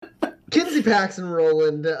Lindsay Pax and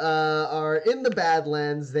Roland are in the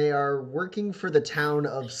Badlands. They are working for the town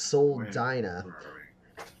of Soldina.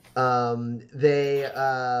 The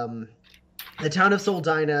town of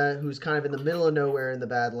Soldina, who's kind of in the middle of nowhere in the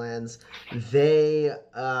Badlands, they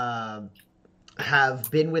have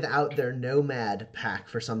been without their nomad pack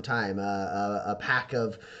for some time. A pack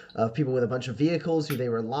of people with a bunch of vehicles who they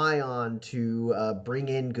rely on to bring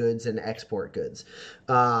in goods and export goods.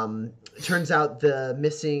 Turns out the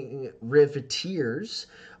missing Riveteers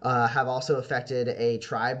have also affected a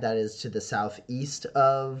tribe that is to the southeast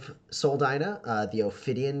of Soldina, the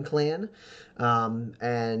Ophidian clan.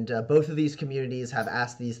 And both of these communities have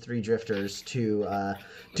asked these three drifters to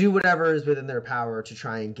do whatever is within their power to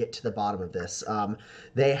try and get to the bottom of this.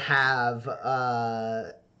 They have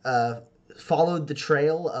followed the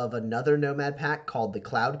trail of another nomad pack called the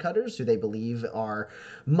Cloud Cutters, who they believe are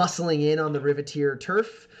muscling in on the Riveteer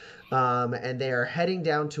turf. And they are heading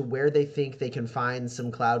down to where they think they can find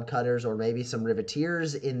some Cloud Cutters or maybe some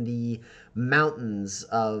Riveteers in the mountains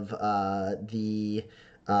of the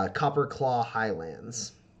Copper Claw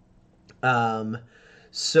Highlands.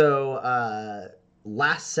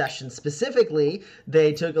 Last session specifically,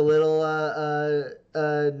 they took a little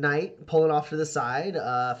night pulling off to the side,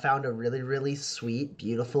 found a really, really sweet,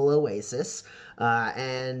 beautiful oasis,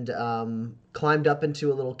 and climbed up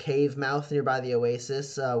into a little cave mouth nearby the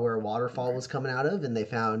oasis where a waterfall was coming out of, and they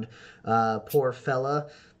found a poor fella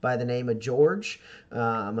by the name of George,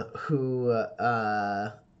 who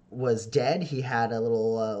was dead. He had a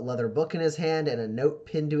little leather book in his hand and a note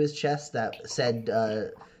pinned to his chest that said,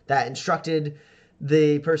 that instructed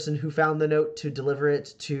the person who found the note to deliver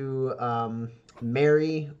it to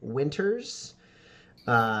Mary Winters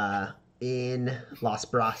in Las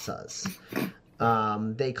Brasas.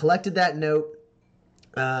 They collected that note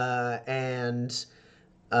and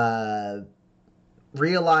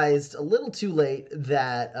realized a little too late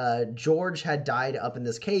that George had died up in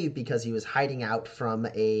this cave because he was hiding out from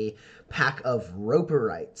a pack of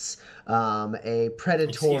Roperites, a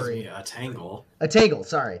predatory... a tangle. A tangle,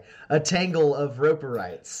 sorry. A tangle of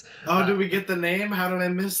Roperites. Oh, did we get the name? How did I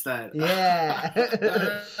miss that? Yeah.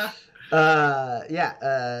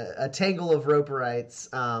 A tangle of Roperites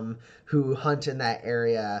who hunt in that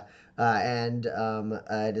area, and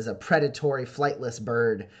it is a predatory flightless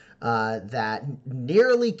bird that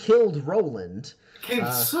nearly killed Roland. Came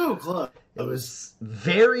so close. It was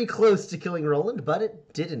very close to killing Roland, but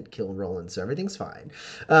it didn't kill Roland, so everything's fine.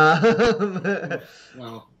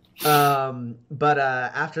 Well. But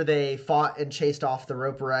after they fought and chased off the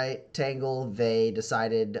Roperite tangle, they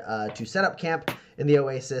decided to set up camp in the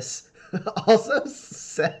oasis. Also,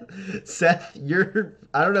 Seth,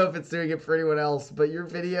 I don't know if it's doing it for anyone else, but your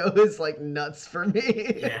video is like nuts for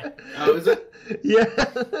me. Yeah. Oh, is it?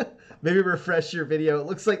 Yeah. Maybe refresh your video. It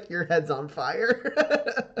looks like your head's on fire.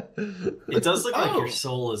 It does look like your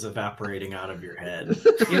soul is evaporating out of your head.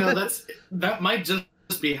 That might just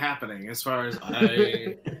be happening as far as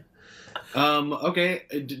I... okay,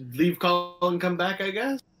 leave call and come back, I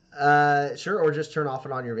guess? Sure, or just turn off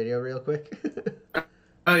and on your video real quick.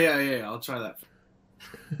 Oh, yeah, I'll try that.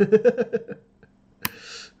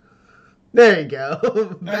 There you go.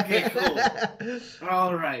 Okay, cool.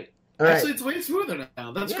 All right. Actually, it's way smoother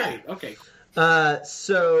now. That's great. Okay.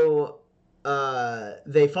 So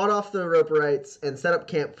they fought off the Roperites and set up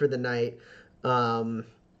camp for the night,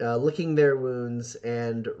 licking their wounds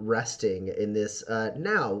and resting in this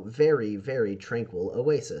now very, very tranquil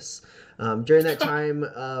oasis. During that time,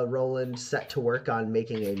 Roland set to work on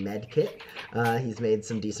making a med kit. He's made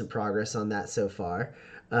some decent progress on that so far.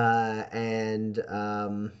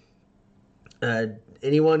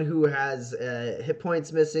 Anyone who has hit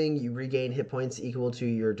points missing, you regain hit points equal to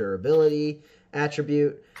your durability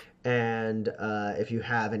attribute. And if you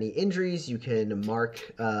have any injuries, you can mark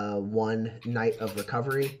 1 night of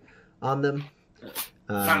recovery on them.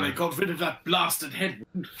 Finally got rid of that blasted head.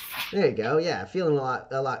 There you go. Yeah, feeling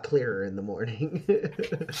a lot clearer in the morning.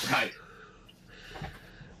 Right.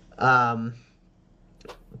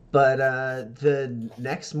 But the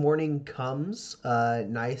next morning comes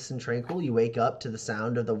nice and tranquil. You wake up to the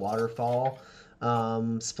sound of the waterfall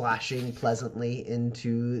splashing pleasantly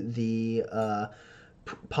into the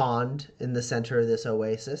pond in the center of this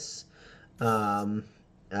oasis. And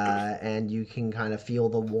you can kind of feel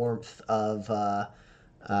the warmth of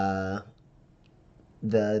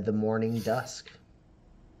the morning dusk.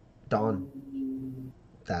 Dawn.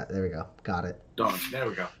 There we go. Got it. Dawn. There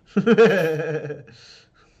we go.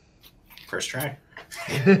 First try.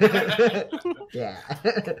 Yeah.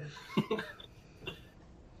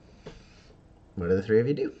 What do the three of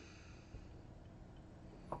you do?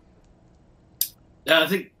 I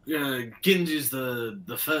think Ginji's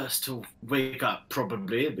the first to wake up,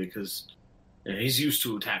 probably, because he's used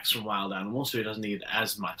to attacks from wild animals, so he doesn't need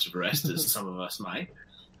as much of a rest as some of us might.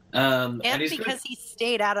 And because he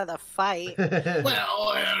stayed out of the fight.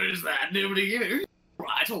 Well, there's that. Nobody.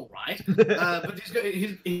 All right. But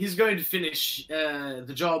he's going to finish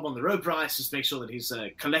the job on the rope rise, just make sure that he's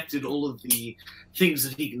collected all of the things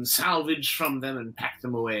that he can salvage from them and pack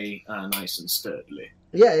them away nice and sturdily.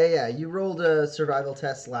 Yeah. You rolled a survival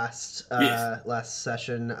test last Yes. last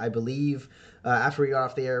session, I believe. After we got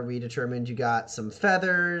off the air, we determined you got some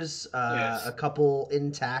feathers, Yes. a couple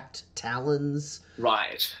intact talons.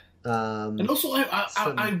 Right. Um, And also,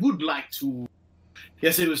 I would like to.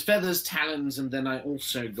 Yes, it was feathers, talons, and then I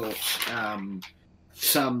also got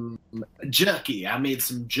some jerky. I made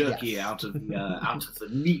some jerky Yes. out of the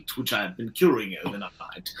meat which I had been curing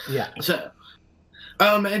overnight. yeah. So,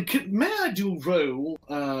 and may I do roll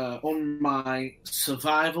on my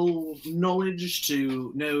survival knowledge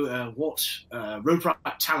to know what rope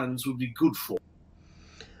talons would be good for?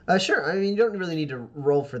 Sure. I mean, you don't really need to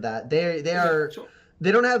roll for that. They are. Sure.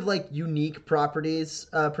 They don't have like unique properties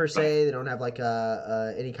per se. They don't have like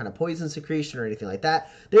any kind of poison secretion or anything like that.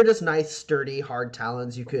 They're just nice, sturdy, hard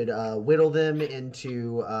talons. You could whittle them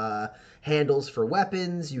into handles for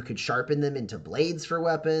weapons. You could sharpen them into blades for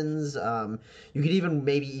weapons. You could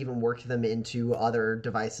maybe work them into other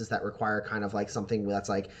devices that require kind of like something that's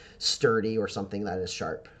like sturdy or something that is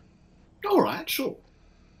sharp. All right, sure.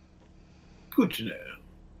 Good to know.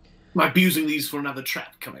 Might be using these for another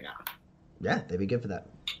trap coming up. Yeah, they'd be good for that.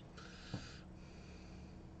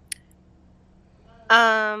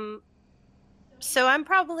 So I'm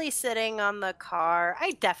probably sitting on the car.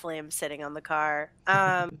 I definitely am sitting on the car.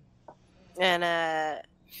 And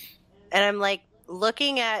I'm like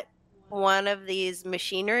looking at one of these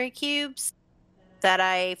machinery cubes that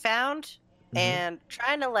I found and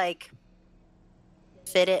trying to like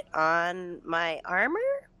fit it on my armor.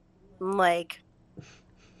 Like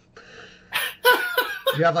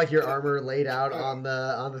You have like your armor laid out on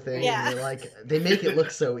the thing, Yeah. and you're like, they make it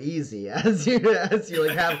look so easy as you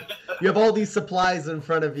like have all these supplies in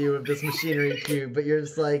front of you of this machinery cube, but you're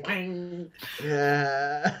just like,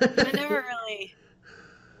 yeah. I never really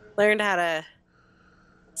learned how to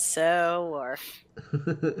sew or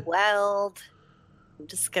weld. I'm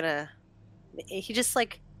just gonna. He just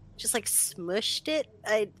smushed it.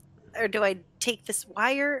 Or do I take this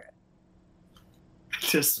wire?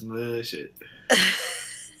 Just smush it.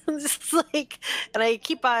 Just like, and I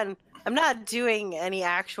keep on. I'm not doing any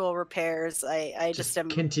actual repairs. I just am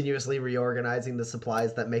continuously reorganizing the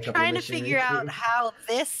supplies that make up trying your to machinery figure out cube. how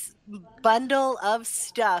this bundle of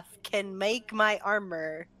stuff can make my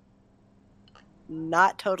armor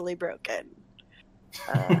not totally broken.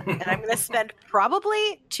 And I'm going to spend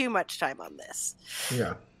probably too much time on this.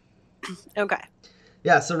 Yeah. Okay.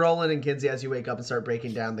 Yeah, so Roland and Kinsey, as you wake up and start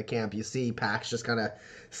breaking down the camp, you see Pax just kind of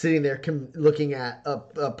sitting there looking at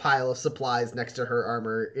a pile of supplies next to her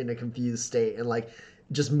armor in a confused state and like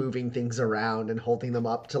just moving things around and holding them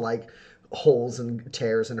up to like holes and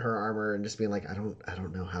tears in her armor and just being like, I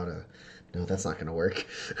don't know how to. No, that's not going to work.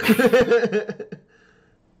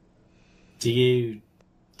 Do you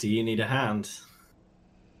need a hand?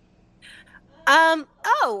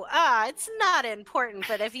 It's not important,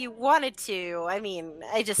 but if you wanted to, I mean,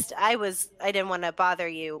 I didn't want to bother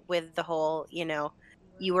you with the whole,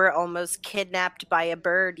 you were almost kidnapped by a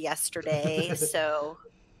bird yesterday, so,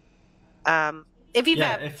 if you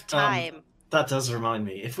have time. That does remind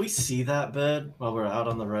me. If we see that bird while we're out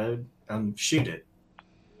on the road, shoot it.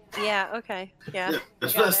 Yeah, okay, yeah. The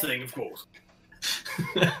first thing, of course.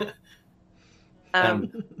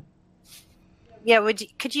 Yeah,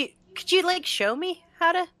 could you like show me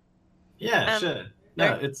how to? Yeah, sure.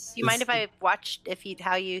 No, it's. Do you mind if I watch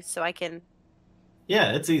so I can?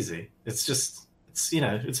 Yeah, it's easy. It's just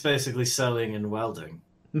it's basically sewing and welding,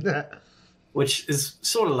 which is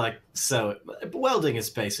sort of like sewing. Welding is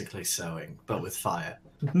basically sewing, but with fire.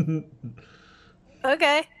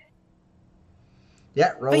 Okay.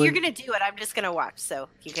 Yeah, Roland. But you're gonna do it. I'm just gonna watch. So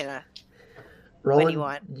you can. Roland, when you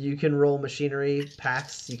want. You can roll machinery.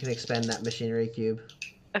 Pax, you can expend that machinery cube.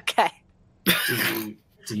 Okay. Do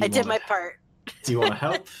I did my part. Do you want to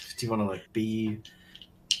help? Do you want to like be?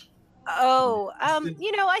 Oh, I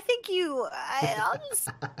think I'll just.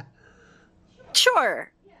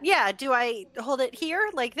 Sure. Yeah. Do I hold it here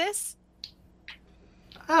like this?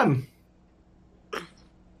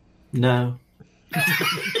 No.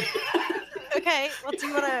 Okay. Well, do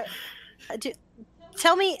you want to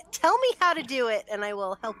tell me how to do it, and I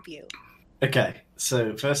will help you. Okay.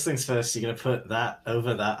 So first things first, you're gonna put that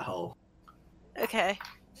over that hole. Okay.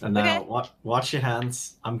 And now, Okay. watch your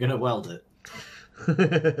hands. I'm gonna weld it.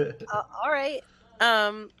 All right.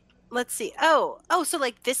 Let's see. Oh, so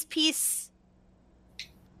like this piece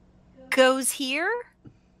goes here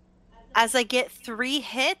as I get 3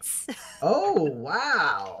 hits. Oh,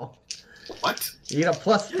 wow. What? You get a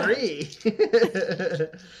 +3.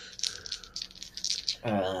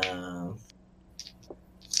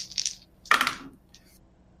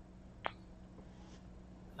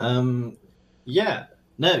 Yeah.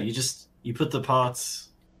 No, you put the parts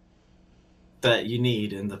that you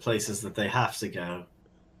need in the places that they have to go,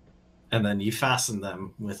 and then you fasten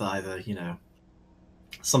them with either,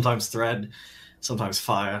 sometimes thread, sometimes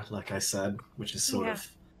fire, like I said, which is sort of.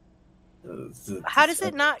 How does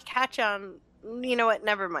it not catch on? You know what?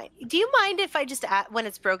 Never mind. Do you mind if I just when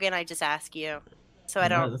it's broken, I just ask you, so I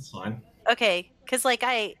don't? No, that's fine. Okay, because like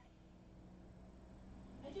I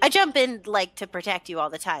jump in like to protect you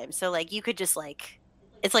all the time, so like you could just like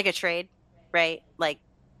it's like a trade, right? Like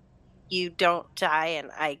you don't die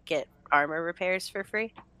and I get armor repairs for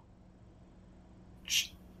free.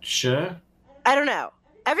 Sure. I don't know.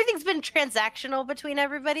 Everything's been transactional between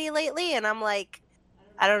everybody lately, and I'm like,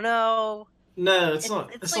 I don't know. No, it's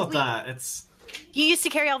not. It's like not that. It's. You used to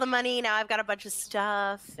carry all the money. Now I've got a bunch of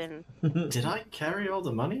stuff, and Did I carry all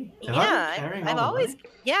the money? Have yeah, I been carrying all the always. money?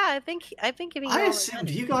 Yeah, I've been giving. You I all the assumed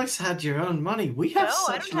money. you guys had your own money. We have No,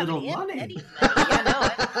 I such don't have little any money.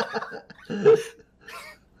 Yeah, no.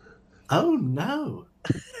 Oh no!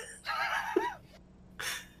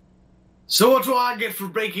 So what do I get for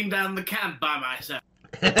breaking down the camp by myself?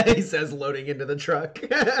 He says, loading into the truck.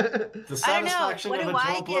 The I don't know. satisfaction What of do a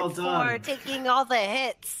I job get well for done. taking all the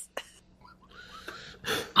hits?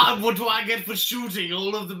 What do I get for shooting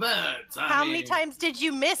all of the birds? How many times did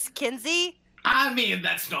you miss, Kinsey? I mean,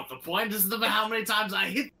 that's not the point. It's about how many times I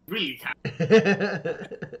hit really count.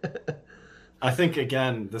 I think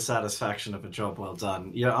again the satisfaction of a job well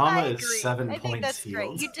done. Your I armor agree. is 7 I think points that's great.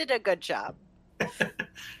 healed. You did a good job.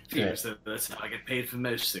 Yes, that's how I get paid for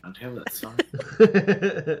most things. Yeah, that's fine.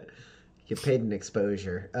 Get paid in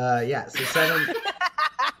exposure. Yeah, so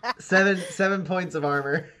 7 points of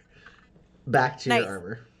armor. Back to Nice. your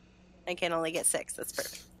armor. I can only get 6. That's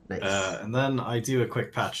perfect. Nice. And then I do a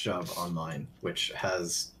quick patch job on mine, which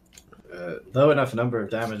has low enough number of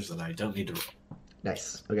damage that I don't need to roll.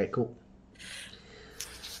 Nice. Okay, cool.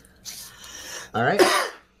 All right.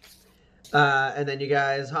 And then you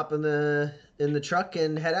guys hop in the truck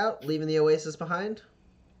and head out, leaving the oasis behind.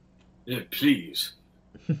 Yeah, please.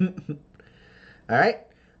 All right.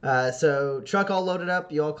 So truck all loaded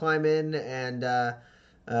up. You all climb in, and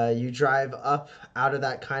you drive up out of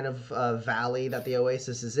that kind of valley that the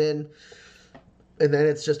oasis is in, and then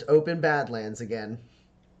it's just open Badlands again.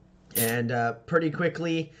 And pretty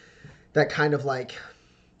quickly, that kind of like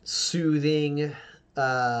soothing,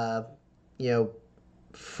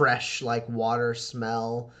 fresh like water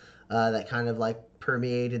smell that kind of like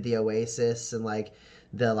permeated the oasis, and like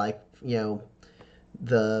the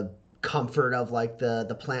comfort of like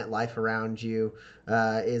the plant life around you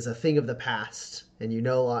is a thing of the past, and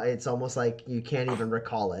it's almost like you can't even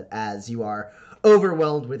recall it as you are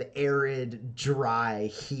overwhelmed with arid, dry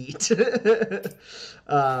heat.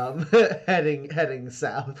 Heading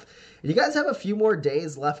south. You guys have a few more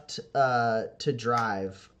days left to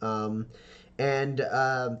drive, and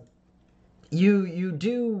you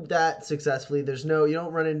do that successfully. You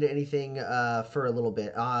don't run into anything for a little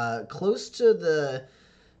bit. Close to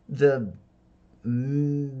the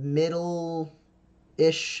middle-ish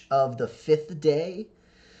of the 5th day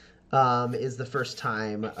is the first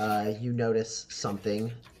time you notice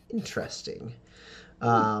something interesting.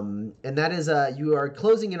 And that is you are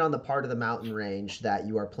closing in on the part of the mountain range that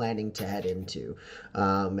you are planning to head into.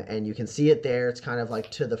 And you can see it there. It's kind of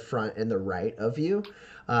like to the front and the right of you.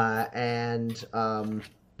 And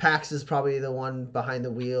Pax is probably the one behind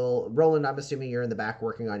the wheel. Roland, I'm assuming you're in the back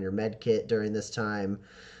working on your med kit during this time.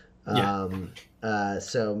 Yeah.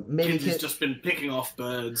 So maybe Kinsey's just been picking off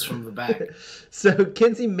birds from the back. So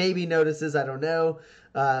Kinsey maybe notices, I don't know.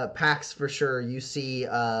 Pax for sure, you see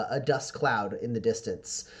a dust cloud in the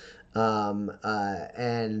distance.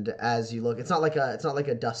 And as you look, it's not like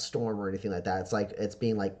a dust storm or anything like that. It's like it's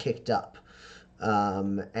being like kicked up.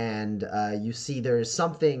 And you see there's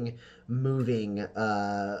something moving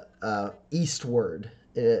eastward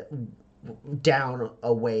down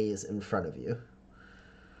a ways in front of you.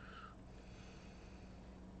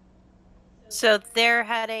 So they're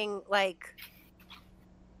heading like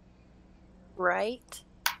right?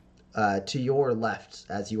 To your left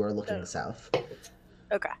as you are looking south.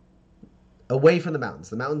 Okay. Away from the mountains.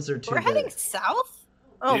 The mountains are to We're the... heading south?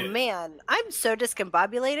 Oh Yeah. man, I'm so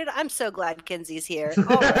discombobulated. I'm so glad Kinsey's here.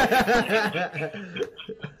 All right.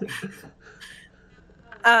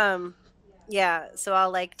 Yeah, so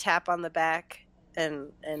I'll like tap on the back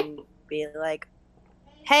and be like,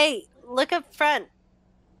 "Hey, look up front.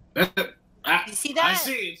 You see I that?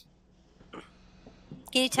 see it.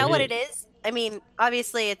 Can you tell what it is? I mean,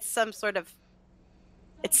 obviously it's some sort of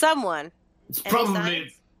it's someone. It's Any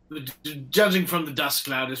probably, judging from the dust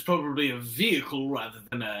cloud, it's probably a vehicle rather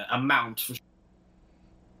than a mount.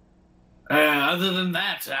 Other than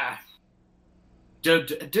that, do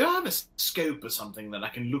I have a scope or something that I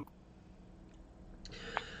can look?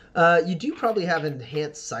 You do probably have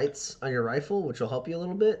enhanced sights on your rifle, which will help you a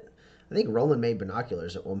little bit. I think Roland made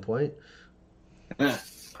binoculars at one point.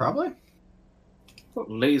 Probably.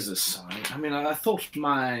 Laser sight. I mean, I thought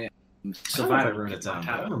my I wrote survival it kit down. might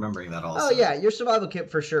But have I'm remembering that also. Oh yeah, your survival kit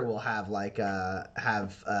for sure will have like a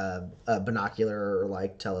binocular or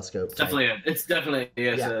like telescope. Type. It's definitely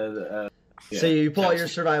yes. Yeah. Yeah. So you pull out your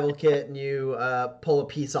survival kit and you pull a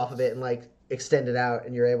piece off of it and like extend it out,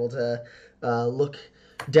 and you're able to look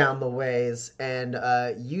down the ways, and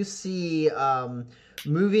you see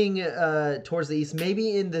moving towards the east,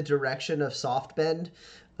 maybe in the direction of Soft Bend,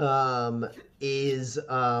 is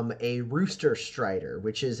a Rooster Strider,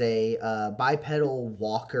 which is a bipedal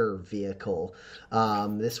walker vehicle.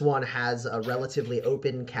 This one has a relatively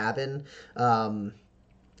open cabin.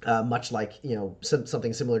 Much like, you know,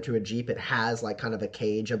 something similar to a Jeep. It has like kind of a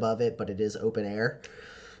cage above it, but it is open air.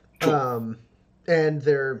 And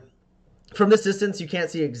they're, from this distance, you can't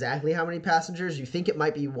see exactly how many passengers. You think it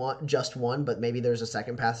might be just one, but maybe there's a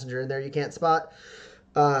second passenger in there you can't spot.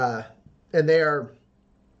 And they are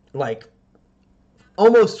like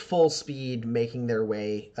almost full speed making their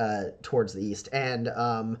way towards the east. And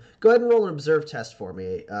go ahead and roll an observe test for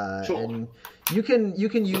me. Sure. And you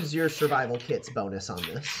can use your survival kit's bonus on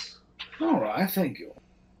this. All right, thank you.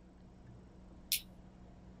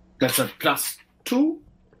 That's a +2.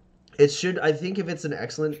 It should. I think if it's an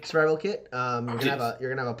excellent survival kit, you're gonna have a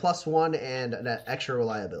 +1 and an extra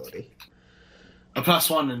reliability. A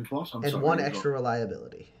 +1 and what? I'm and sorry, one extra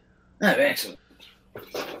reliability. Oh, excellent.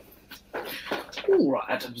 All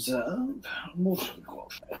right, observe. What have we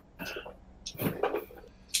got?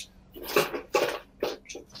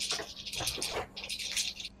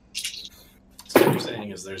 So what you're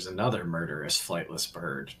saying is there's another murderous flightless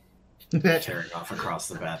bird tearing off across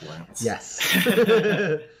the Badlands. Yes.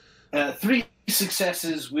 3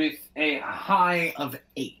 successes with a high of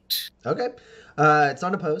 8. Okay. It's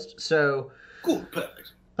unopposed. So Cool,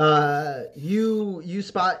 perfect. you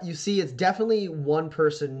see it's definitely one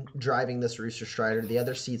person driving this Rooster Strider. The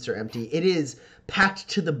other seats are empty. It is packed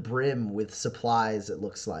to the brim with supplies. It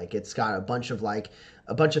looks like it's got a bunch of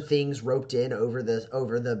things roped in over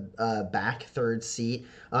the back third seat.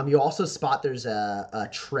 You also spot there's a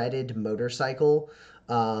treaded motorcycle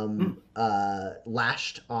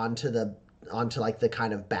lashed onto the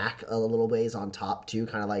kind of back a little ways on top too,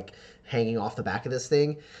 kind of like hanging off the back of this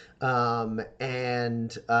thing.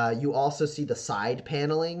 And you also see the side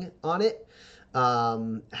paneling on it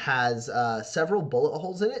has several bullet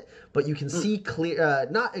holes in it, but you can see clear,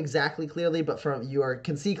 not exactly clearly, but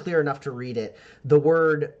can see clear enough to read it. The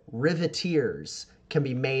word Riveteers can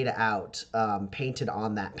be made out, painted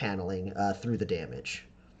on that paneling through the damage.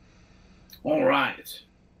 All right.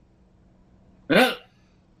 Well,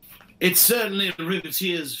 it's certainly a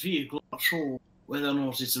Riveteer's vehicle. Not sure whether or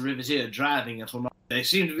not it's a Riveteer driving it or not. They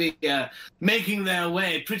seem to be making their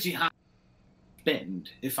way pretty high bend,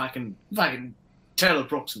 if I can tell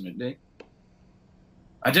approximately.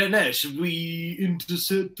 I don't know. Should we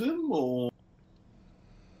intercept them, or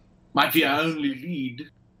might be our only lead?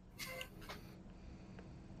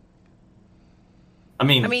 I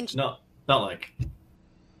mean, not like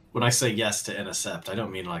when I say yes to intercept, I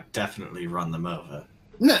don't mean like definitely run them over.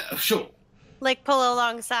 No, sure. Like pull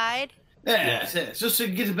alongside? Yes, just to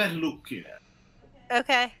get a better look, you know.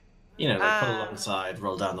 Okay. You know, like put alongside,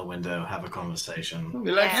 roll down the window, have a conversation.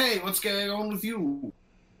 Be like, Yeah. hey, what's going on with you?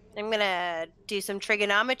 I'm gonna do some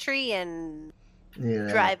trigonometry and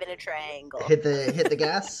drive in a triangle. Hit the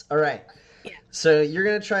gas. All right. Yeah. So you're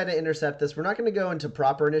gonna try to intercept this. We're not gonna go into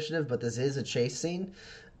proper initiative, but this is a chase scene.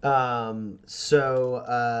 Pax,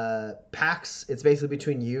 it's basically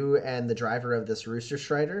between you and the driver of this Rooster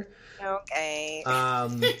Strider. Okay.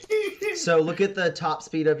 So look at the top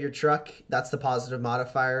speed of your truck. That's the positive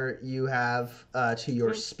modifier you have to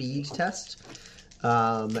your speed test.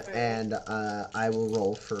 And I will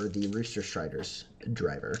roll for the Rooster Strider's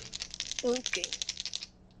driver. Okay.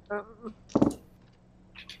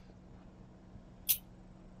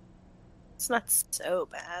 It's not so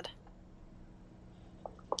bad.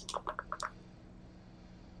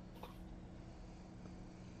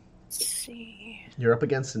 see. You're up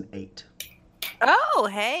against an 8. Oh,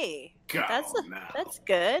 hey. Go That's now. that's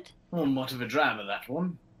good. Well, what of a driver, that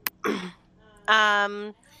one.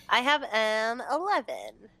 I have an 11.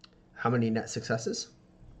 How many net successes?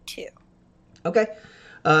 2. Okay.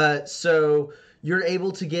 So you're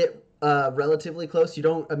able to get relatively close. You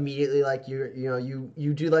don't immediately like you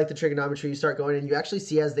do like the trigonometry. You start going and you actually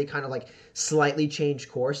see as they kind of like slightly change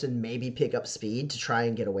course and maybe pick up speed to try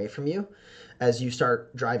and get away from you. As you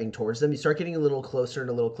start driving towards them, you start getting a little closer and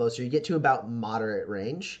a little closer. You get to about moderate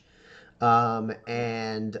range,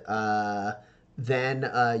 and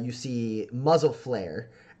then you see muzzle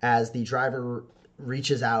flare as the driver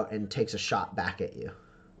reaches out and takes a shot back at you.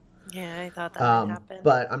 Yeah, I thought that would happen.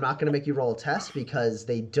 But I'm not going to make you roll a test because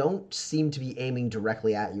they don't seem to be aiming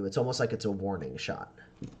directly at you. It's almost like it's a warning shot.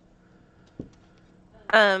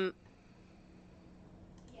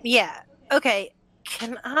 Yeah. Okay.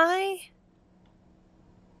 Can I?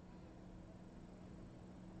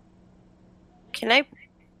 Could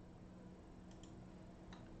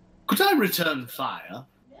I return fire?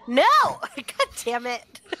 No! God damn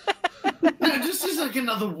it! No, just as like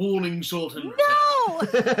another warning shot. And No!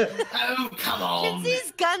 Oh, come on.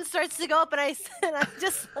 Kenzie's gun starts to go up, and I'm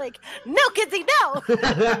just like, no, Kenzie, no!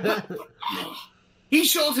 He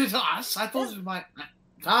shot at us. I thought it might.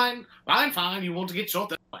 Fine. You want to get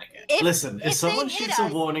shot? Like it. Listen, if someone they hit shoots a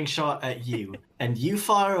us- warning shot at you and you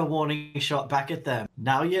fire a warning shot back at them,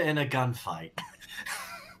 now you're in a gunfight.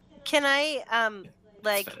 Can I,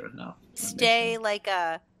 like, Fair enough. stay like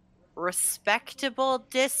a respectable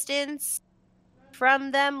distance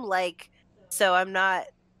from them? Like, so I'm not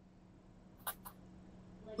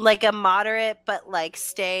like a moderate, but like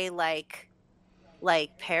stay like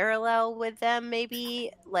parallel with them,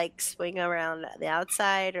 maybe like swing around the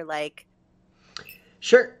outside or like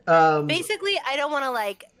Sure. basically I don't want to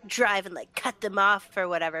like drive and like cut them off or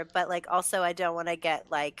whatever, but like also I don't want to get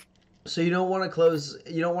like So you don't want to close.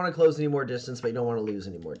 You don't want to close any more distance, but you don't want to lose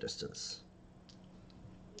any more distance.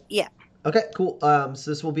 Yeah. Okay. Cool. So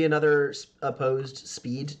this will be another opposed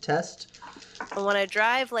speed test. I want to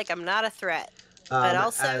drive like I'm not a threat. But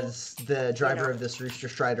also, as the driver know. of this Rooster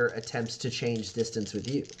Strider attempts to change distance with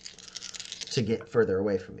you to get further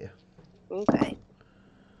away from you. Okay.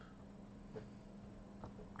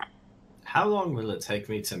 How long will it take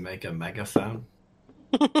me to make a megaphone?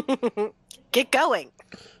 Get going.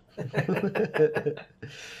 All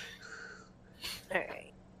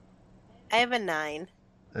right. I have a 9.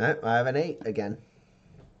 Alright, I have an 8 again.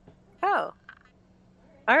 Oh.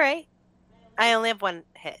 All right. I only have 1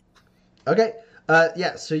 hit. Okay.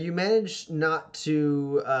 Yeah, so you manage not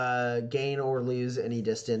to gain or lose any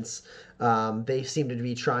distance. They seem to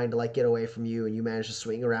be trying to like get away from you, and you manage to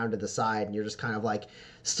swing around to the side, and you're just kind of like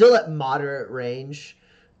still at moderate range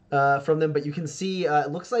from them. But you can see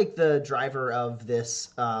it looks like the driver of this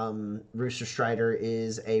Rooster Strider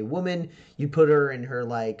is a woman. You put her in her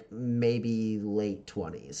like maybe late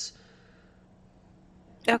 20s.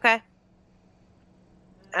 Okay.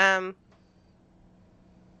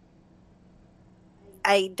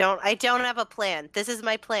 I don't have a plan. This is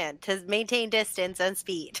my plan to maintain distance and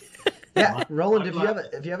speed. Yeah, Roland, if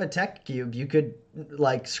you have a tech cube, you could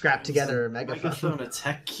like scrap together a megaphone. A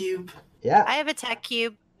tech cube? Yeah. I have a tech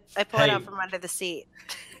cube. I pull it out Hey. from under the seat.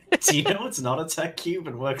 Do you know it's not a tech cube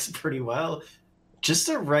and works pretty well? Just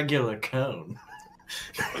a regular cone.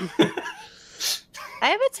 I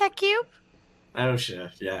have a tech cube. Oh,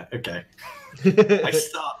 sure. Yeah, okay. I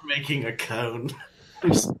start making a cone.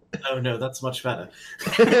 Oh, no, that's much better.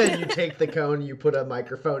 You take the cone, you put a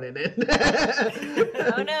microphone in it.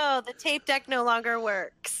 Oh no, the tape deck no longer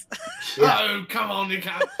works. Yeah. Oh, come on, you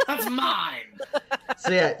can't. That's mine. So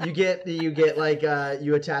yeah, you get like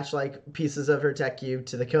you attach like pieces of her tech cube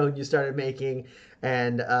to the cone you started making,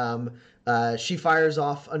 and she fires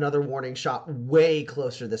off another warning shot way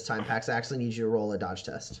closer this time. Pax, I actually need you to roll a dodge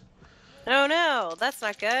test. Oh no, that's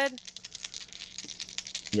not good.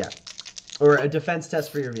 Yeah. Or a defense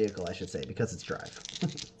test for your vehicle, I should say, because it's drive.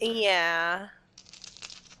 Yeah.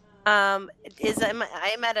 I'm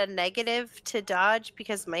at a negative to dodge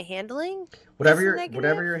because my handling? Whatever Is it your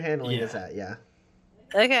negative? handling is Yeah. at, yeah.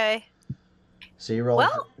 Okay. So you roll.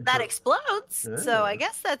 Well, that explodes, Oh. so I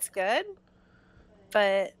guess that's good.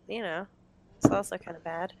 But, you know, it's also kind of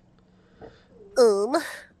bad.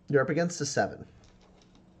 You're up against a 7.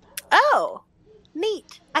 Oh,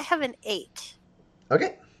 neat. I have an 8.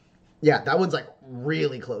 Okay. Yeah, that one's like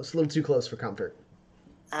really close, a little too close for comfort.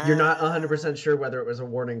 You're not 100% sure whether it was a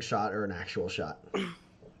warning shot or an actual shot.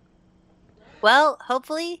 Well,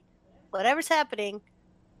 hopefully, whatever's happening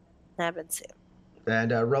happens soon.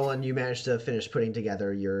 And Roland, you managed to finish putting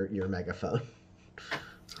together your megaphone.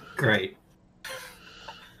 Great.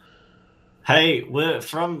 Hey, we're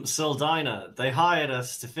from Sildina. They hired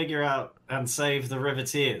us to figure out and save the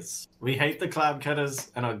Riveteers. We hate the Cloud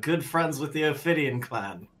Cutters and are good friends with the Ophidian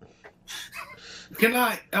clan.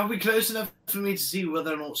 Are we close enough for me to see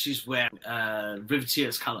whether or not she's wearing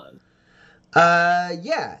Riveteer's colours?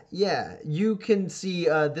 Yeah. You can see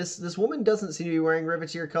this woman doesn't seem to be wearing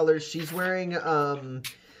Riveteer colors. She's wearing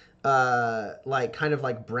like kind of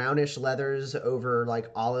like brownish leathers over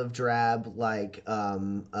like olive drab like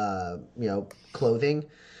clothing.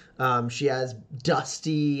 She has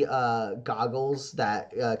dusty goggles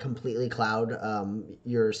that completely cloud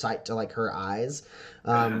your sight to like her eyes.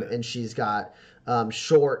 And she's got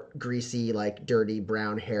short, greasy, like dirty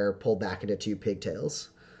brown hair pulled back into two pigtails.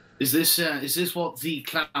 Is this what the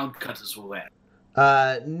Cloud Cutters were wearing?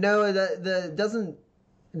 No,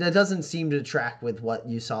 that doesn't seem to track with what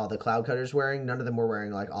you saw the Cloud Cutters wearing. None of them were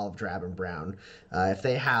wearing like olive drab and brown. If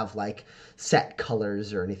they have like set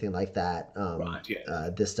colors or anything like that, Right,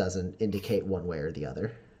 yeah. This doesn't indicate one way or the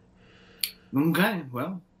other. Okay,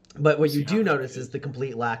 well. But what you See do how notice that is the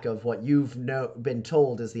complete lack of what you've been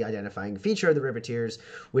told is the identifying feature of the Riveteers,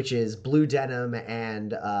 which is blue denim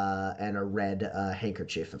and a red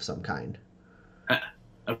handkerchief of some kind.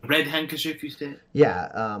 A red handkerchief, you said? Yeah,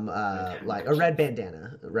 Okay. like a red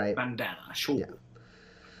bandana, right? Bandana, sure.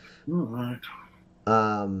 Yeah. All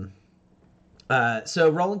right. So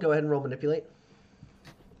Roland, go ahead and roll manipulate.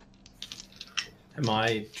 Am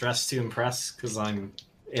I dressed to impress because I'm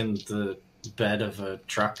in the bed of a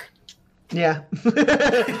truck? Yeah.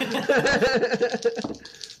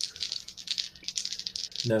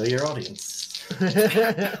 Know your audience.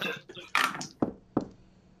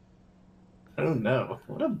 Oh no,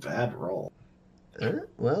 what a bad roll.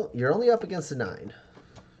 Well, you're only up against a 9.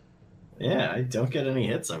 Yeah, I don't get any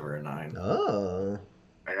hits over a 9. Oh.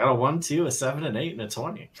 I got a 1, 2, a 7, an 8, and a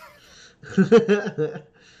 20.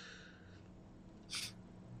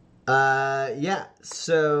 Yeah,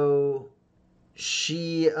 so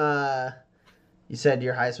she, you said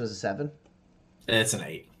your highest was a 7? It's an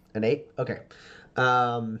 8. An 8? Okay.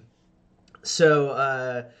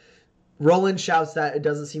 So Roland shouts that it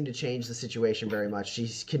doesn't seem to change the situation very much. She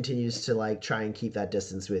continues to like try and keep that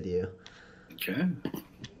distance with you. Okay.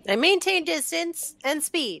 I maintain distance and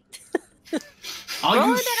speed. Are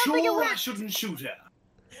Roland, you I don't think it sure I works. shouldn't shoot her?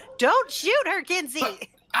 Don't shoot her, Kinsey. But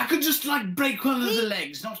I could just, like, break one of the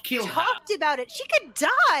legs, not kill her. Talked about it. She could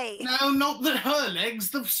die. No, not her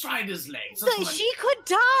legs, the Strider's legs. That's what I- She could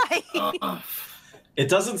die. It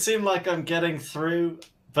doesn't seem like I'm getting through,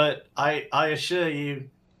 but I assure you,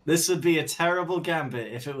 this would be a terrible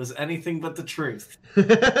gambit if it was anything but the truth.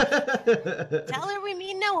 Tell her we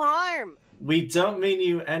mean no harm. We don't mean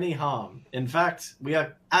you any harm. In fact, we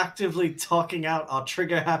are actively talking out our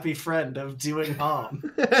trigger-happy friend of doing harm.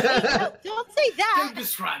 Don't say that. Don't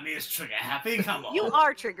describe me as trigger happy, come on. You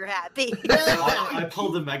are trigger happy. I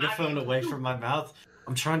pull the megaphone away from my mouth.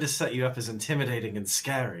 I'm trying to set you up as intimidating and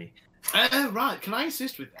scary. Right, can I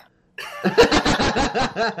assist with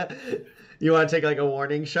that? You want to take like a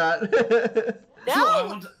warning shot? No. Sure, I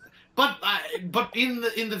want to- but in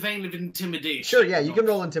the vein of intimidation. Sure, yeah, you not- can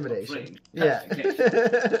roll not intimidation. fleeing. Yeah.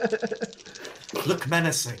 Okay. Look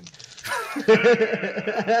menacing.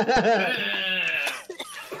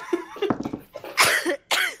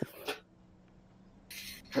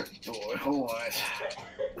 Boy, alright.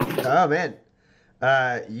 Oh man,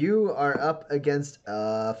 you are up against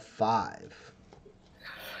a 5.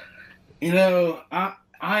 You know, I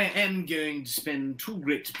am going to spend 2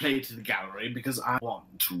 grit to play to the gallery because I want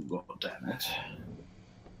to, goddammit.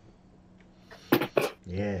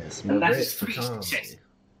 Yes, And more that grit is for 3 Tom. successes.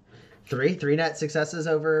 3 net successes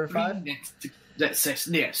over 5.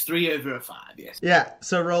 Yes, 3 over a 5, yes. Yeah,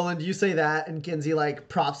 so Roland, you say that, and Kinsey, like,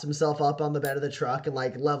 props himself up on the bed of the truck and,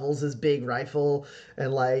 like, levels his big rifle,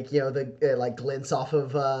 and, like, you know, it, like, glints off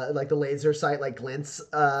of, like, the laser sight, like, glints,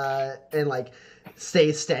 and, like,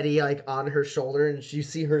 stays steady, like, on her shoulder, and you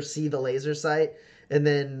see her see the laser sight, and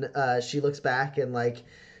then she looks back, and, like,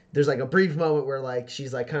 there's, like, a brief moment where, like,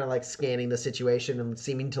 she's, like, kind of, like, scanning the situation and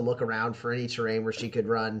seeming to look around for any terrain where she could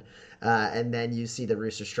run, and then you see the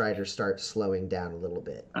Rooster Strider start slowing down a little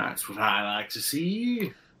bit. That's what I like to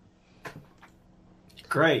see.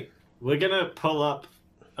 Great. We're gonna pull up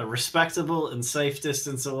a respectable and safe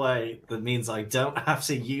distance away that means I don't have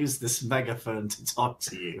to use this megaphone to talk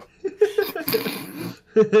to you.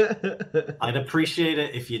 I'd appreciate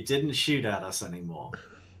it if you didn't shoot at us anymore.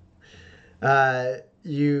 The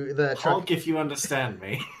truck, Honk if you understand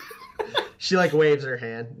me. she like waves her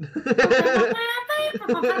hand.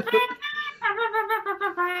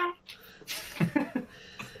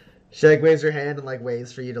 She like waves her hand and like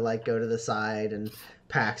waves for you to like go to the side and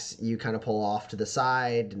Pax, you kind of pull off to the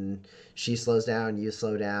side, and she slows down, you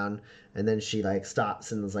slow down, and then she like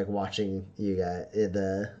stops and is like watching you guys,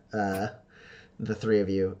 the three of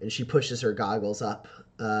you, and she pushes her goggles up,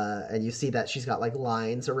 and you see that she's got like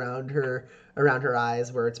lines around her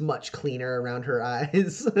eyes where it's much cleaner around her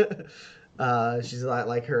eyes. She's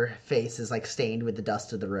like her face is like stained with the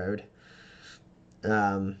dust of the road.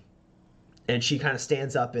 And she kind of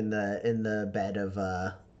stands up in the bed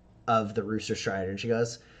of the Rooster Strider, and she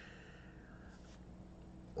goes,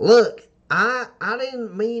 "Look, I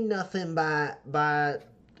didn't mean nothing by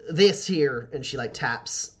this here," and she like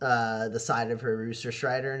taps the side of her Rooster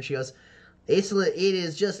Strider, and she goes, it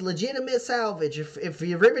is just legitimate salvage. If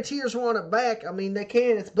your Riveteers want it back, I mean, they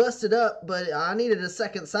can. It's busted up, but I needed a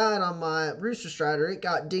second side on my Rooster Strider. It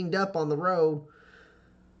got dinged up on the road."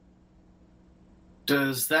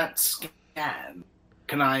 Does that scan?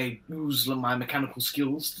 Can I use my mechanical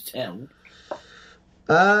skills to tell?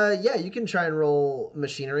 Yeah, you can try and roll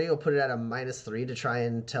machinery. You'll put it at a -3 to try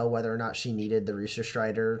and tell whether or not she needed the Rooster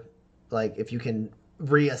Strider. Like, if you can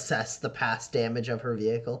reassess the past damage of her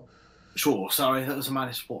vehicle. Sure, sorry, that was a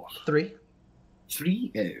minus what? 3.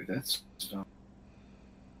 3? Oh, that's...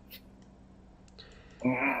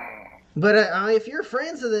 But if you're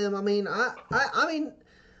friends with them, I mean, I mean,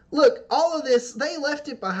 look, all of this, they left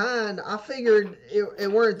it behind. I figured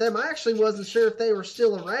it weren't them. I actually wasn't sure if they were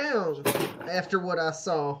still around after what I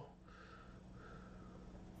saw.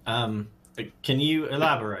 Can you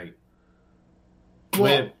elaborate?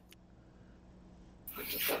 Well,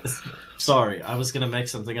 Sorry, I was going to make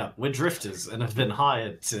something up. We're drifters and have been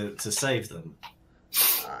hired to save them.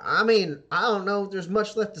 I mean, I don't know if there's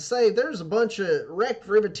much left to say. There's a bunch of wrecked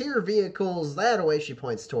Riveteer vehicles that away. She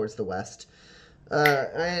points towards the west.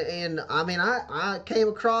 And I mean, I came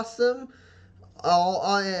across them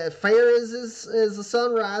all fair as the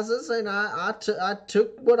sun rises, and I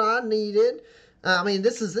took what I needed. I mean,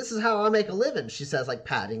 this is how I make a living. She says, like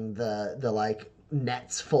patting the like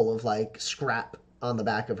nets full of like scrap on the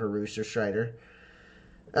back of her Rooster Strider.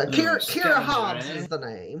 Kira Hobbs is the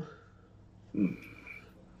name.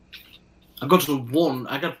 I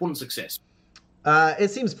got one success.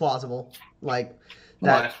 It seems plausible. Like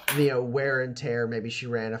that, right. Wear and tear. Maybe she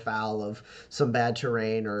ran afoul of some bad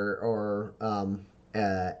terrain or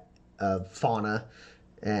fauna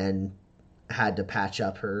and had to patch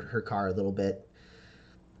up her car a little bit.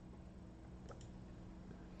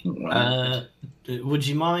 Would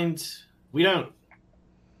you mind?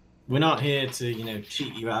 We're not here to,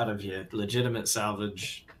 cheat you out of your legitimate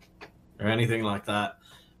salvage or anything like that.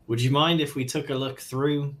 Would you mind if we took a look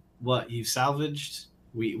through what you salvaged?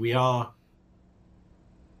 We are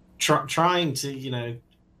trying to,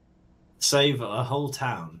 save a whole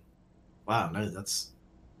town. Wow, no, that's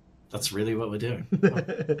really what we're doing.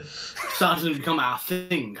 Starting to become our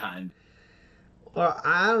thing, kind. Well,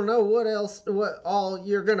 I don't know what all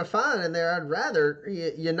you're gonna find in there. I'd rather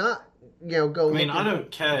you not, go. I mean, I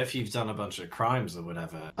don't care if you've done a bunch of crimes or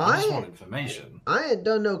whatever. I just want information. I ain't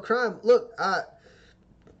done no crime. Look,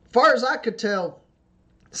 far as I could tell,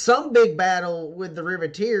 some big battle with the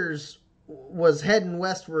Riveteers was heading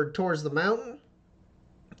westward towards the mountain,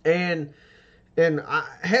 and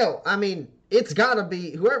I mean, it's gotta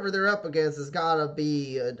be whoever they're up against has gotta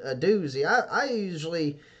be a doozy.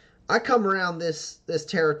 I come around this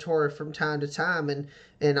territory from time to time,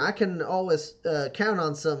 and I can always count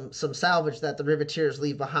on some salvage that the Riveteers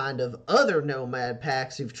leave behind of other nomad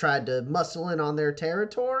packs who've tried to muscle in on their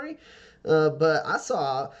territory. But I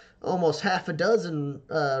saw almost half a dozen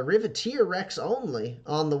Riveteer wrecks only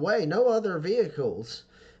on the way. No other vehicles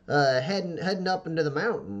heading up into the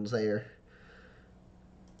mountains there.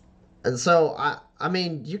 And so I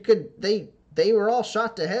mean, they were all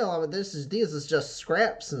shot to hell. I mean, this is just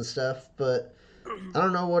scraps and stuff, but I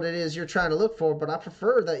don't know what it is you're trying to look for. But I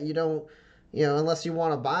prefer that you don't, unless you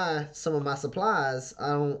want to buy some of my supplies. I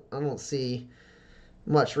don't see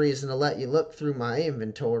much reason to let you look through my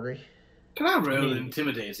inventory. Can I roll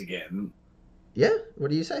Intimidate again? Yeah.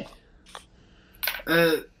 What do you say?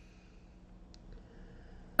 I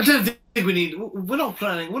don't think we need. We're not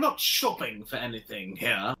planning. We're not shopping for anything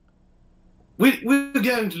here. We're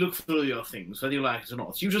going to look through your things, whether you like it or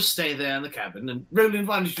not. You just stay there in the cabin, and Roland,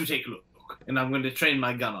 why don't you take a look? And I'm going to train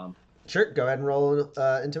my gun on. Sure, go ahead and roll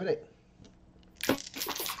Intimidate.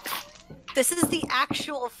 This is the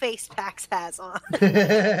actual face Pax has on.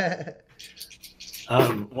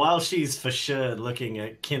 While she's for sure looking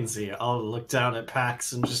at Kinsey, I'll look down at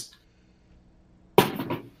Pax and just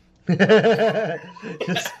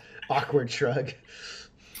awkward shrug.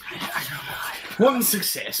 One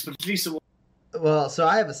success, but at least Well, so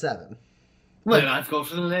I have a 7. Well, I've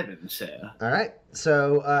got 11, sir. All right.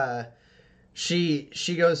 So she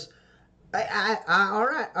goes, all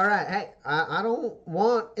right. Hey, I don't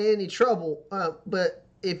want any trouble. But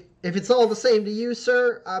if it's all the same to you,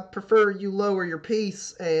 sir, I prefer you lower your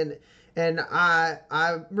piece, and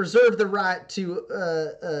I reserve the right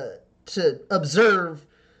to observe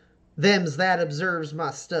them's that observes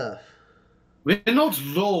my stuff. We're not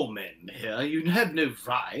lawmen here. You have no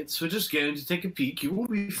rights. We're just going to take a peek. You will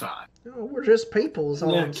be fine. No, we're just people. Is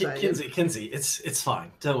all I'm saying. Kinsey, it's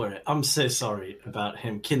fine. Don't worry. I'm so sorry about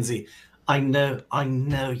him, Kinsey. I know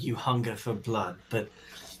you hunger for blood, but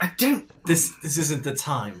I don't. This isn't the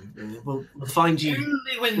time. We'll find you.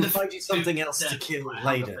 Only when We'll find you something else to kill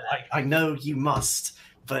later. I know you must,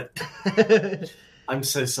 but I'm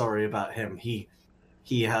so sorry about him. He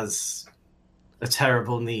has a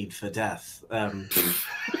terrible need for death.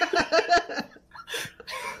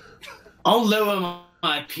 I'll lower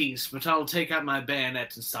my piece, but I'll take out my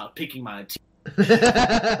bayonet and start picking my teeth.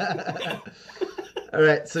 All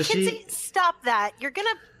right, so Kinsey, stop that. You're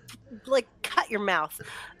gonna cut your mouth.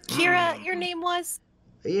 Kira, your name was?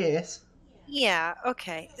 Yes. Yeah,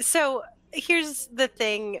 okay. So here's the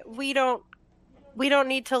thing. We don't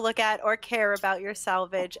need to look at or care about your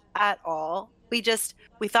salvage at all. We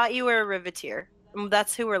thought you were a riveteer.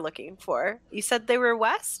 That's who we're looking for. You said they were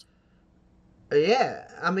west? Yeah,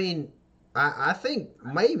 I mean, I think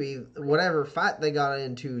maybe whatever fight they got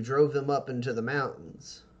into drove them up into the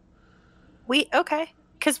mountains. Okay.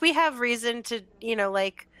 Because we have reason to,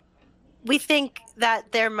 we think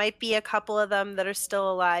that there might be a couple of them that are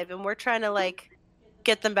still alive, and we're trying to,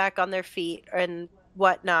 get them back on their feet and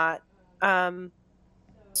whatnot.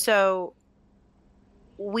 So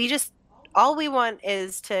all we want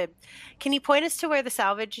is can you point us to where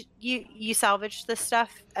the you salvaged this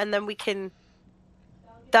stuff, and then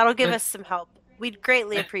that'll give us some help. We'd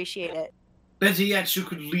greatly appreciate it. Better yet, she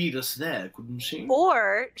could lead us there, couldn't she?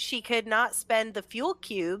 Or she could not spend the fuel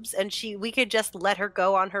cubes, and we could just let her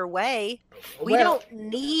go on her way. We don't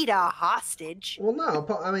need a hostage. Well, no,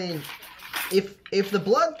 I mean, if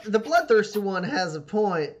the bloodthirsty one has a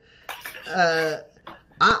point, I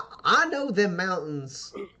know them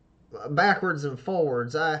mountains backwards and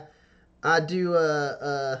forwards. I do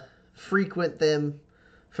frequent them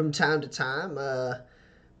from time to time.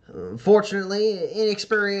 Fortunately,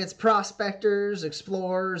 inexperienced prospectors,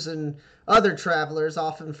 explorers, and other travelers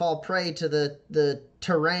often fall prey to the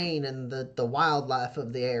terrain and the wildlife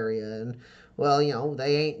of the area. And, well,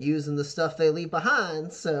 they ain't using the stuff they leave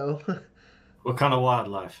behind, so... What kind of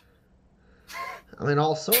wildlife? I mean,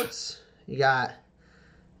 all sorts. You got...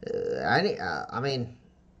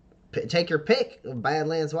 take your pick of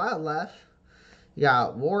Badlands wildlife. You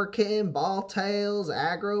got Warkin, Balltails,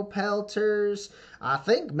 Aggro Pelters. I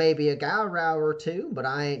think maybe a Gowrow or two, but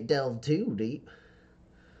I ain't delved too deep.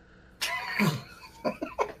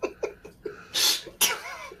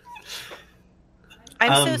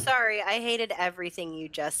 I'm so sorry. I hated everything you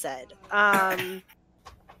just said.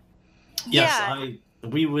 Yes,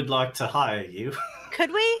 we would like to hire you.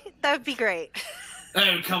 Could we? That would be great.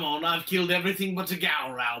 Oh, come on. I've killed everything but a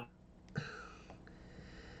Gowrow.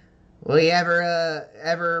 Will you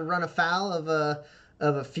ever run afoul of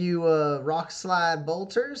a few rock slide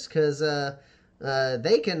bolters? Because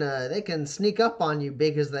they can sneak up on you,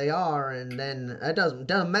 big as they are, and then it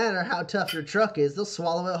doesn't matter how tough your truck is, they'll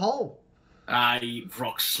swallow it whole. I eat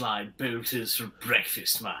rock slide bolters for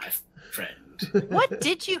breakfast, my friend. What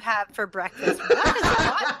did you have for breakfast? What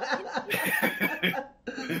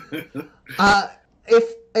is what?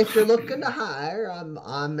 If you're looking to hire,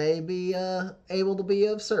 I may be able to be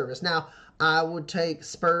of service. Now, I would take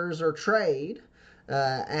spurs or trade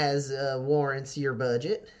as warrants your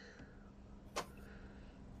budget.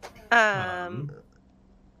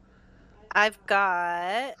 I've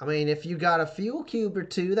got... I mean, if you got a fuel cube or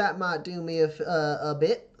two, that might do me a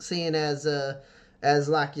bit, seeing as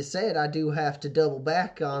like you said, I do have to double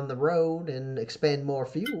back on the road and expend more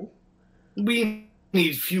fuel. We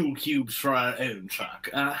need fuel cubes for our own truck.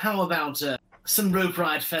 How about some rope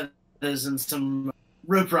ride feathers and some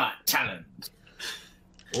rope ride talons?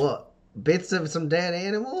 What? Bits of some dead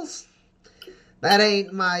animals? That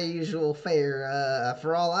ain't my usual fare.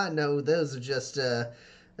 For all I know, those are just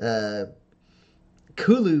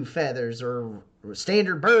Kulu feathers or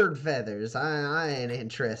standard bird feathers. I ain't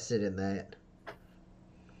interested in that.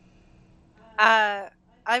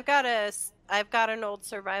 I've got an old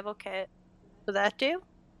survival kit. Will that do?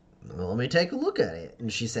 Well, let me take a look at it.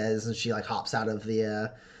 And she says, and she hops out of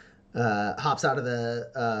the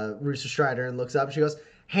Rooster Strider and looks up. And she goes,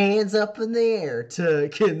 hands up in the air to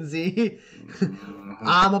Kinsey.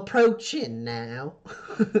 I'm approaching now.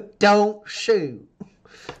 Don't shoot.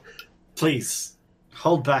 Please,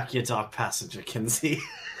 hold back your dark passenger, Kinsey.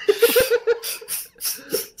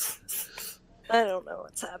 I don't know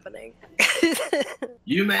what's happening.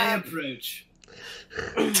 You may approach.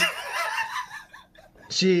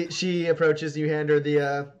 She approaches. You hand her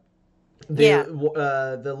the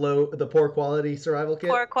poor quality survival kit.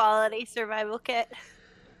 Poor quality survival kit.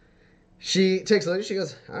 She takes a look. She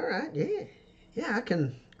goes, "All right, yeah, I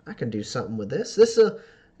can do something with this. This'll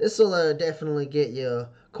definitely get you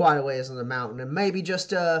quite a ways on the mountain, and maybe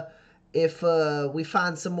just if we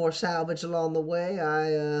find some more salvage along the way,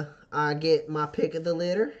 I get my pick of the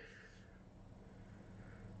litter."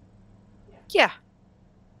 Yeah.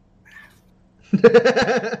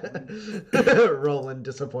 Roland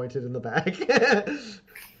disappointed in the back.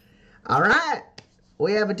 All right,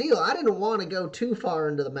 we have a deal. I didn't want to go too far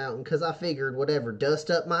into the mountain because I figured whatever dust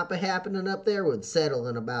up might be happening up there would settle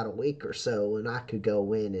in about a week or so, and I could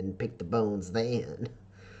go in and pick the bones then.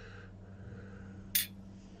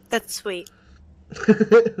 That's sweet.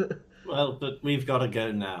 Well, but we've got to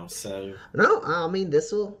go now, so... No, I mean,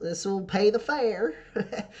 this'll pay the fare,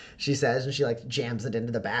 she says, and she, like, jams it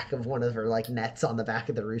into the back of one of her, like, nets on the back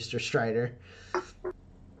of the Rooster Strider.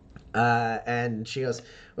 And she goes,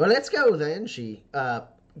 well, let's go then. She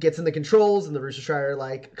gets in the controls, and the Rooster Strider,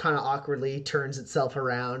 like, kind of awkwardly turns itself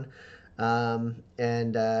around. And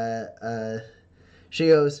she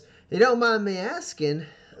goes, you don't mind me asking,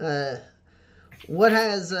 what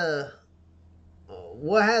has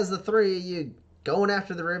the three of you going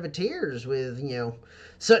after the Riveteers with,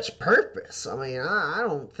 such purpose? I mean, I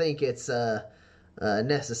don't think it's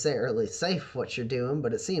necessarily safe what you're doing,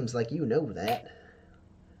 but it seems like you know that.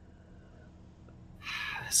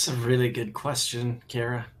 That's a really good question,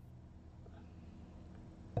 Kara.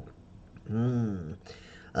 A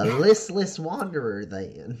listless wanderer,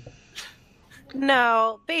 then.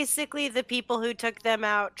 No, basically the people who took them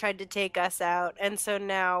out tried to take us out, and so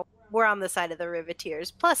now we're on the side of the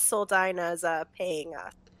Riveteers. Plus, Soldina's paying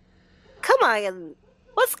us. Come on,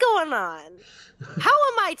 what's going on? How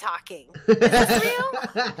am I talking? Is this real?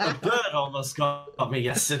 A bird almost got me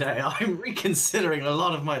yesterday. I'm reconsidering a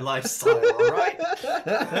lot of my lifestyle, alright?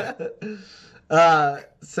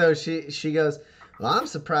 So she goes, well, I'm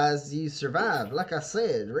surprised you survived. Like I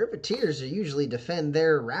said, Riveteers usually defend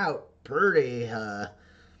their route pretty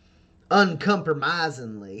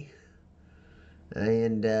uncompromisingly.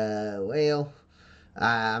 And, well,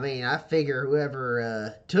 I mean, I figure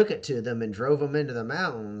whoever took it to them and drove them into the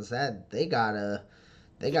mountains, that they gotta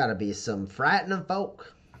be some frightening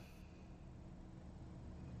folk.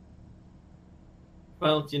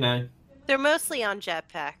 Well, They're mostly on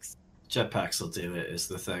jetpacks. jetpacks will do it, is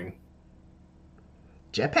the thing.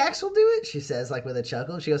 Jetpacks will do it, she says, like with a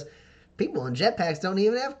chuckle. She goes, people in jetpacks don't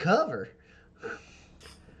even have cover.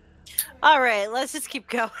 All right, let's just keep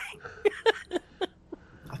going.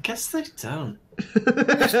 I guess they don't.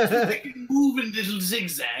 They can move in little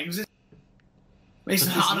zigzags. It makes it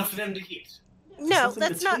But there's harder not- for them to hit. There's No, nothing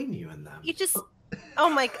that's not. between you and them. You just. Oh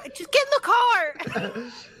my god! Just get in the car.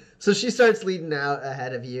 So she starts leading out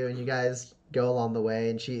ahead of you, and you guys go along the way.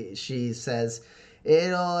 And she says,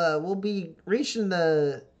 we'll be reaching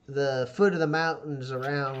the foot of the mountains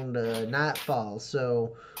around nightfall,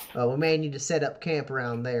 so we may need to set up camp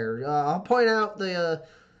around there. I'll point out the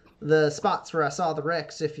spots where I saw the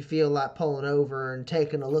wrecks if you feel like pulling over and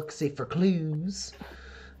taking a look-see for clues.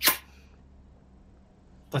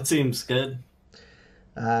 That seems good.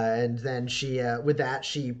 And then she, with that,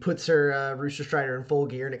 she puts her Rooster Strider in full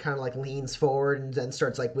gear, and it kind of like leans forward and then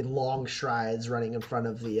starts like with long strides running in front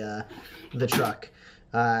of the truck.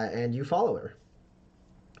 And you follow her.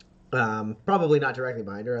 Probably not directly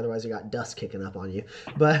behind her, otherwise you got dust kicking up on you.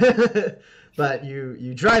 But but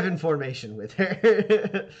you drive in formation with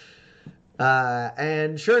her.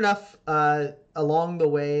 And sure enough, along the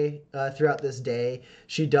way throughout this day,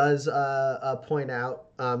 she does point out,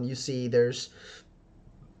 you see there's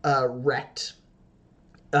wrecked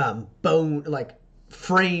bone, like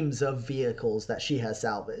frames of vehicles that she has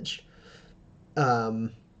salvaged.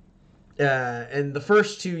 And the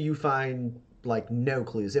first two you find like no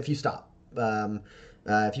clues if you stop.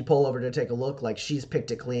 If you pull over to take a look, like she's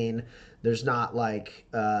picked it clean. There's not like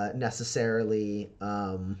necessarily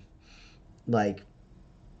like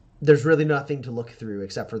there's really nothing to look through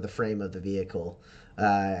except for the frame of the vehicle.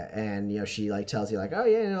 And she like tells you like, oh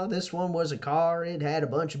yeah, this one was a car, it had a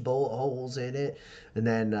bunch of bullet holes in it. And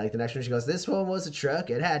then like the next one she goes, this one was a truck,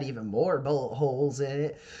 it had even more bullet holes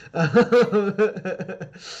in it.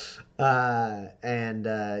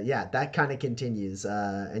 Yeah, that kind of continues.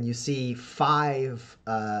 And you see 5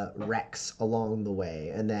 wrecks along the way,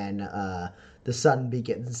 and then the sun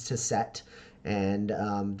begins to set, and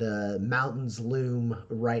the mountains loom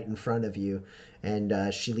right in front of you.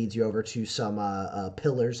 And she leads you over to some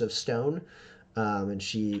pillars of stone. And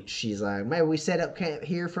she's like, maybe we set up camp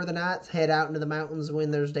here for the night, head out into the mountains when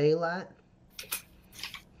there's daylight.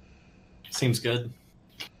 Seems good.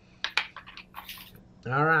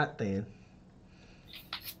 All right, then.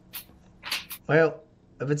 Well,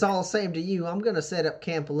 if it's all the same to you, I'm going to set up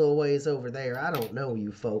camp a little ways over there. I don't know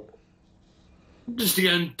you folk. Just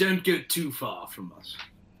again, don't go too far from us.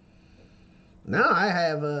 No, I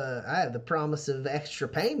have the promise of extra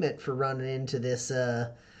payment for running into this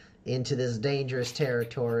dangerous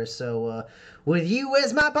territory. So, with you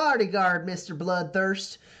as my bodyguard, Mr.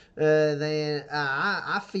 Bloodthirst, then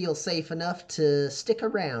I feel safe enough to stick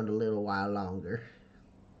around a little while longer.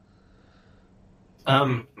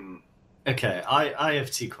 Okay, I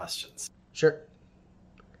have 2 questions. Sure.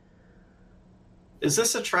 Is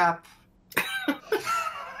this a trap?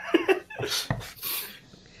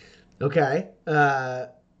 Okay.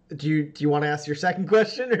 Do you want to ask your second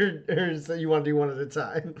question, or so you want to do one at a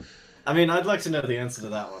time? I mean, I'd like to know the answer to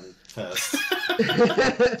that one first.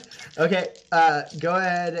 Okay. Go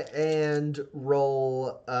ahead and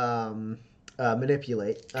roll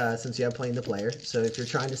manipulate, since you have playing the player. So if you're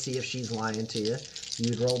trying to see if she's lying to you,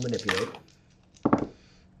 you'd roll manipulate.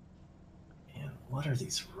 Man, what are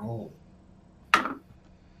these rolls?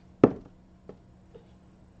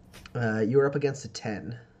 You're up against a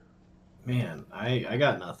 10. Man, I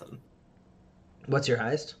got nothing. What's your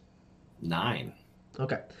highest? 9.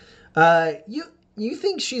 Okay. You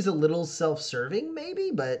think she's a little self-serving,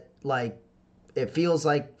 maybe, but like it feels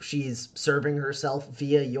like she's serving herself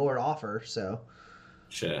via your offer. So.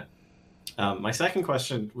 Sure. My second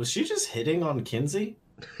question, was she just hitting on Kinsey?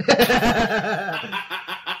 With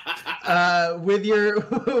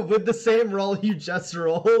the same roll you just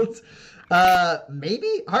rolled,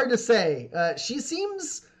 maybe hard to say. She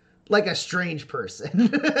seems like a strange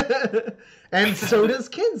person, and so does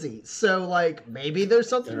Kinsey. So like maybe there's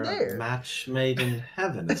something They're there. A match made in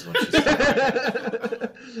heaven is what she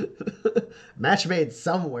said. Match made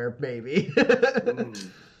somewhere, maybe.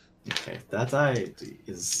 Okay, that die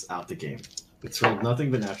is out the game. It's rolled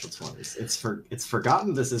nothing but natural 20s. It's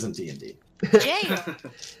forgotten this isn't D&D. Yay!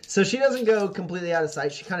 So she doesn't go completely out of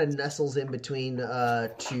sight. She kind of nestles in between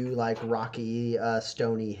 2 like rocky,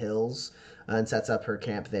 stony hills and sets up her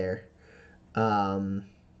camp there. And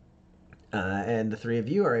the 3 of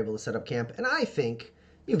you are able to set up camp. And I think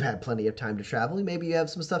you've had plenty of time to travel. Maybe you have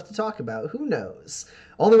some stuff to talk about. Who knows?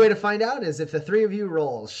 Only way to find out is if the 3 of you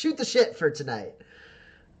roll. Shoot the shit for tonight.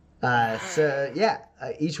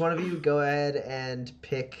 Each one of you go ahead and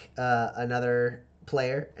pick another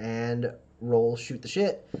player and roll shoot the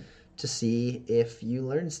shit to see if you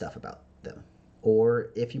learn stuff about them, or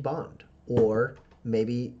if you bond, or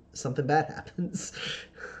maybe something bad happens.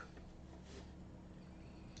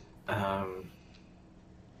 I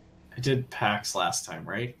did PAX last time,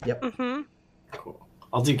 right? Yep. Mm-hmm. Cool.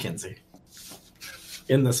 I'll do Kinsey.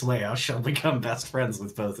 In this way, I shall become best friends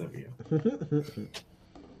with both of you.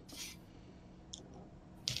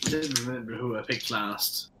 Didn't remember who I picked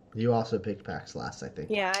last. You also picked PAX last, I think.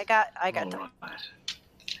 Yeah, I got All done. right.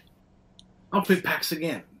 I'll pick Pax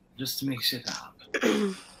again, just to mix it up.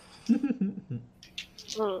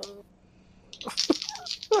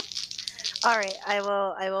 All right, I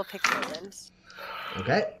will pick Roland.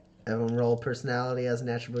 Okay. Everyone roll personality as an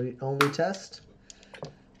attribute only test.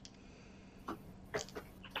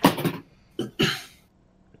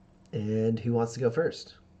 And who wants to go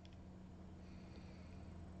first?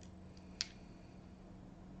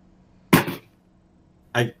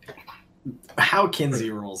 How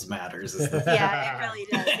Kinsey rolls matters. Is the Yeah, it really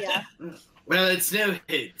does. Yeah. Well, it's no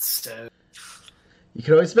hits, so You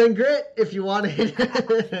can always spend grit if you want it.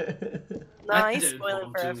 I Nice don't spoiler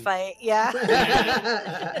want for a to. fight.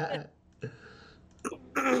 Yeah.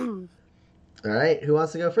 All right, who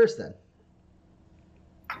wants to go first then?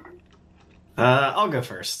 I'll go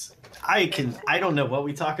first. I don't know what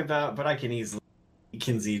we talk about, but I can easily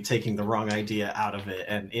Kinsey taking the wrong idea out of it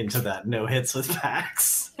and into that no hits with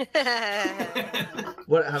PAX.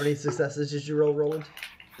 How many successes did you roll, Roland?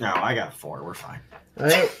 No, I got 4. We're fine. All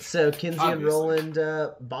right, so Kinsey and Obviously. Roland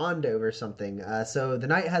bond over something. So the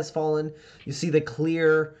night has fallen. You see the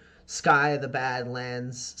clear sky of the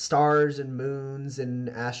Badlands, stars and moons and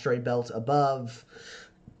asteroid belt above,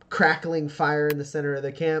 crackling fire in the center of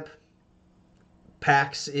the camp.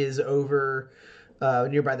 Pax is over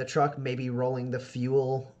nearby the truck, maybe rolling the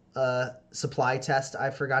fuel supply test I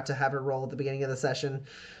forgot to have her roll at the beginning of the session?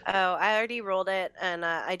 Oh, I already rolled it, and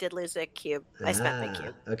I did lose a cube. I spent my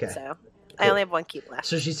cube. Okay. So I Cool. only have 1 cube left.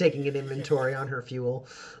 So she's taking an inventory on her fuel.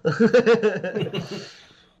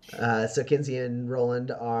 So Kinsey and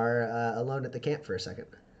Roland are alone at the camp for a second.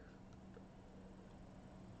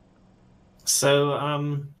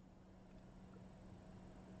 So,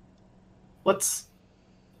 what's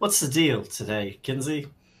the deal today, Kinsey?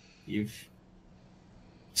 You've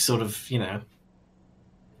sort of,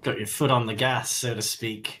 got your foot on the gas, so to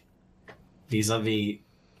speak, vis-a-vis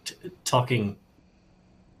talking.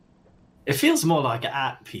 It feels more like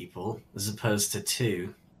at people as opposed to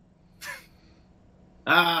to.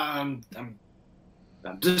 I'm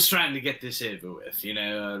just trying to get this over with,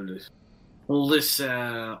 all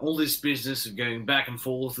this business of going back and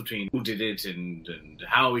forth between who did it and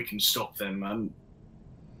how we can stop them. I'm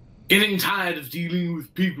getting tired of dealing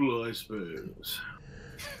with people, I suppose.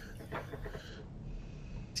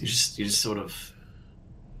 You just sort of,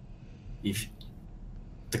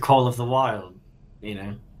 the call of the wild,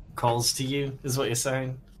 calls to you, is what you're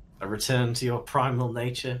saying? A return to your primal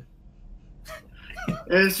nature?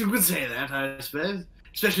 Yes, you could say that, I suppose.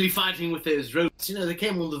 Especially fighting with those robots. They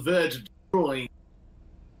came on the verge of destroying.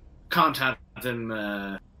 Can't have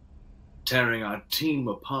them tearing our team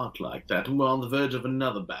apart like that. And we're on the verge of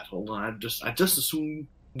another battle. And I just assume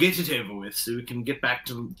get it over with so we can get back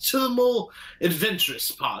to the more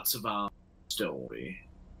adventurous parts of our story.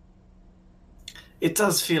 It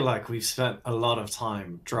does feel like we've spent a lot of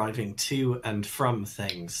time driving to and from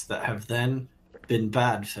things that have then been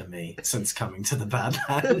bad for me since coming to the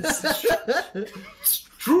Badlands. It's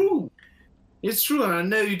true. It's true, and I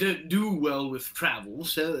know you don't do well with travel,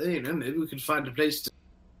 so, maybe we could find a place to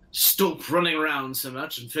stop running around so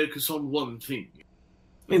much and focus on one thing.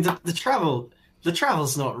 I mean, the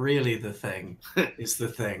travel's not really the thing, is the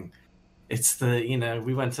thing. It's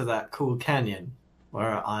we went to that cool canyon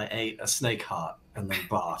where I ate a snake heart and then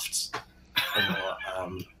barfed.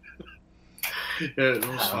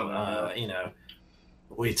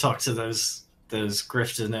 We talked to those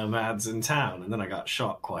grifter nomads in town, and then I got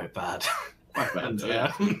shot quite bad. Quite bad,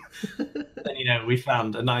 yeah. And, we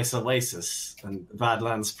found a nice oasis, and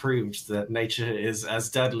Badlands proved that nature is as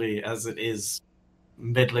deadly as it is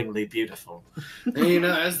middlingly beautiful.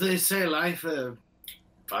 As they say, life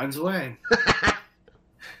finds a way.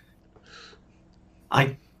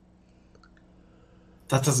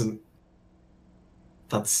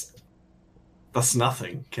 That's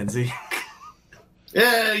nothing, Kinsey.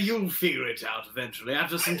 Yeah, you'll figure it out eventually.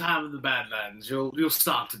 After some time in the Badlands, you'll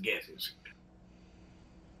start to get it.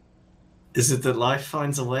 Is it that life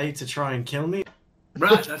finds a way to try and kill me?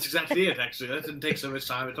 Right, that's exactly it, actually. That didn't take so much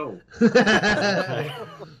time at all. Okay.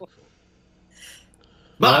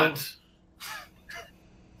 But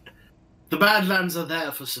the Badlands are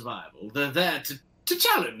there for survival. They're there to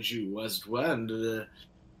challenge you, as it were, and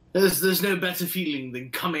there's no better feeling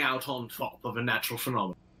than coming out on top of a natural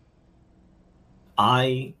phenomenon.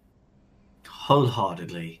 I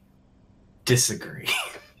wholeheartedly disagree.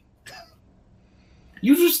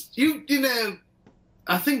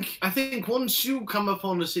 I think once you come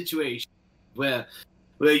upon a situation where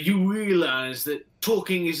you realize that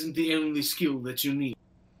talking isn't the only skill that you need.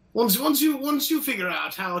 Once you figure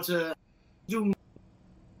out how to do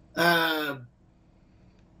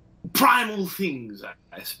primal things,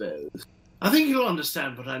 I suppose, I think you'll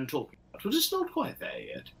understand what I'm talking about. We're just not quite there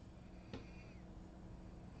yet.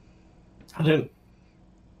 I don't...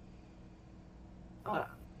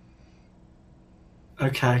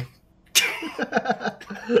 Okay.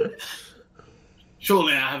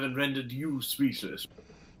 Surely I haven't rendered you speechless.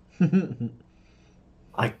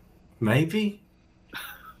 Maybe?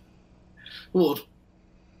 What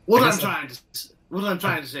I'm trying to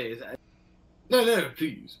say is... No,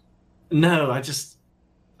 please. No,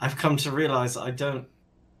 I've come to realize I'm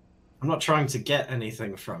not trying to get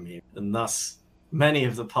anything from you, and thus many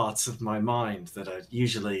of the parts of my mind that are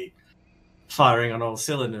usually firing on all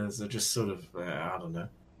cylinders are just sort of, I don't know.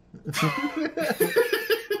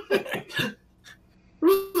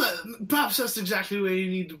 Perhaps that's exactly where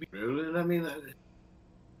you need to be. I mean,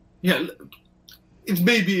 yeah, it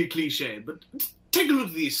may be a cliche, but take a look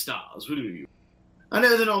at these stars, will you? I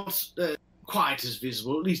know they're not quite as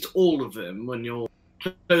visible, at least all of them, when you're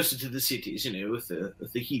closer to the cities, with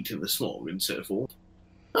the heat and the smog and so forth.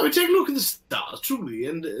 I mean, take a look at the stars, truly,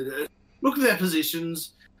 and look at their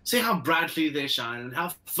positions, see how brightly they shine and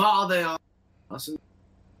how far they are from us. And,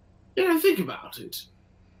 think about it.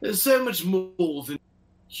 There's so much more than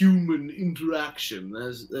human interaction.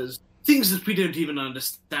 There's things that we don't even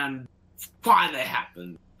understand why they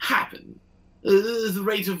happen. the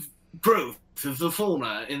rate of growth of the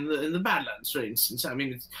fauna in the Badlands, for instance. I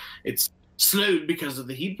mean, it's slowed because of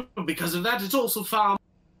the heat, but because of that, it's also far.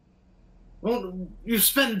 Well, you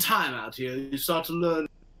spend time out here, you start to learn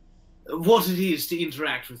what it is to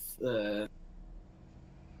interact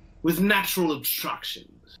with natural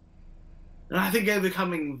obstructions. And I think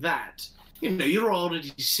overcoming that, you're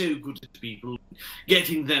already so good at people,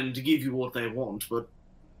 getting them to give you what they want, but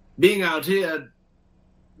being out here,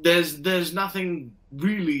 there's nothing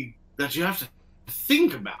really that you have to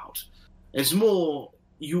think about. It's more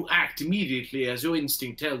you act immediately as your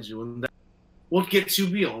instinct tells you, and that's what gets you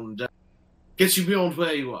beyond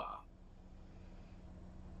where you are.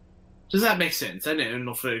 Does that make sense? I know I'm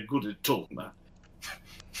not very good at talking about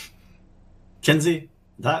it. Kinsey,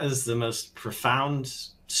 that is the most profound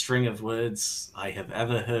string of words I have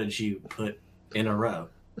ever heard you put in a row.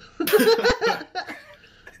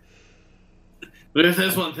 But if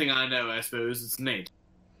there's one thing I know, I suppose, it's Nate.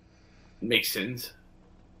 Makes sense.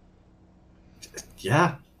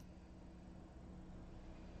 Yeah.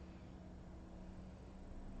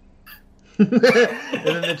 And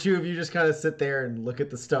then the two of you just kind of sit there and look at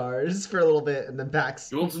the stars for a little bit, and then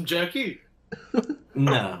Pax. You want some jerky?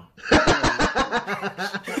 No.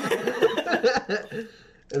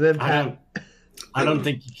 And then I don't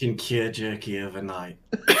think you can cure jerky overnight.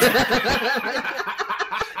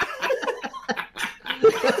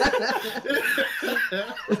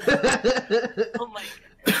 Oh my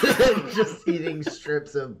god. Just eating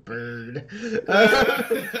strips of bird.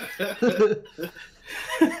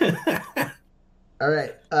 All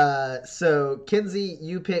right. So Kinsey,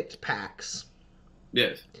 you picked Pax.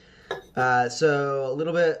 Yes. So a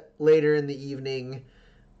little bit later in the evening,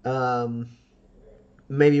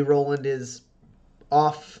 maybe Roland is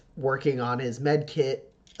off working on his med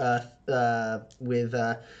kit with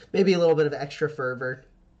maybe a little bit of extra fervor.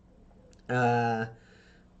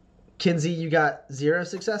 Kinsey, you got 0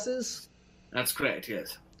 successes? That's correct,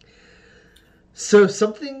 yes. So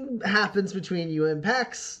something happens between you and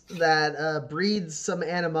Pax that breeds some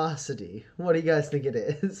animosity. What do you guys think it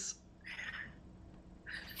is?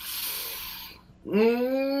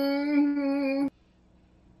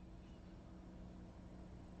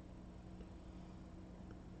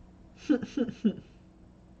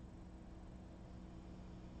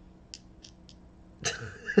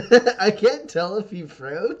 I can't tell if he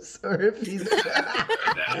froze or if he's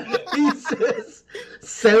he's just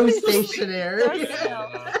so stationary.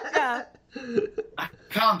 Yeah. I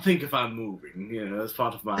can't think if I'm moving, as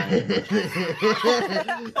part of my...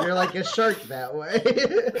 You're like a shark that way.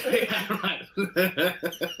 Yeah, right.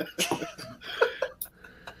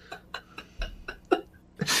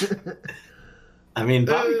 I mean,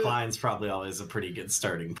 Bobby Klein's probably always a pretty good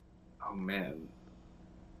starting point. Oh, man.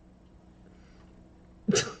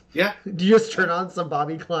 Yeah. Do you just turn on some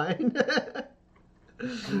Bobby Klein?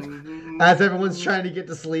 As everyone's trying to get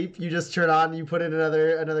to sleep, you just turn on, you put in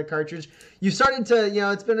another cartridge. You started to,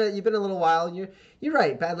 you've been a little while. You're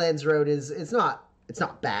right. Badlands Road it's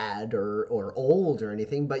not bad or old or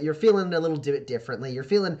anything, but you're feeling a little bit differently. You're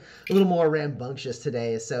feeling a little more rambunctious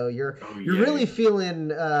today, so you're really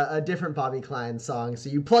feeling a different Bobby Klein song. So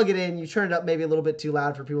you plug it in, you turn it up maybe a little bit too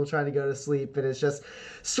loud for people trying to go to sleep, and it's just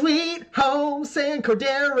Sweet Home San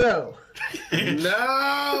Cordero.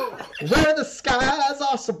 No! Where the skies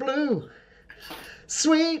are so blue.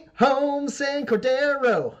 Sweet Home San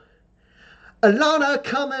Cordero. Alana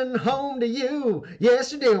coming home to you.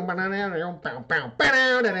 Yes, you do. And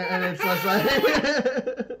it's just like...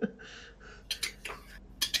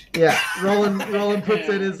 Yeah, Roland puts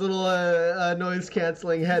in his little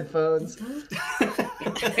noise-canceling headphones.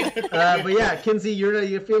 But yeah, Kinsey,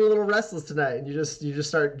 you feel a little restless tonight, and you just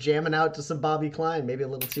start jamming out to some Bobby Klein, maybe a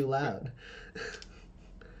little too loud.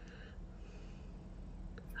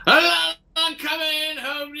 I'm coming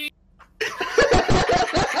home to you.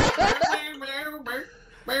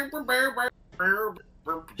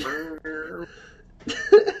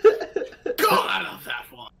 God, I love that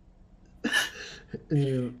one. And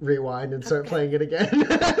you rewind and start playing it again.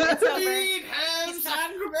 It's over. Sweet Home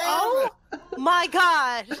San Cordero. Oh my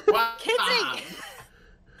god. Wow. Kinsey!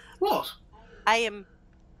 What? I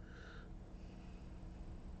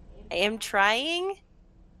am trying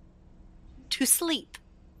to sleep.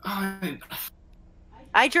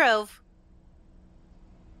 I drove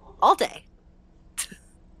all day.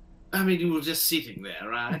 I mean, you were just sitting there,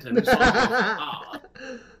 right? And it's all hard.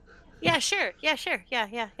 Yeah, sure. Yeah.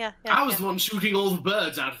 I was the one shooting all the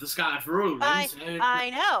birds out of the sky for Roland.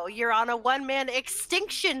 I know. You're on a one-man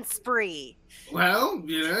extinction spree. Well,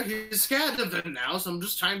 he's scared of them now, so I'm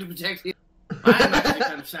just trying to protect him. I'm actually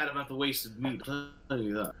kind of sad about the wasted meat, I'll tell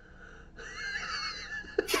you that.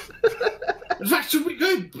 In fact, should we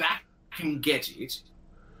go back and get it?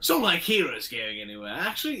 It's not like Hero's going anywhere.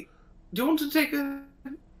 Actually, do you want to take a...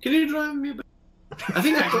 Can you drive me a bit? I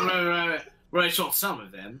think I can write short some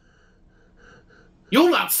of them. You're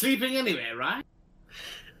not sleeping anyway, right?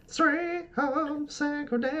 Sweet home San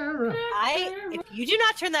Cordero. If you do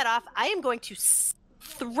not turn that off, I am going to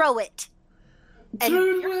throw it. And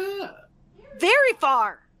very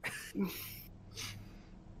far.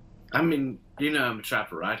 I mean, you know I'm a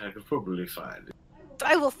trapper, right? I could probably find it.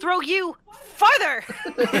 I will throw you farther.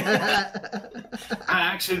 I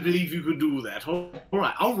actually believe you could do that. All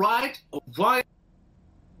right.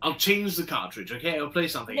 I'll change the cartridge, okay? I'll play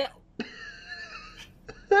something else.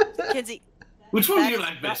 Kinsey. Which one do you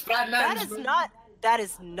like best? Badlands? That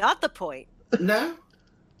is not the point. No?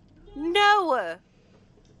 No.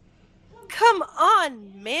 Come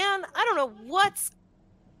on, man. I don't know what's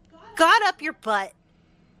got up your butt.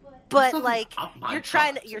 But like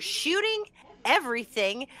you're shooting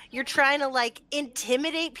everything. You're trying to like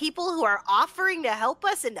intimidate people who are offering to help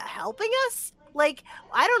us into helping us. Like,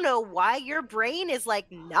 I don't know why your brain is like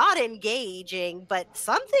not engaging, but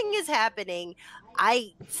something is happening.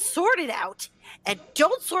 I sort it out, and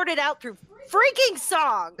don't sort it out through freaking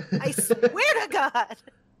song. I swear to God.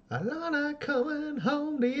 Alana coming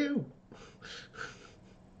home to you.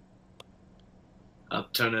 I'll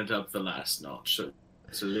turn it up the last notch, so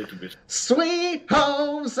it's a little bit. Sweet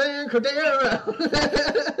home San Cordero.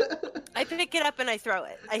 I pick it up and I throw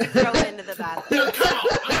it. I throw it into the bathroom. No, come on!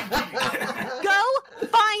 Go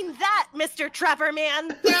find that, Mr. Trapper Man.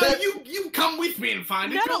 No, you come with me and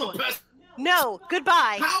find it. No. You're the person. No,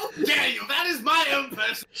 goodbye. How dare you? That is my own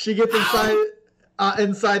person. She gets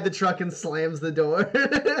inside the truck and slams the door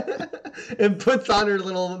and puts on her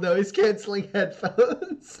little noise-canceling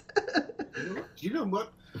headphones. You know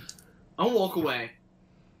what? I'll walk away.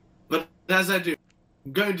 But as I do,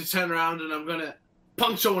 I'm going to turn around and I'm going to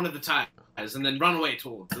puncture one of the tires and then run away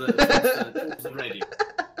towards the radio.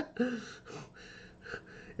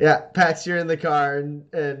 Yeah, Pax, you're in the car and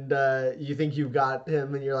you think you've got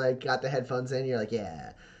him and you're like, got the headphones in. You're like,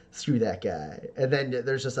 yeah, screw that guy. And then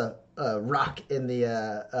there's just a rock in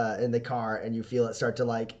the car and you feel it start to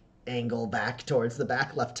like angle back towards the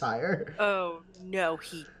back left tire. Oh, no,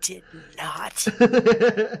 he did not.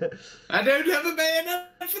 I don't have a bayonet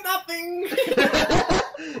for nothing.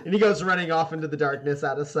 And he goes running off into the darkness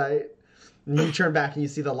out of sight. And you turn back and you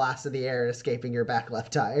see the last of the air escaping your back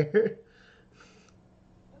left tire.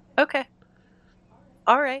 Okay.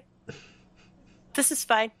 All right. This is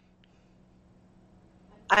fine.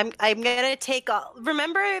 I'm gonna take all.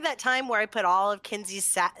 Remember that time where I put all of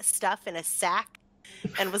Kinsey's stuff in a sack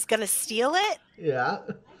and was gonna steal it? Yeah.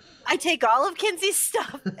 I take all of Kinsey's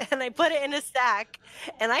stuff and I put it in a sack,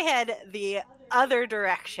 and I head the other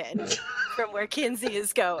direction from where Kinsey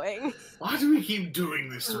is going. Why do we keep doing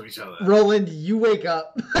this to each other? Roland, you wake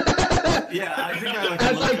up. Yeah, I think I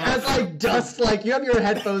as like dust, like you have your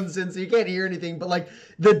headphones in, so you can't hear anything. But like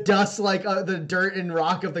the dust, like the dirt and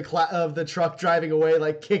rock of the truck driving away,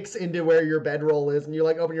 like kicks into where your bedroll is, and you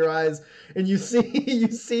like open your eyes and you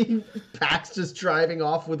see Pax just driving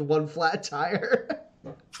off with one flat tire.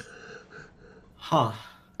 Huh.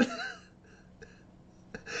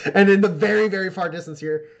 And in the very, very far distance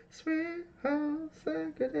here, sweet home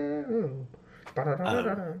San Cordero.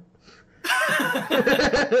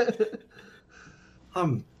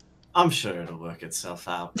 I'm sure it'll work itself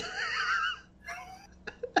out.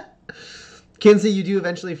 Kinsey, you do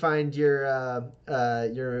eventually find your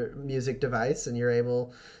music device, and you're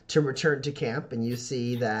able to return to camp, and you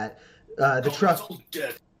see that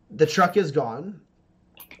the truck is gone.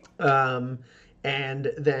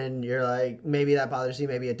 And then you're like, maybe that bothers you,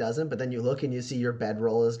 maybe it doesn't. But then you look and you see your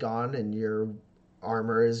bedroll is gone, and your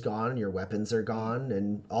armor is gone, and your weapons are gone,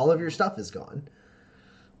 and all of your stuff is gone.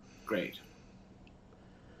 Great.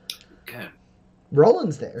 Okay.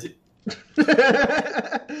 Roland's there.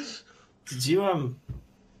 Did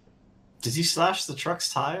you slash the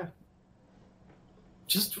truck's tire?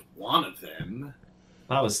 Just one of them.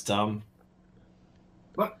 That was dumb.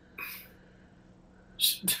 What?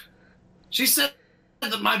 She said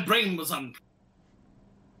that my brain was on.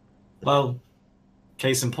 Well,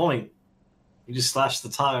 case in point, you just slashed the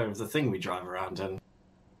tire of the thing we drive around in.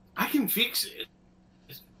 I can fix it.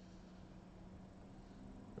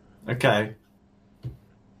 Okay.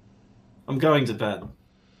 I'm going to bed.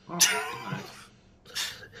 Oh,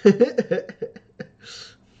 good night.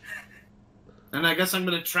 And I guess I'm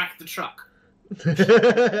going to track the truck.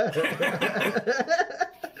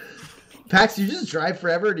 Pax, you just drive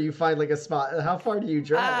forever, or do you find like a spot? How far do you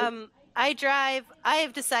drive? I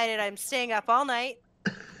have decided I'm staying up all night.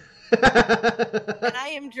 and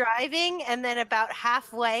I am driving, and then about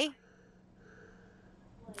halfway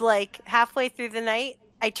through the night,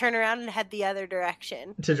 I turn around and head the other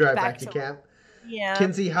direction. To drive back to camp. Yeah.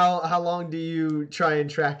 Kinsey, how long do you try and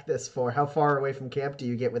track this for? How far away from camp do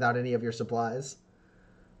you get without any of your supplies?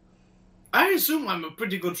 I assume I'm a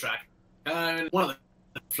pretty good track. One of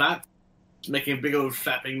the flats, making big old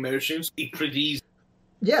flapping motions, pretty easy.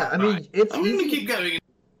 Yeah, I mean, it's I'm gonna easy. keep going.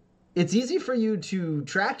 It's easy for you to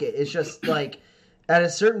track it. It's just like at a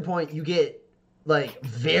certain point you get like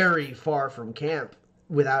very far from camp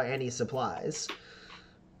without any supplies.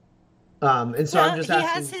 And so I'm just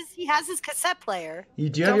asking. He has his cassette player. You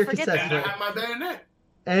do have Don't your forget cassette And player I have my bayonet.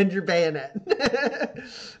 and your bayonet.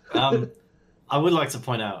 I would like to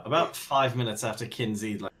point out, about 5 minutes after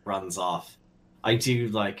Kinsey runs off, I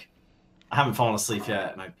haven't fallen asleep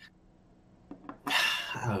yet, and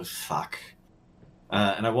oh fuck.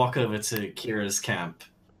 And I walk over to Kira's camp.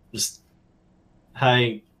 Just,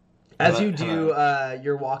 hey. As you do,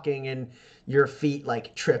 you're walking and your feet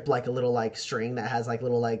trip like a little string that has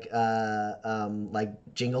little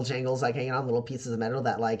jingle jangles hanging on little pieces of metal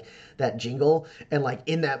that jingle, and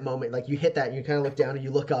in that moment you hit that and you kind of look down and you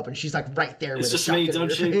look up and she's right there It's with just a me, shotgun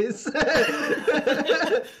don't in you? her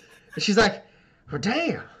face. She's like, oh,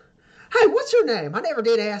 damn. Hey, what's your name? I never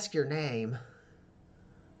did ask your name.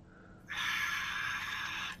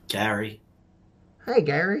 Gary. Hey,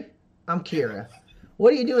 Gary. I'm Kira.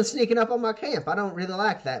 What are you doing sneaking up on my camp? I don't really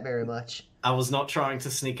like that very much. I was not trying to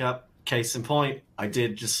sneak up. Case in point, I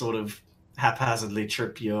did just sort of haphazardly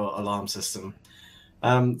trip your alarm system.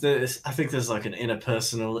 I think there's an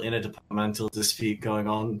interpersonal, interdepartmental dispute going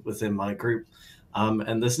on within my group.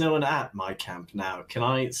 And there's no one at my camp now. Can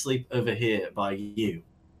I sleep over here by you?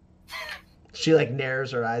 She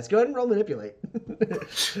narrows her eyes. Go ahead and roll manipulate.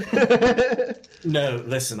 No,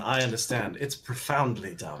 listen, I understand. It's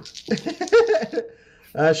profoundly dumb.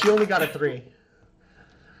 She only got a 3.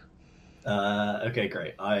 Okay,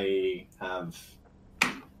 great. I have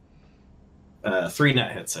 3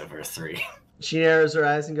 net hits over a 3. She narrows her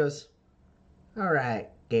eyes and goes, all right,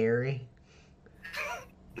 Gary.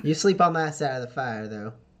 You sleep on my side of the fire,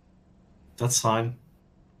 though. That's fine.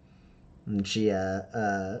 And she,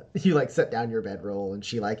 you set down your bedroll and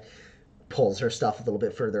she pulls her stuff a little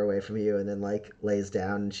bit further away from you and then lays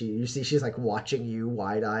down and you see she's watching you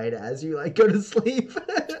wide-eyed as you go to sleep.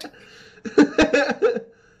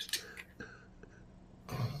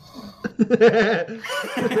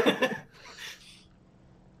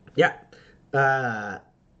 Yeah.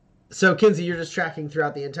 So Kinsey, you're just tracking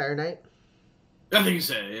throughout the entire night? I think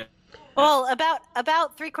so, yeah. Well,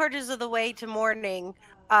 about 3/4 of the way to morning,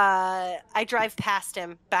 I drive past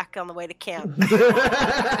him back on the way to camp.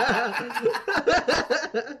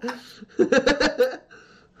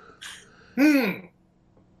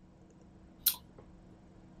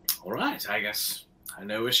 All right, I guess I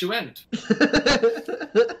know where she went.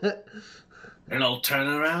 And I'll turn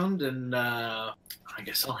around and I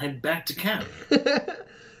guess I'll head back to camp.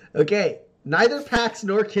 Okay, neither Pax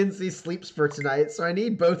nor Kinsey sleeps for tonight, so I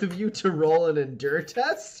need both of you to roll an endure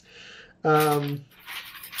test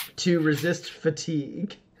to resist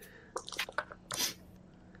fatigue.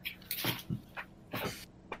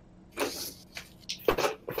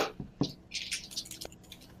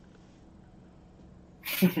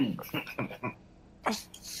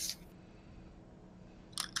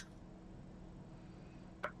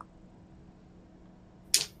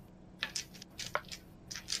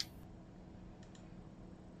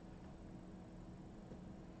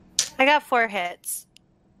 I got 4 hits.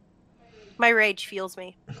 My rage fuels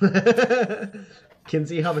me.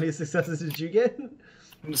 Kinsey, how many successes did you get? I'm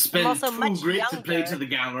going to spend also 2 much grit to play younger. to the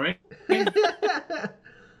gallery.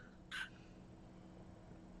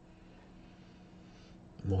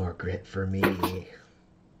 More grit for me.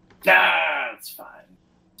 It's fine.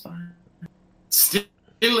 It's fine. Still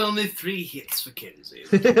only 3 hits for Kinsey.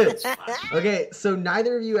 It's fine. Okay, so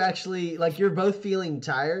neither of you actually, you're both feeling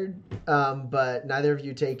tired, but neither of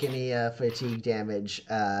you take any fatigue damage.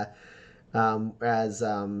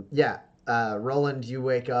 Roland, you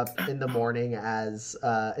wake up in the morning in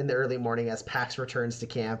the early morning as Pax returns to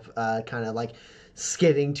camp, kind of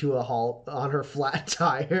skidding to a halt on her flat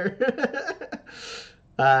tire.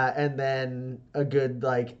 And then a good,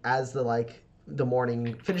 as the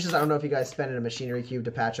morning finishes, I don't know if you guys spend in a machinery cube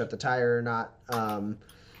to patch up the tire or not.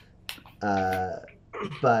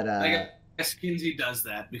 But I guess Kinsey does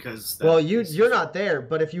that because... you're not there,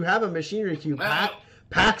 but if you have a machinery cube, Well,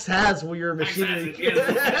 Pax has your machinery cube.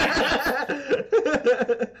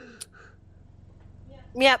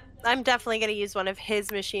 Yep. I'm definitely going to use one of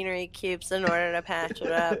his machinery cubes in order to patch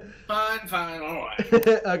it up. Fine, all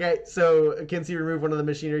right. Okay, so Kinsey, remove one of the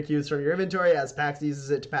machinery cubes from your inventory as Pax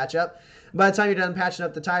uses it to patch up. By the time you're done patching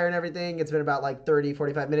up the tire and everything, it's been about like 30,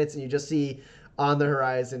 45 minutes, and you just see on the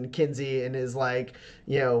horizon Kinsey in his like,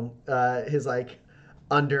 his like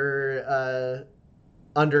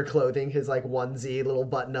underclothing, his like onesie, little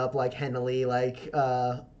button up, like Henley, like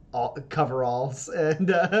coveralls, and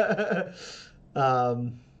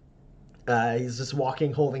he's just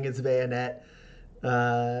walking holding his bayonet.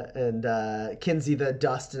 And Kinsey, the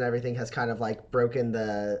dust and everything has kind of like broken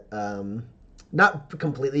the not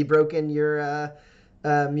completely broken your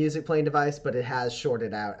music playing device, but it has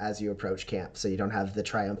shorted out as you approach camp, so you don't have the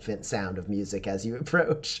triumphant sound of music as you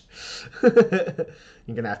approach.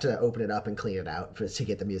 You're gonna have to open it up and clean it out to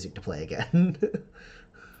get the music to play again.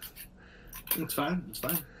 It's fine.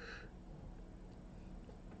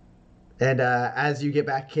 And as you get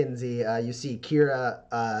back, Kinsey, you see Kira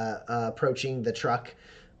approaching the truck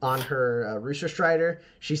on her Rooster Strider.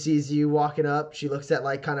 She sees you walking up. She looks at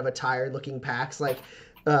like kind of a tired-looking Pax, like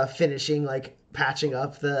finishing, like patching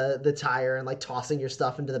up the tire and like tossing your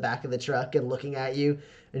stuff into the back of the truck and looking at you.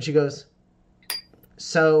 And she goes,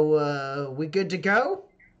 "So we good to go?"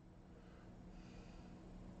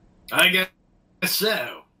 I guess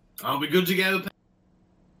so. Are we good to go?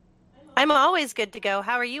 I'm always good to go.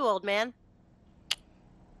 How are you, old man?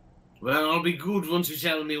 Well, I'll be good once you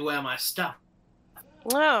tell me where my stuff.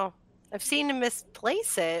 Oh, I've seen him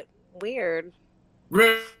misplace it. Weird.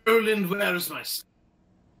 Roland, where is my stuff?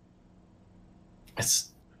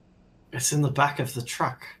 It's in the back of the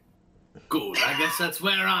truck. Good, I guess that's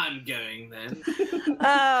where I'm going then.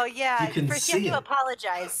 Oh, yeah. You can Forget see to it.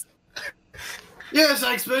 apologize. Yes,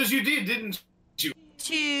 I suppose you did, didn't you?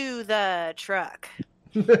 To the truck.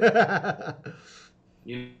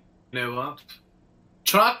 You know what?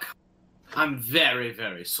 Truck, I'm very,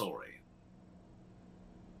 very sorry.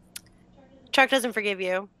 Truck doesn't forgive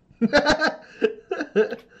you.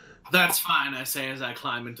 That's fine, I say as I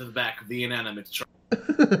climb into the back of the inanimate truck.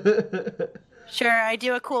 Sure, I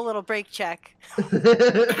do a cool little brake check.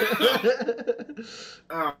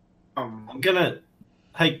 I'm gonna.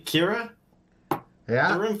 Hey, Kira,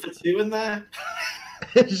 Yeah. room for two in there?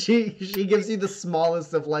 she gives you the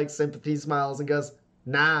smallest of like sympathy smiles and goes,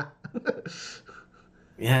 "Nah."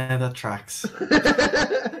 Yeah, that tracks.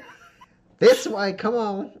 This way, come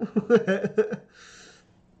on.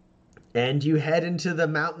 And you head into the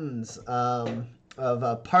mountains of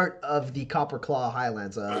a part of the Copper Claw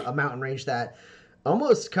Highlands, a mountain range that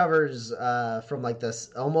almost covers from like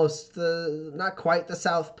this, almost not quite the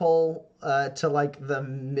South Pole to like the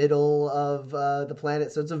middle of the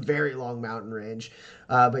planet. So it's a very long mountain range,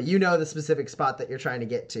 but you know the specific spot that you're trying to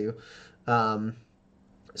get to.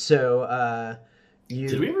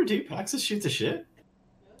 Did we ever do Pax's shoot the shit?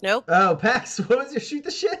 Nope. Oh, Pax, what was your shoot the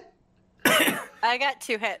shit? I got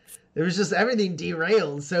 2 hits. It was just everything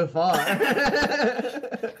derailed so far.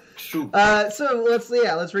 Shoot. So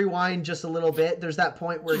let's rewind just a little bit. There's that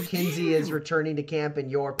point where Kinsey is returning to camp and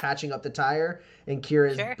you're patching up the tire, and Kira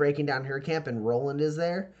is Sure. breaking down her camp, and Roland is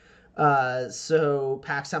there. So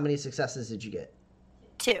Pax, how many successes did you get?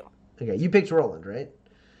 2. Okay, you picked Roland, right?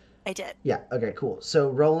 I did. Yeah. Okay, cool. So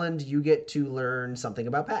Roland, you get to learn something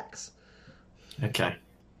about Pax. Okay.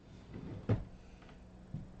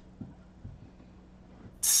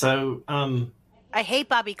 So, I hate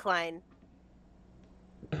Bobby Klein.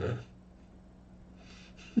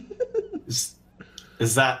 is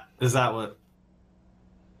that what?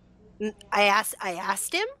 I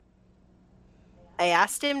asked him. I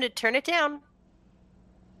asked him to turn it down.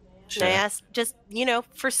 Sure. And I asked just,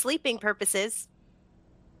 for sleeping purposes.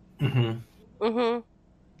 Mm-hmm. Mm-hmm.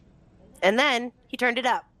 And then he turned it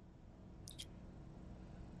up.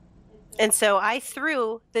 And so I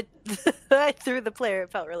threw the player.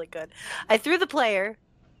 It felt really good. I threw the player.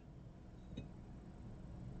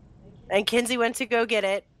 And Kinsey went to go get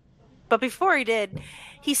it. But before he did,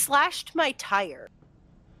 he slashed my tire.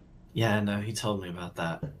 Yeah, no, he told me about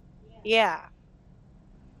that. Yeah.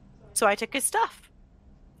 So I took his stuff.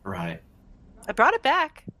 Right. I brought it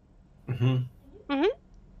back. Mm-hmm.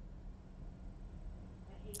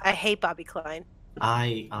 I hate Bobby Klein.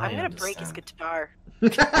 I'm I'm going to break his guitar.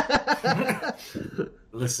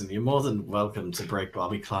 Listen, you're more than welcome to break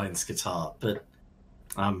Bobby Klein's guitar, but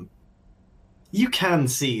you can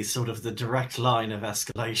see sort of the direct line of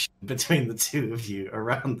escalation between the two of you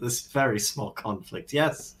around this very small conflict.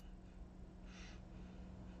 Yes.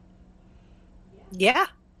 Yeah.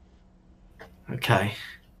 Okay.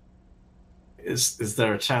 Is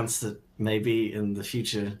there a chance that maybe in the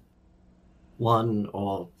future one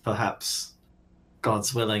or perhaps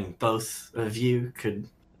God's willing, both of you could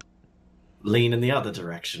lean in the other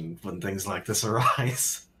direction when things like this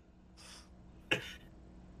arise.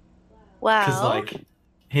 Well, Because, like,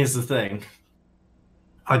 here's the thing.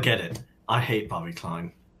 I get it. I hate Bobby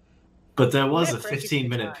Klein. But there was a Might break his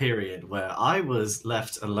 15-minute guitar. period where I was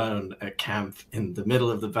left alone at camp in the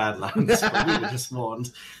middle of the Badlands where we were just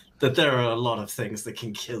warned that there are a lot of things that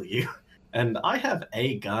can kill you. And I have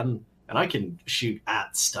a gun, and I can shoot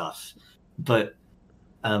at stuff. But,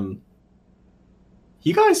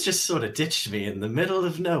 you guys just sort of ditched me in the middle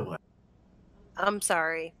of nowhere. I'm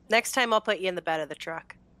sorry. Next time I'll put you in the bed of the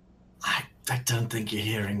truck. I don't think you're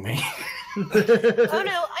hearing me. Oh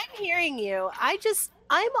no, I'm hearing you.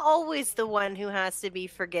 I'm always the one who has to be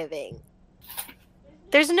forgiving.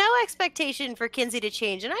 There's no expectation for Kinsey to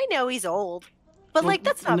change, and I know he's old. But, like,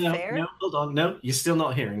 that's not no, fair. No, hold on. No, you're still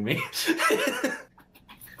not hearing me.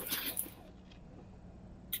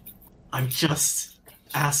 I'm just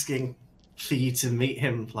asking for you to meet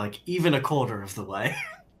him, like, even a quarter of the way.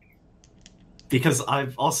 Because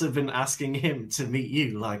I've also been asking him to meet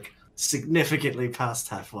you, like, significantly past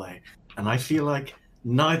halfway. And I feel like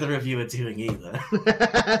neither of you are doing either.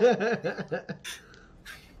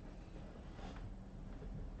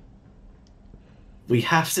 We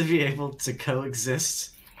have to be able to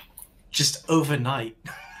coexist just overnight.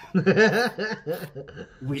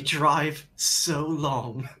 We drive so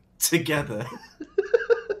long together.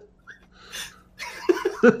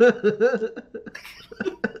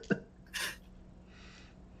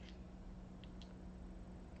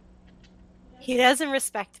 He doesn't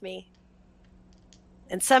respect me.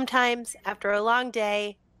 And sometimes, after a long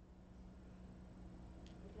day,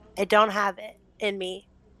 I don't have it in me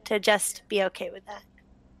to just be okay with that.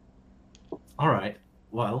 All right.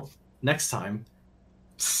 Well, next time,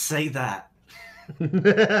 say that.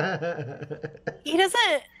 He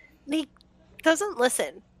doesn't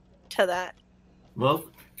listen to that. Well,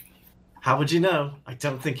 how would you know? I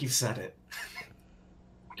don't think you've said it.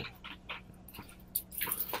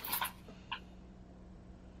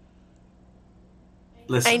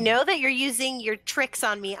 Listen. I know that you're using your tricks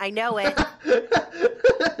on me. I know it.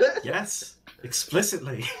 Yes,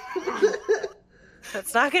 explicitly.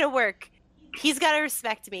 That's not going to work. He's got to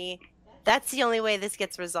respect me. That's the only way this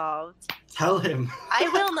gets resolved. Tell him. I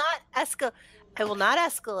will not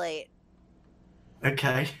escalate.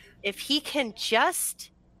 Okay. If he can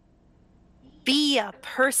just be a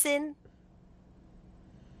person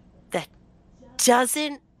that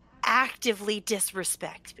doesn't actively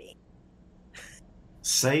disrespect me.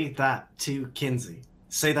 Say that to Kinsey.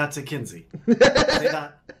 Say that to Kinsey. Say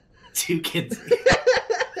that to Kinsey.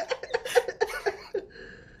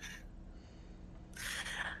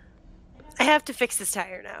 I have to fix this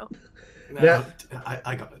tire now. No, Yeah.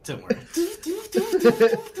 I got it. Don't worry.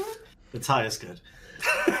 The tire's good.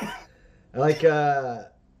 Like, now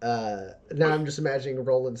I'm just imagining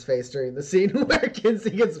Roland's face during the scene where Kinsey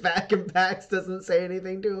gets back and Pax doesn't say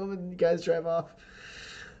anything to him and you guys drive off.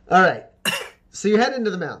 All right. So you head into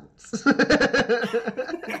the mountains.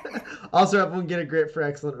 Also, everyone get a grit for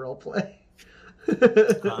excellent roleplay.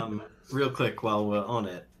 Real quick, while we're on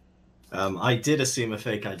it, I did assume a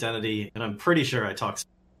fake identity, and I'm pretty sure I talked.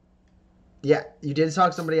 Yeah, you did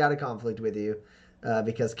talk somebody out of conflict with you,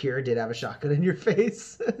 because Kira did have a shotgun in your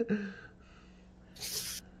face.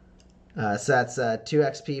 So that's 2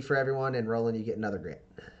 XP for everyone, and Roland, you get another grit.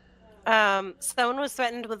 Someone was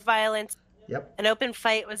threatened with violence. Yep. An open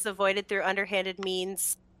fight was avoided through underhanded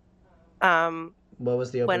means. What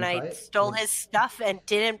was the open when fight? I stole his stuff and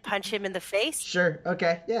didn't punch him in the face. Sure.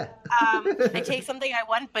 Okay. Yeah. I take something I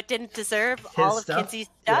want but didn't deserve, all of Kinsey's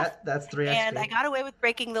stuff. Yeah, that's 3 XP. And I got away with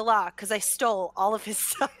breaking the law because I stole all of his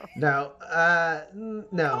stuff. No. No.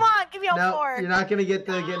 Come on, give me all no, 4. You're not gonna get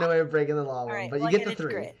the getting away with breaking the law one, All right, but well, you I get the get a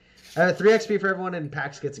 3. grit. 3 XP for everyone, and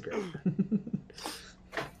Pax gets a grit.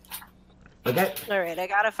 Okay. All right, I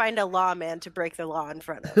gotta find a lawman to break the law in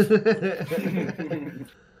front of.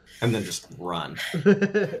 And then just run.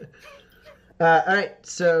 All right,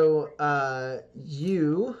 so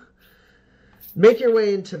you make your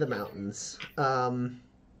way into the mountains.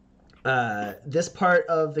 This part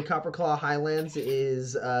of the Copperclaw Highlands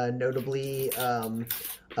is notably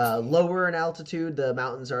lower in altitude. The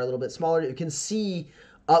mountains are a little bit smaller. You can see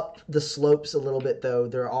up the slopes a little bit, though.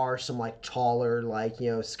 There are some like taller, like,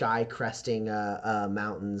 sky cresting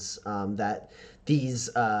mountains that these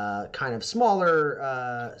kind of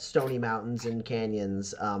smaller stony mountains and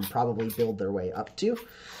canyons probably build their way up to.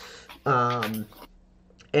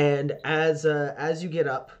 And as you get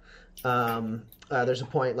up, there's a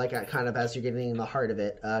point, like, kind of as you're getting in the heart of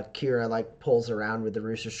it, Kira, like, pulls around with the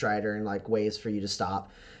Rooster Strider and, like, waves for you to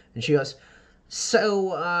stop. And she goes,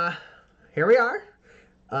 So, here we are.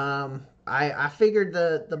 I figured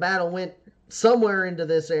the battle went somewhere into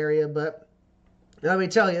this area, but let me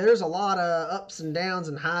tell you, there's a lot of ups and downs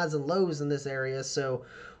and highs and lows in this area. So,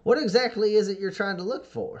 what exactly is it you're trying to look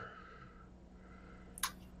for?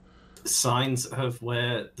 Signs of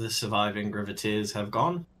where the surviving Riveteers have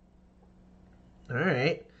gone. All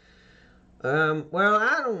right. Well,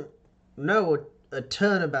 I don't know a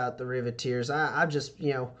ton about the Riveteers. I've just,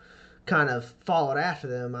 kind of followed after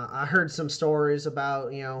them. I heard some stories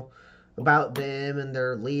about, about them and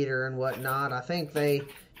their leader and whatnot. I think they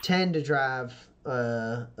tend to drive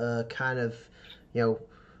kind of,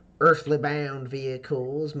 earthly bound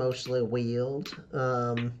vehicles, mostly wheeled.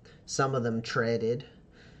 Some of them treaded.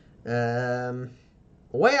 The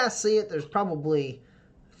way I see it, there's probably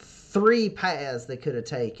 3 paths they could have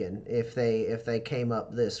taken if they came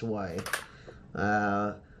up this way.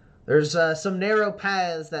 There's some narrow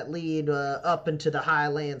paths that lead up into the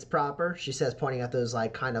highlands proper, she says, pointing at those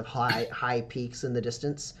like kind of high peaks in the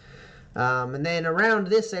distance. And then around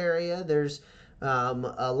this area, there's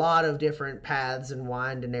a lot of different paths and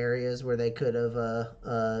winding areas where they could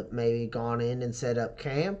have maybe gone in and set up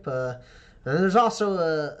camp. And there's also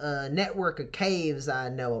a network of caves I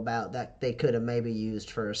know about that they could have maybe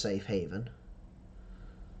used for a safe haven.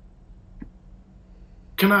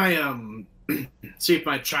 Can I see if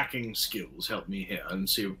my tracking skills help me here and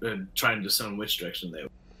see try and discern which direction they were?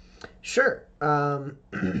 Sure.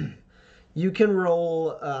 You can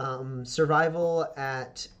roll survival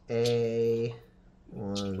at a...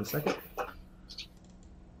 1 second.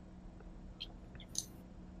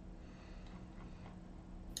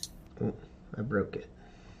 Oh, I broke it.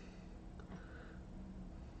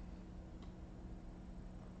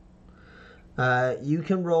 You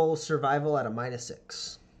can roll survival at a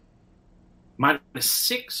 -6.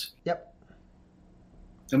 -6? Yep.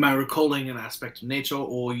 Am I recalling an aspect of nature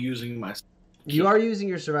or using my... You are using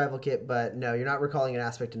your survival kit, but no, you're not recalling an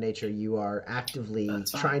aspect of nature. You are actively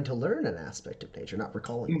trying to learn an aspect of nature, not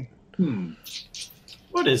recalling it.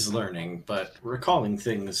 What is learning, but recalling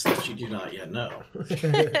things that you do not yet know?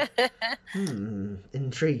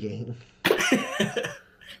 Intriguing.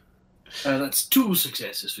 That's 2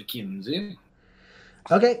 successes for Kinsey.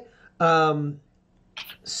 Okay.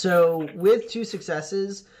 So with 2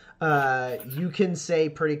 successes, you can say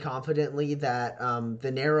pretty confidently that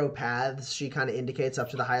the narrow paths she kind of indicates up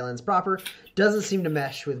to the highlands proper doesn't seem to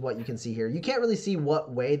mesh with what you can see here. You can't really see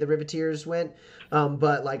what way the Riveteers went,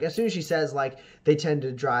 but like as soon as she says like they tend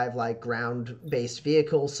to drive like ground-based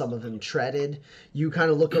vehicles, some of them treaded, you kind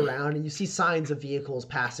of look around and you see signs of vehicles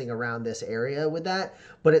passing around this area with that,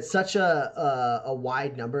 but it's such a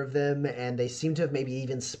wide number of them, and they seem to have maybe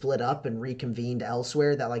even split up and reconvened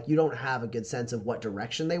elsewhere that like you don't have a good sense of what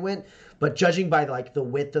direction they went. But judging by like the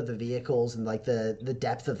width of the vehicles and like the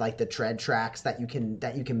depth of like the tread tracks that you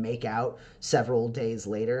can make out several days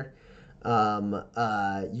later,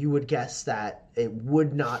 you would guess that it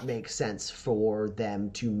would not make sense for them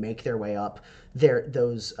to make their way up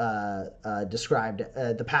those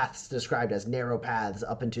the paths described as narrow paths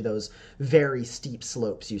up into those very steep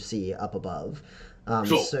slopes you see up above.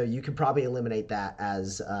 Sure. So you could probably eliminate that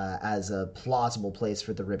as a plausible place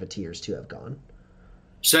for the Riveteers to have gone.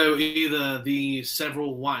 So either the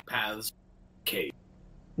several wide paths cave.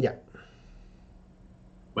 Yeah.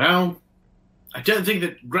 Well, I don't think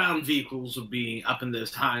that ground vehicles would be up in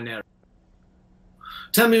this high area.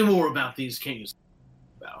 Tell me more about these caves.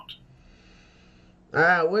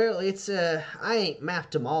 Well, it's I ain't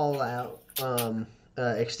mapped them all out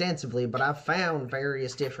extensively, but I've found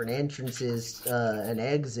various different entrances and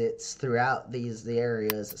exits throughout the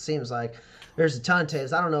areas. It seems like there's a ton of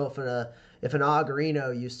caves. I don't know if an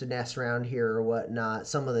Augerino used to nest around here or whatnot.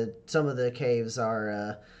 Some of the caves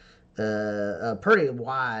are pretty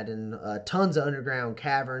wide and tons of underground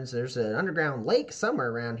caverns. There's an underground lake somewhere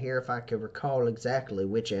around here, if I could recall exactly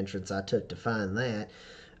which entrance I took to find that.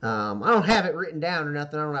 I don't have it written down or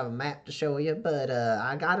nothing. I don't have a map to show you, but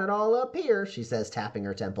I got it all up here, she says, tapping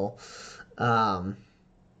her temple. Yeah,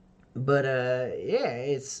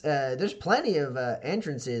 it's there's plenty of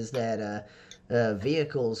entrances that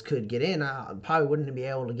vehicles could get in. I probably wouldn't be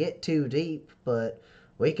able to get too deep, but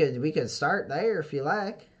we could start there if you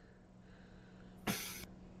like.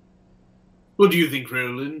 What do you think,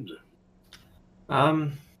 Roland? I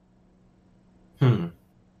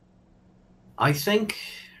think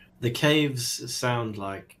the caves sound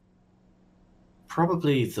like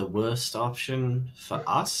probably the worst option for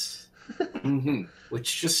us.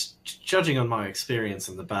 Which, just judging on my experience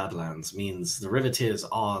in the Badlands, means the Riveteers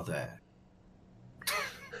are there.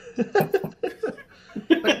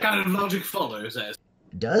 That kind of logic follows, as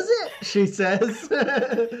Does it? She says.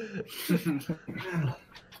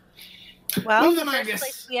 Well, then the I first guess-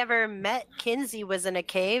 place we ever met Kinsey was in a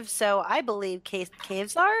cave, so I believe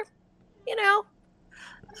caves are,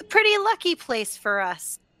 a pretty lucky place for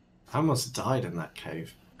us. I almost died in that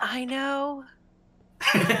cave. I know.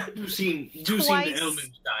 You've seen the Twice.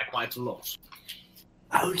 elements die quite a lot.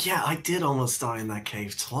 Oh yeah, I did almost die in that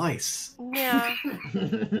cave twice. Yeah,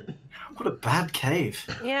 What a bad cave.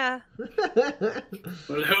 yeah. Well,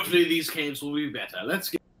 hopefully these caves will be better. Let's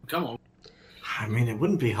get. Come on. I mean, it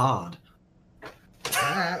wouldn't be hard.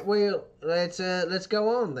 Alright, well, let's go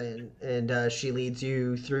on then. And she leads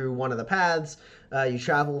you through one of the paths. You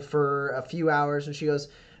travel for a few hours, and she goes,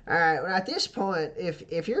 "Alright, well, at this point,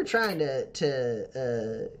 if you're trying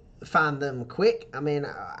to find them quick, I mean,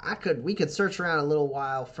 we could search around a little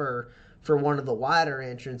while for one of the wider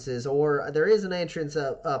entrances, or there is an entrance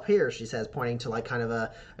up here," she says, pointing to like kind of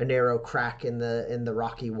a narrow crack in the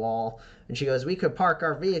rocky wall. And she goes, "We could park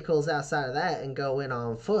our vehicles outside of that and go in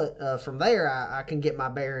on foot. From there, I can get my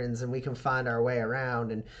bearings and we can find our way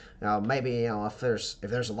around. And maybe if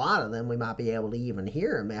there's a lot of them, we might be able to even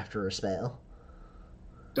hear them after a spell."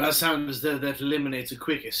 Does sound as though that eliminates a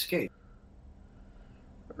quick escape.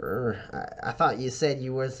 I thought you said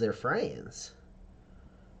you was their friends.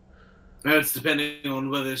 Now it's depending on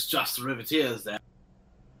whether it's just the riveteers there.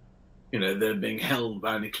 They're being held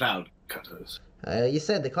by the cloud cutters. You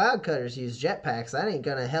said the cloud cutters use jetpacks. That ain't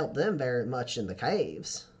gonna help them very much in the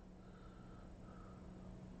caves.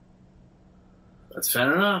 That's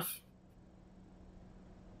fair enough.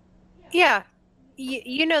 Yeah.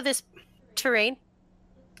 You know this terrain.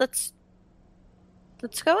 Let's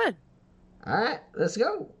go in. All right, let's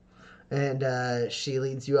go. And she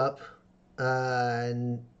leads you up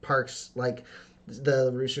and parks like the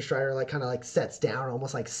Rooster Strider kind of sets down,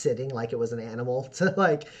 almost like sitting like it was an animal.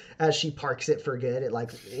 To as she parks it for good,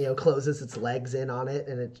 it closes its legs in on it,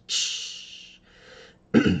 and it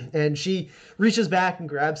and she reaches back and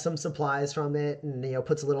grabs some supplies from it, and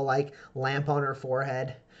puts a little lamp on her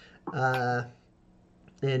forehead,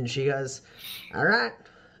 and she goes, "All right,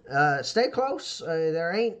 stay close.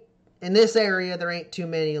 In this area, there ain't too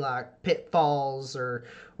many pitfalls or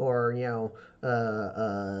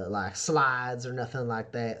slides or nothing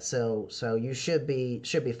like that. So you should be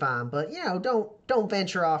fine. But don't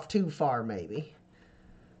venture off too far, maybe."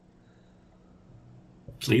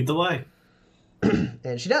 Lead the way.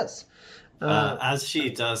 And she does. As she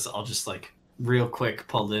does, I'll just real quick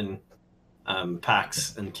pull in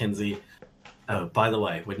Pax and Kinsey. Oh, by the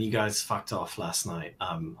way, when you guys fucked off last night,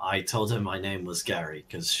 I told her my name was Gary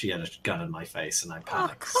because she had a gun in my face and I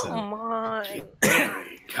panicked. Oh, come on.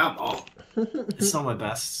 Come on. It's not my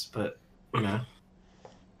best, but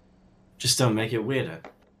just don't make it weirder.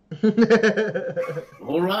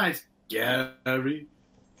 All right, Gary.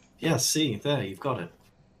 Yeah, see, there, you've got it.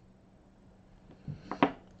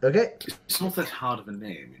 Okay. It's not that hard of a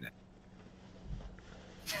name,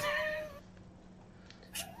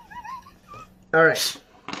 All right.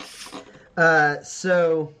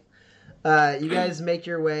 So you guys make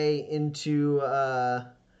your way into the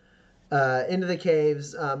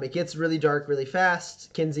caves. It gets really dark really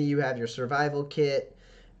fast. Kinsey, you have your survival kit.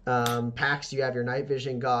 Pax, you have your night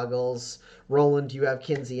vision goggles. Roland, you have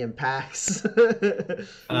Kinsey and Pax.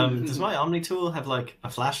 Does my Omni tool have a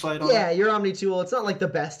flashlight on Yeah, it? your Omni tool. It's not the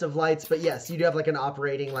best of lights, but yes, you do have an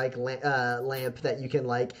operating lamp that you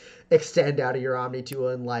can extend out of your Omni tool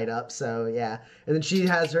and light up. So yeah, and then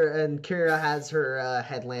Kira has her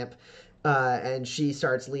headlamp, and she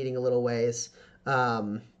starts leading a little ways.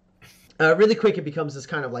 Really quick, it becomes this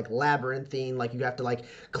kind of labyrinthine. You have to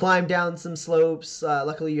climb down some slopes.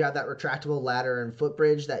 Luckily, you have that retractable ladder and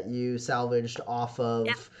footbridge that you salvaged off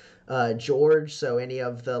of George. So any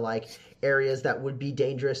of the areas that would be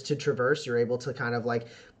dangerous to traverse, you're able to kind of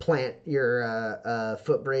plant your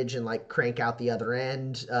footbridge and crank out the other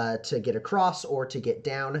end to get across or to get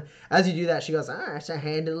down. As you do that, she goes, "All right, it's a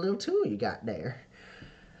handy little tool you got there.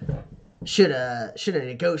 Should have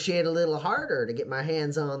negotiated a little harder to get my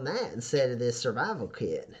hands on that instead of this survival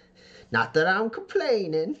kit. Not that I'm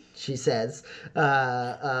complaining," she says, with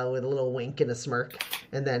a little wink and a smirk,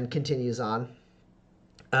 and then continues on.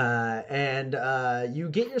 And you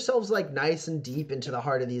get yourselves nice and deep into the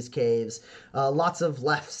heart of these caves. Lots of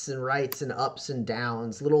lefts and rights and ups and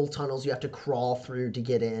downs, little tunnels you have to crawl through to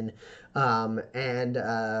get in. And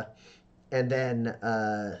then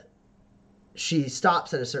she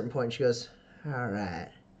stops at a certain point and she goes, "All right,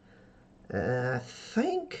 I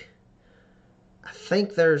think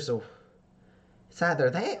there's it's either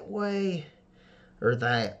that way or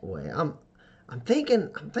that way. I'm thinking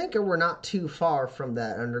we're not too far from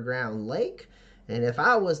that underground lake, And if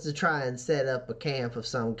I was to try and set up a camp of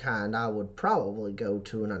some kind, I would probably go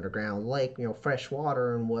to an underground lake, fresh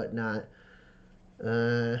water and whatnot.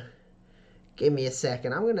 Give me a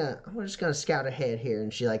second. I'm just gonna scout ahead here.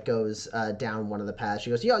 And she like goes down one of the paths. She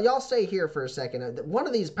goes, y'all stay here for a second. One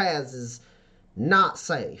of these paths is not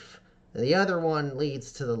safe. The other one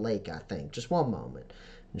leads to the lake, I think. Just one moment.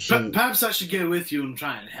 And Perhaps I should go with you and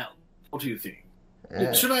try and help. What do you think?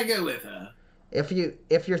 Should I go with her? If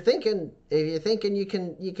you're thinking you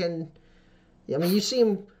can. I mean, you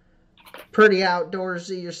seem pretty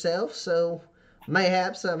outdoorsy yourself, so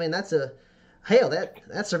mayhaps. I mean, that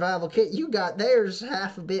survival kit you got there's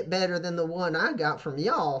half a bit better than the one I got from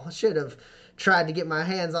y'all. I should have tried to get my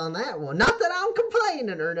hands on that one. Not that I'm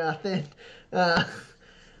complaining or nothing.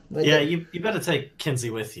 You better take Kinsey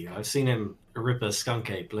with you. I've seen him rip a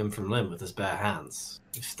skunk ape limb from limb with his bare hands.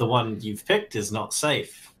 If the one you've picked is not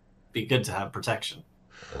safe, be good to have protection.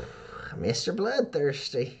 Mr.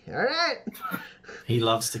 Bloodthirsty. All right. He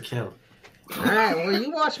loves to kill. All right, well,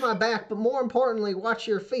 you watch my back, but more importantly, watch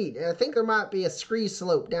your feet. I think there might be a scree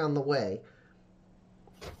slope down the way.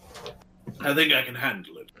 I think I can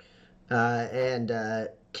handle it. And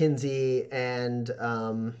Kinsey and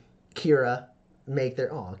Kira make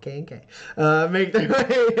their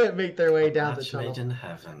make their way down the tunnel. Made in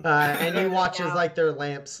heaven. And you watch as like their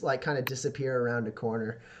lamps like kind of disappear around a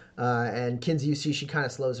corner. And Kinsey, you see she kind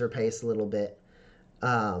of slows her pace a little bit.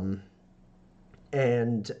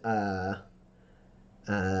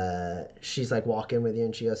 She's like walking with you,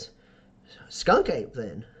 and she goes, "Skunk ape,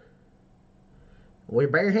 then?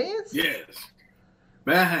 With bare hands?" Yes,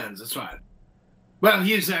 bare hands. That's right. Well,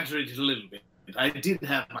 he exaggerated a little bit. I did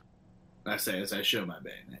have my. I say as I show my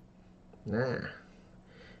bayonet. Nah,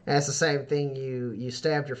 that's the same thing you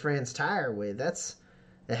stabbed your friend's tire with. That's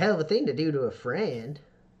a hell of a thing to do to a friend.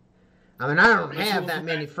 I mean, I don't have that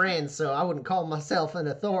many friends, so I wouldn't call myself an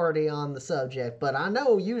authority on the subject, but I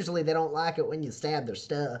know usually they don't like it when you stab their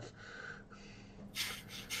stuff.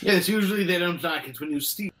 Yes, usually they don't like it when you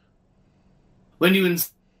steal. When you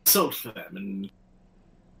insult them and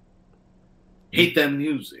hate their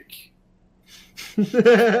music.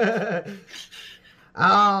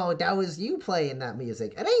 Oh, that was you playing that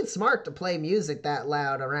music. It ain't smart to play music that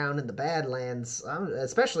loud around in the Badlands,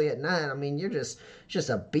 especially at night. I mean, you're just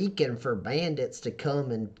a beacon for bandits to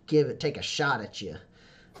come and take a shot at you.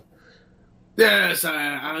 Yes,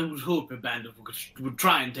 I would hope a bandit would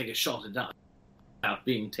try and take a shot at us without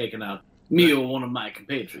being taken out. Me or one of my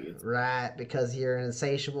compatriots. Right, because you're an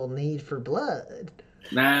insatiable need for blood.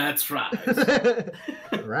 That's right.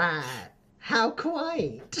 Right. How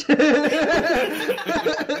quaint.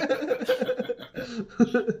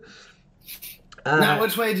 Now,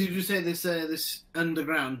 which way did you say this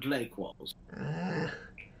underground lake was?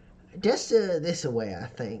 Just this way, I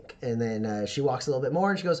think. And then she walks a little bit more,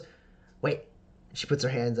 and she goes, "Wait." She puts her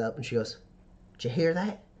hands up, and she goes, "Did you hear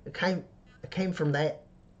that? It came from that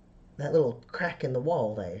little crack in the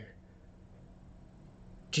wall there.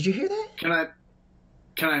 Did you hear that?"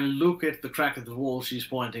 Can I look at the crack of the wall she's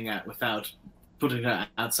pointing at without putting her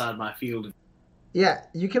outside my field? Yeah,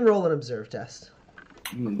 you can roll an observe test.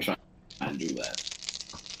 I'm going to try and do that.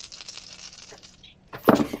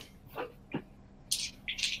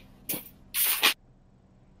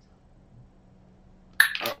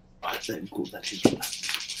 Alright, then, cool, that is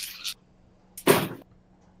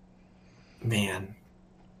Man,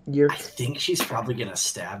 I think she's probably going to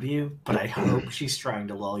stab you, but I hope she's trying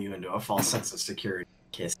to lull you into a false sense of security.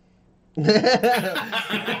 Kiss. But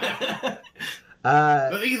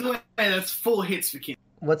either way, that's 4 hits for Kim.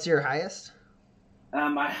 What's your highest?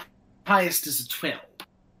 My highest is a 12.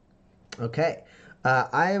 Okay.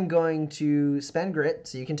 I am going to spend grit,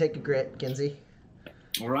 so you can take a grit, Kinsey.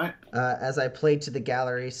 All right. As I play to the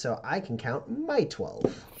gallery, so I can count my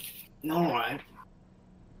 12. All right.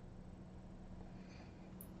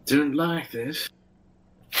 Don't like this.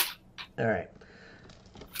 All right.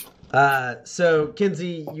 So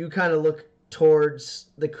Kinsey, you kind of look towards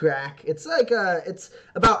the crack. It's like it's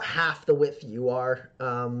about half the width you are,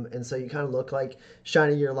 and so you kind of look like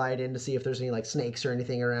shining your light in to see if there's any like snakes or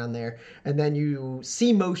anything around there. And then you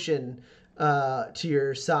see motion to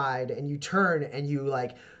your side, and you turn, and you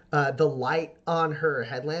like the light on her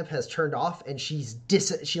headlamp has turned off, and she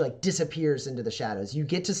disappears into the shadows. You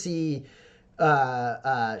get to see.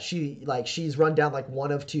 She's run down like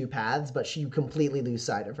one of 2 paths, but you completely lose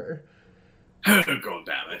sight of her. Oh, God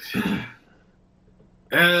damn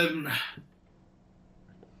it.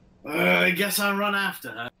 I guess I'll run after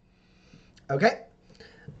her. Okay.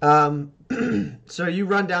 So you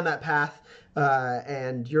run down that path,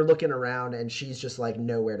 and you're looking around, and she's just like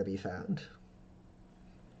nowhere to be found.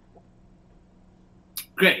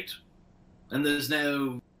 Great. And there's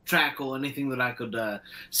no track or anything that I could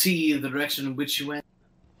see the direction in which you went?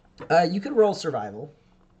 You can roll survival.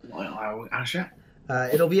 Well, I shall.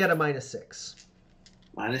 It'll be at a -6.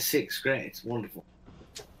 -6, great, wonderful.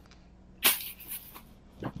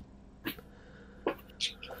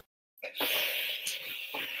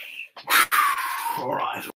 All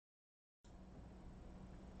right.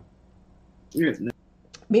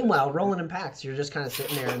 Meanwhile, Roland and Pax, you're just kind of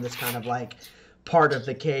sitting there in this kind of like part of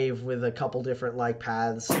the cave with a couple different like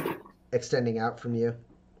paths extending out from you.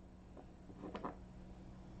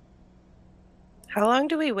 How long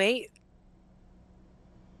do we wait?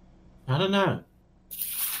 I don't know.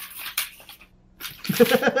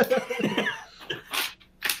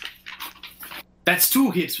 That's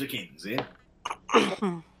 2 hits for Kinsey.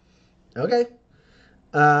 Okay.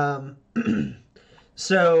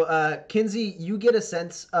 So, Kinsey, you get a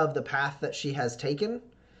sense of the path that she has taken.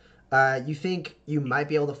 You think you might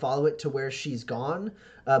be able to follow it to where she's gone,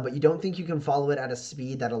 but you don't think you can follow it at a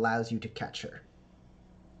speed that allows you to catch her.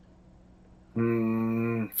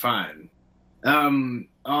 Fine.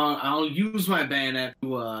 I'll use my bayonet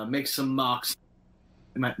to make some marks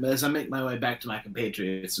as I make my way back to my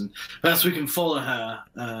compatriots, and perhaps we can follow her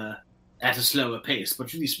at a slower pace,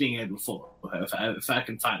 but at least being able to follow her if I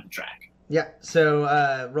can find the track. Yeah,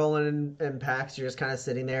 so Roland and Pax, you're just kind of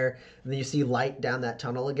sitting there, and then you see light down that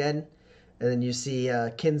tunnel again, and then you see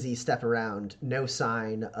Kinsey step around. No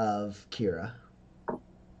sign of Kira.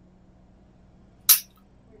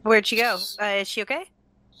 Where'd she go? Is she okay?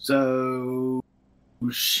 So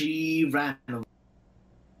she ran away.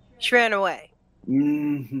 She ran away.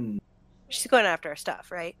 Mm-hmm. She's going after our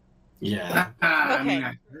stuff, right? Yeah.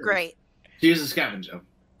 Okay, great. She's a scavenger.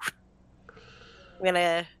 I'm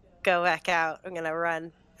gonna go back out. I'm gonna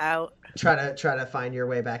run out. Try to find your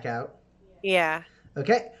way back out. Yeah.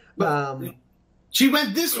 Okay. She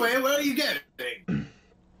went this way. Where are you going?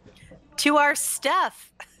 To our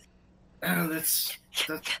stuff. Oh, that's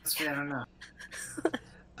fair enough.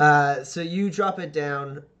 So you drop it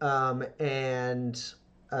down, and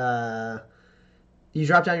you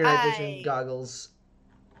drop down your night vision goggles.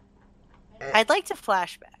 I'd like to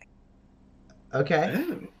flashback. Okay.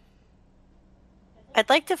 Oh. I'd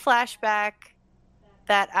like to flashback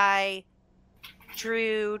that I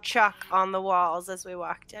drew chalk on the walls as we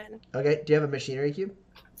walked in. Okay. Do you have a machinery cube?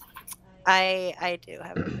 I do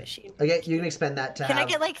have a machine. Okay, you can expend that to Can have... I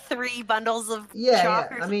get like 3 bundles of chalk? Yeah.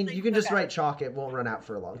 Or I mean, something? you can just Okay. write chalk. It won't run out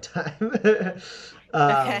for a long time.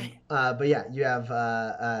 Okay. But yeah, you have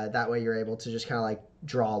that way you're able to just kind of like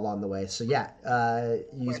draw along the way. So yeah,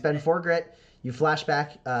 you spend 4 grit. You flash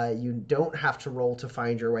back. You don't have to roll to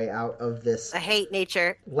find your way out of this I hate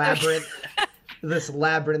nature. labyrinth. This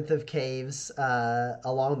labyrinth of caves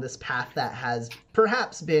along this path that has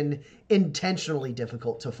perhaps been intentionally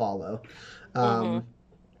difficult to follow.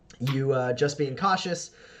 You just being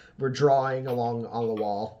cautious, we're drawing along on the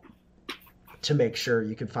wall to make sure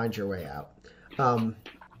you can find your way out.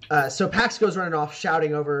 So Pax goes running off,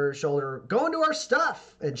 shouting over her shoulder, "Go into our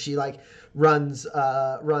stuff!" And she like runs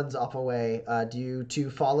up away. Do you two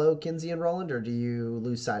follow Kinsey and Roland, or do you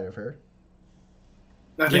lose sight of her?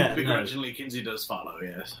 I think Yeah, begrudgingly Kinsey does follow,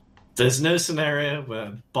 yes. There's no scenario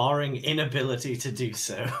where, barring inability to do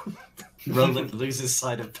so, Roland loses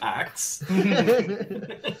sight of Pax.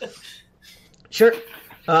 Sure.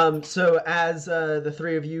 So as the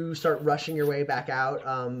 3 of you start rushing your way back out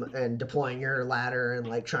and deploying your ladder and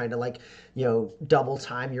like trying to like, you know, double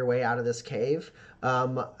time your way out of this cave,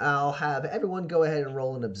 I'll have everyone go ahead and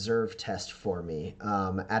roll an observe test for me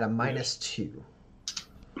at a -2.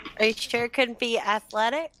 Are you sure it couldn't be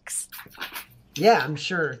athletics? Yeah, I'm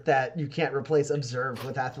sure that you can't replace observe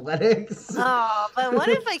with athletics. Oh, but what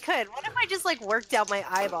if I could? What if I just like worked out my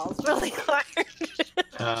eyeballs really hard?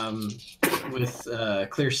 With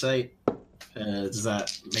clear sight, does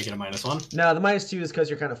that make it a -1? No, the -2 is because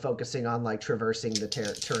you're kind of focusing on like traversing the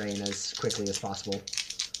terrain as quickly as possible.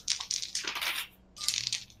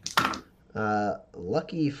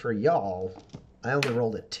 Lucky for y'all, I only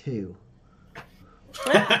rolled a 2.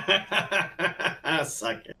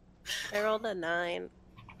 Suck it. I rolled a 9,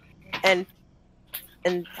 and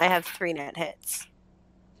I have 3 net hits.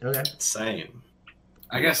 Okay. Same.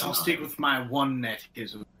 I guess I'll stick with my 1 net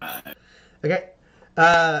hit. Okay.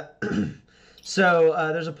 So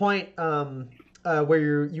there's a point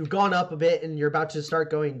where you've gone up a bit and you're about to start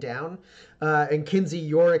going down. And Kinsey,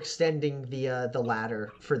 you're extending the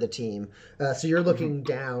ladder for the team. So you're looking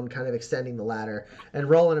down, kind of extending the ladder. And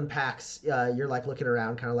Roland and Pax, you're like looking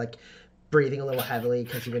around, kind of like breathing a little heavily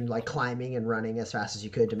because you've been like climbing and running as fast as you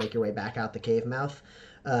could to make your way back out the cave mouth.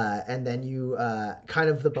 And then you kind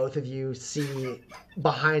of the both of you see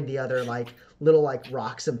behind the other like little like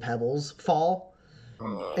rocks and pebbles fall,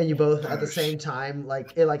 and you both at the same time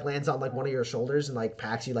like it like lands on like one of your shoulders, and like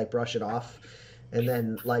Pax, you like brush it off, and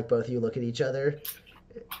then like both of you look at each other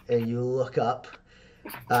and you look up,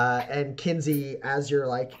 and Kinsey, as you're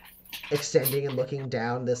like extending and looking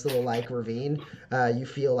down this little like ravine, you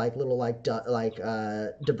feel like little like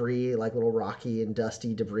debris, like little rocky and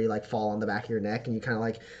dusty debris like fall on the back of your neck, and you kind of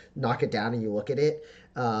like knock it down and you look at it,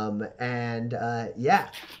 yeah,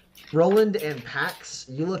 Roland and Pax,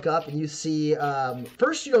 you look up and you see,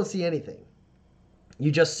 first you don't see anything, you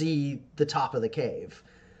just see the top of the cave,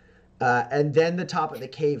 and then the top of the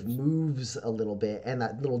cave moves a little bit and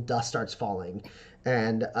that little dust starts falling.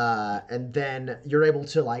 And then you're able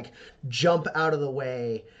to like jump out of the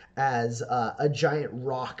way as a giant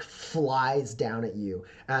rock flies down at you,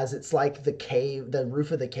 as it's like the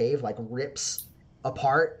roof of the cave like rips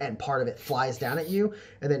apart and part of it flies down at you,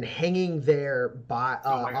 and then hanging there by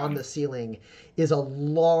on the ceiling is a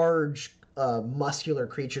large muscular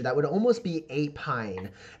creature that would almost be apine,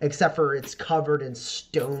 except for it's covered in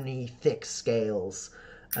stony thick scales.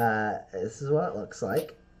 This is what it looks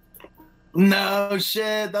like. No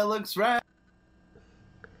shit, that looks right.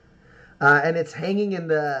 And it's hanging in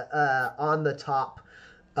the on the top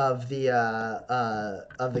of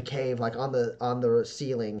the cave, like on the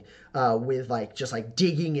ceiling, with like just like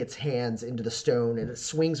digging its hands into the stone, and it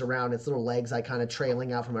swings around, its little legs like kind of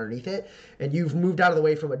trailing out from underneath it. And you've moved out of the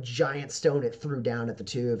way from a giant stone it threw down at the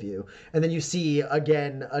two of you. And then you see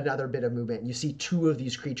again another bit of movement. You see two of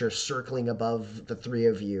these creatures circling above the three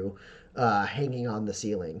of you, hanging on the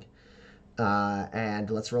ceiling. And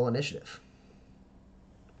let's roll initiative.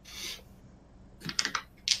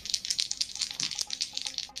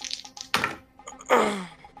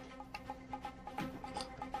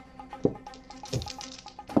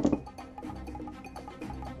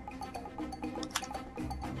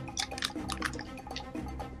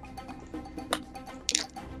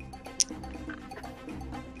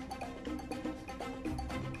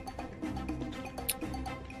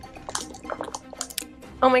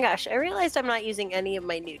 Oh my gosh, I realized I'm not using any of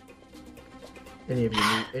my new... Any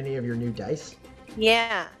of your new dice?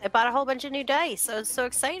 Yeah, I bought a whole bunch of new dice. I was so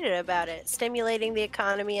excited about it. Stimulating the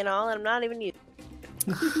economy and all, and I'm not even using...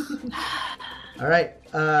 All right,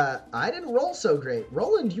 I didn't roll so great.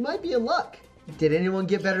 Roland, you might be in luck. Did anyone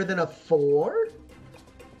get better than a 4?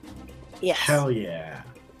 Yes. Hell yeah.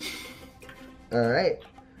 All right.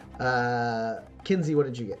 Kinsey, what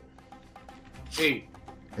did you get? 8.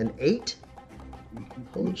 An 8?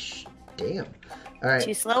 Holy damn. All right.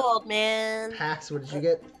 Too slow, old man. Pax, what did you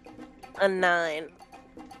get? A 9.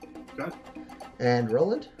 Good. And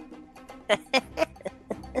Roland? I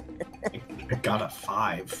got a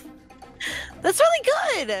 5. That's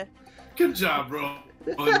really good. Good job, bro.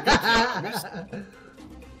 Good job.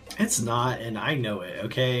 It's not, and I know it,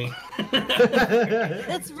 okay?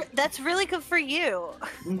 That's really good for you.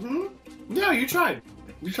 Mm-hmm. No, you tried.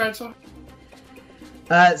 You tried so.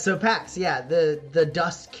 So Pax, yeah, the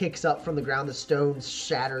dust kicks up from the ground, the stone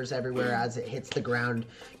shatters everywhere as it hits the ground.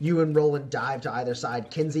 You and Roland dive to either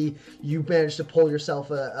side. Kinsey, you manage to pull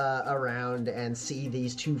yourself around and see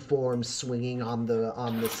these two forms swinging on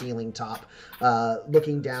the ceiling top,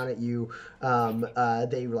 looking down at you.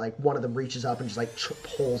 They like one of them reaches up and just like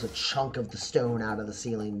pulls a chunk of the stone out of the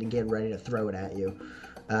ceiling to get ready to throw it at you.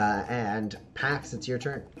 And Pax, it's your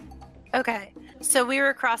turn. Okay, so we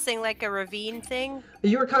were crossing like a ravine thing?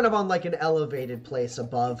 You were kind of on like an elevated place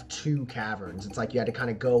above two caverns. It's like you had to kind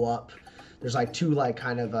of go up. There's like two like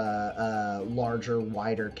kind of larger,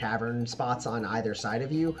 wider cavern spots on either side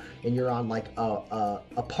of you, and you're on like a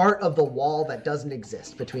part of the wall that doesn't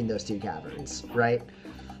exist between those two caverns, right?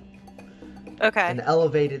 Okay. An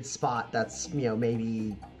elevated spot that's,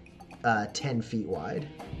 maybe 10 feet wide.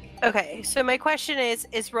 Okay, so my question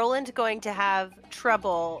is Roland going to have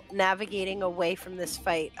trouble navigating away from this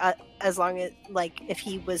fight as long as, like, if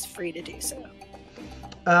he was free to do so?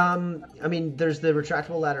 I mean, there's the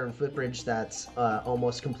retractable ladder and footbridge that's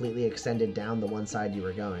almost completely extended down the one side you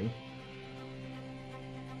were going.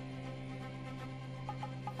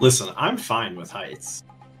 Listen, I'm fine with heights.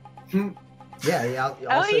 Yeah,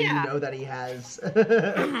 also yeah. You know that he has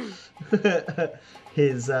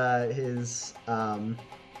his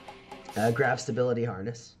grav stability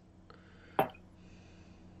harness.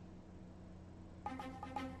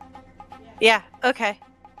 Yeah, okay.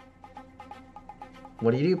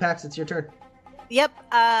 What do you do, Pax? It's your turn. Yep,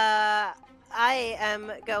 I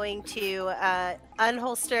am going to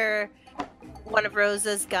unholster one of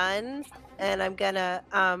Rosa's guns and I'm gonna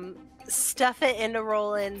stuff it into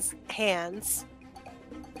Roland's hands.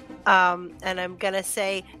 And I'm gonna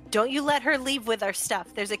say, "Don't you let her leave with our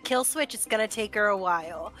stuff. There's a kill switch. It's gonna take her a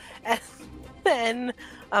while." And then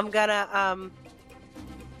I'm gonna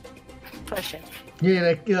push him.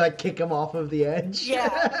 You're gonna like kick him off of the edge.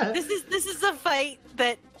 Yeah, this is a fight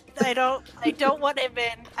that I don't want him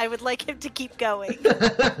in. I would like him to keep going.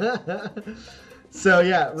 So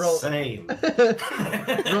yeah, Same.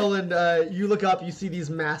 Roland, you look up, you see these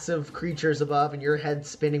massive creatures above, and your head's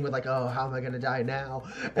spinning with like, oh, how am I gonna die now?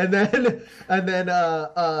 And then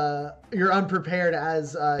you're unprepared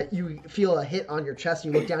as you feel a hit on your chest.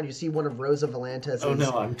 And you look down, you see one of Rosa Valanta's. Oh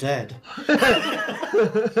no, I'm dead.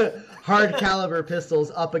 Hard caliber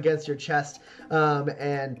pistols up against your chest,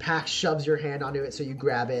 and Pax shoves your hand onto it, so you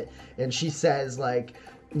grab it, and she says like,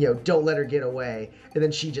 you know, don't let her get away. And then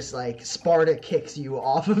she just like Sparta kicks you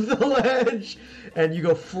off of the ledge, and you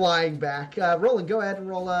go flying back. Roland, go ahead and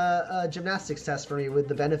roll a gymnastics test for me with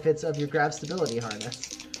the benefits of your grav stability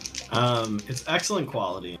harness. It's excellent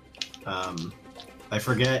quality. I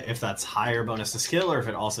forget if that's higher bonus to skill or if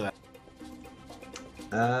it also.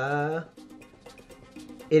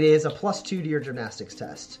 It is a +2 to your gymnastics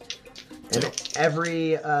test. And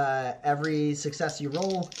every success you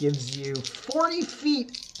roll gives you 40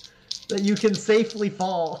 feet that you can safely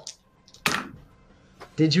fall.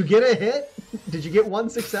 Did you get a hit? Did you get one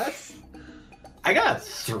success? I got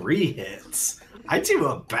 3 hits. I do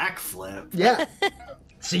a backflip. Yeah.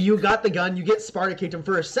 So you got the gun, you get Sparta kicked him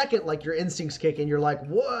for a second, like your instincts kick, and you're like,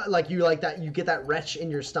 what? Like you like that, you get that retch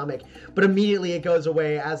in your stomach, but immediately it goes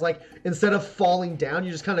away as like, instead of falling down,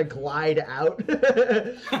 you just kind of glide out.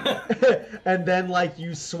 And then like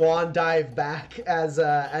you swan dive back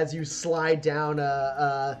as you slide down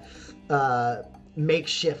a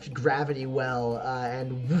makeshift gravity well,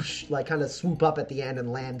 and whoosh, like kind of swoop up at the end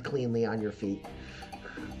and land cleanly on your feet.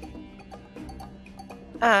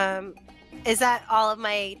 Is that all of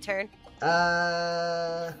my turn?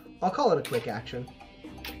 I'll call it a quick action.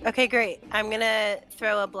 Okay, great. I'm gonna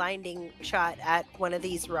throw a blinding shot at one of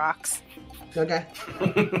these rocks. Okay.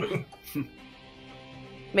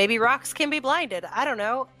 Maybe rocks can be blinded. I don't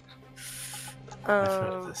know. I've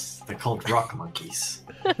heard of this. They're called rock monkeys.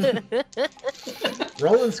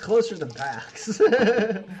 Roland's closer than Pax.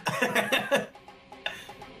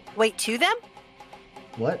 Wait, to them?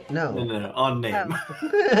 What? No. No, on name.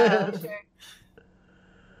 Oh, sure.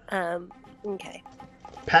 Okay.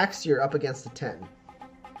 Pax, you're up against a 10.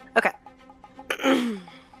 Okay.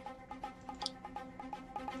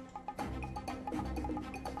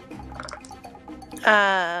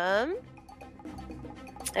 I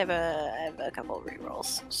have a couple of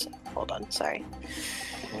rerolls. So hold on, sorry.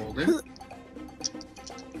 Hold it.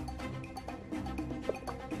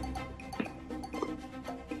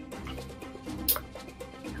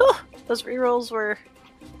 Those rerolls were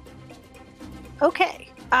okay.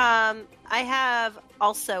 I have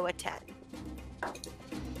also a 10.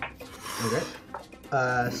 Okay.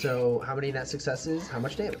 So how many net successes? How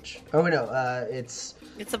much damage? Oh no, it's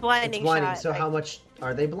a blinding shot. So how much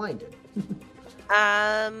are they blinded?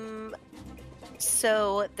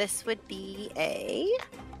 So this would be a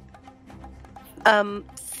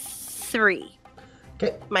 3.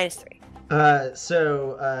 Okay. -3.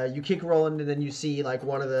 So you kick Roland, and then you see like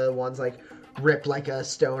one of the ones like rip like a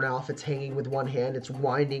stone off. It's hanging with one hand. It's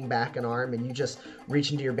winding back an arm, and you just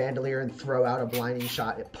reach into your bandolier and throw out a blinding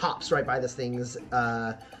shot. It pops right by this thing's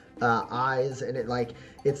eyes, and it like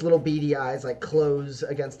its little beady eyes like close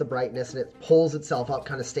against the brightness, and it pulls itself up,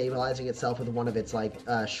 kind of stabilizing itself with one of its like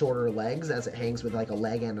shorter legs as it hangs with like a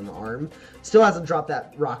leg and an arm. Still hasn't dropped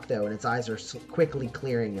that rock though, and its eyes are quickly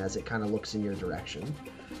clearing as it kind of looks in your direction.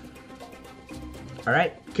 All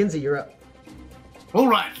right, Kinsey, you're up. All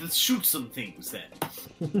right, let's shoot some things then.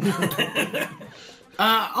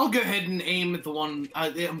 I'll go ahead and aim at the one.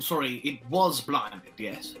 I'm sorry, it was blinded.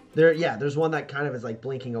 Yes. There's one that kind of is like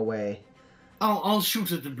blinking away. I'll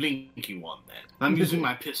shoot at the blinky one then. I'm using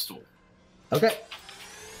my pistol. Okay.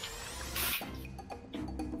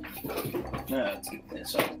 Let's get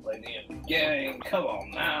this up, lady, in the game. Come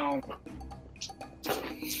on now.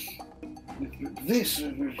 This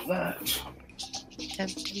is that.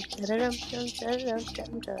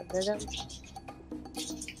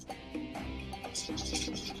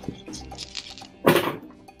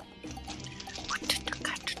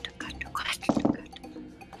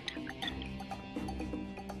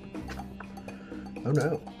 Oh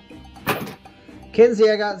no. Kinsey,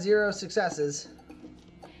 I got 0 successes.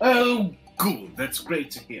 Oh, good. That's great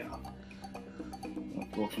to hear.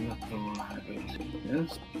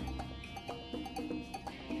 Yes.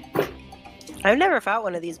 I've never fought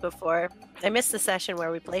one of these before. I missed the session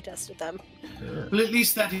where we playtested them. Well, at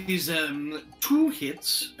least that is 2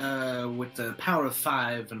 hits with the power of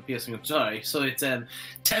 5 and piercing. Sorry, so it's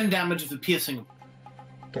 10 damage with the piercing.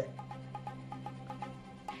 Okay.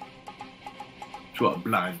 To our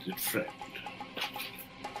blinded friend.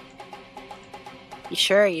 You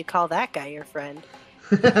sure you call that guy your friend?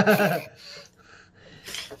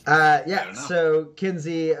 Yeah, so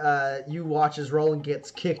Kinsey, you watch as Roland gets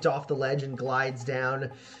kicked off the ledge and glides down.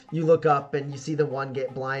 You look up and you see the one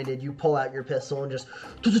get blinded. You pull out your pistol and just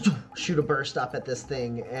shoot a burst up at this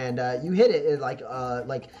thing, and you hit it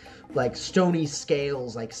like stony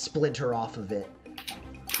scales like splinter off of it.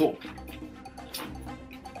 Cool.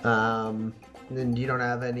 And then you don't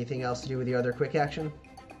have anything else to do with your other quick action?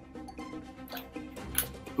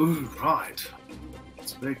 Ooh, right.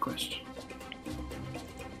 That's a great question.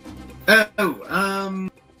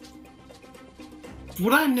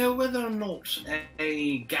 Would I know whether or not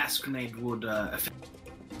a gas grenade would affect?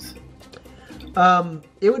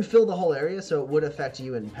 It would fill the whole area, so it would affect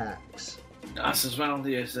you in packs. Us as well.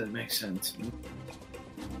 Yes, that makes sense.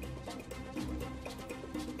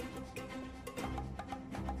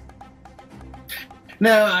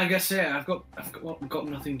 No, I guess I've got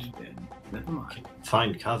nothing to do. Never mind.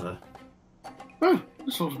 Find cover. Oh,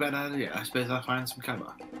 that's not a bad idea. I suppose I'll find some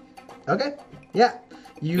cover. Okay. Yeah.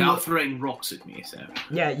 They're throwing rocks at me, so.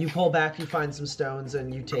 Yeah, you pull back, you find some stones,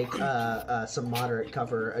 and you take some moderate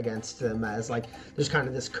cover against them as, like, there's kind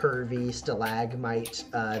of this curvy stalagmite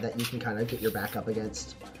that you can kind of get your back up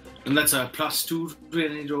against. And that's a +2 to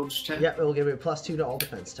any dodge check? Yeah, it will give you a +2 to all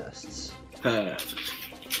defense tests. Perfect.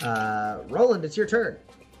 Roland, it's your turn.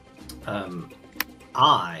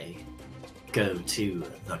 I go to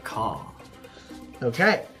the car.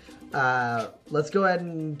 Okay. Let's go ahead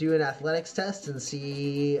and do an athletics test and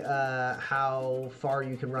see how far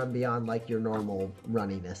you can run beyond, like, your normal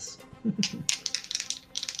runniness.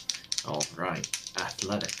 All right,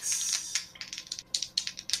 athletics.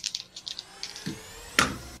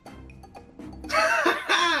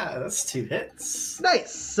 That's 2 hits.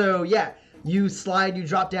 Nice. So, yeah, you slide, you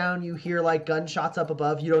drop down, you hear, like, gunshots up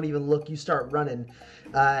above. You don't even look. You start running.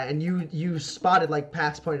 And you spotted, like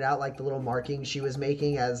Pax pointed out, like the little marking she was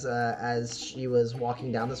making as she was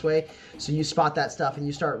walking down this way. So you spot that stuff and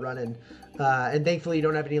you start running. And thankfully you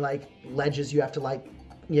don't have any, like, ledges you have to, like,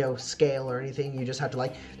 you know, scale or anything. You just have to,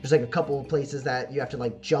 like, there's, like, a couple of places that you have to,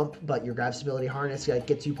 like, jump, but your grab stability harness, like,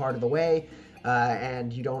 gets you part of the way.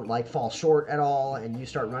 And you don't, like, fall short at all, and you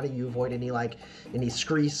start running. You avoid any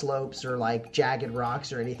scree slopes or, like, jagged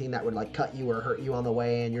rocks or anything that would, like, cut you or hurt you on the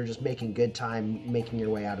way, and you're just making good time making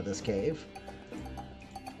your way out of this cave.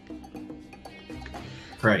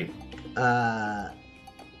 Great. And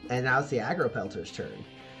now it's the Agropelter's turn.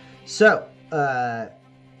 So,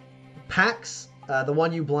 Pax, the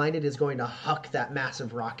one you blinded, is going to huck that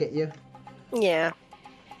massive rock at you. Yeah.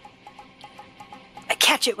 I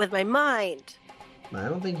catch it with my mind. I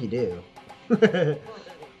don't think you do.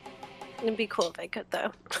 It'd be cool if I could,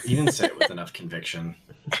 though. You didn't say it with enough conviction.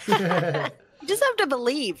 You just have to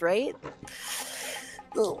believe, right?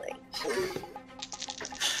 Oh,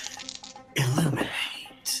 Illuminate.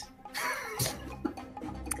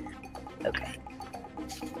 okay.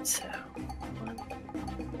 So.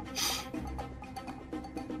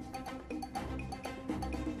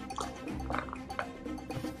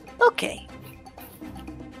 Okay.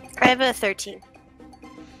 I have a 13.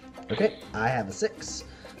 Okay, I have a 6.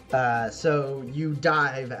 So you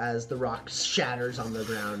dive as the rock shatters on the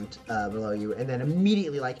ground below you, and then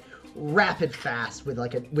immediately, like, rapid fast with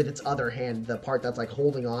its other hand, the part that's, like,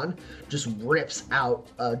 holding on, just rips out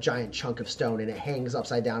a giant chunk of stone, and it hangs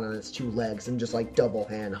upside down on its 2 legs and just, like, double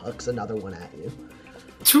hand hooks another one at you.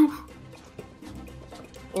 2.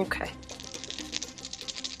 Okay.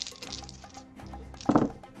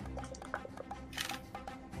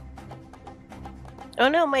 Oh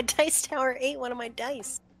no, my dice tower ate one of my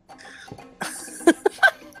dice.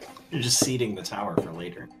 You're just seeding the tower for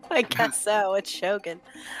later. I guess so. It's Shogun.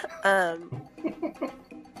 That's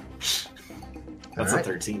Alright. a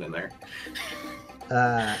 13 in there.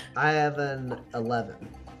 I have an 11.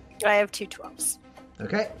 I have 2 12s.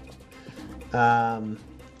 Okay.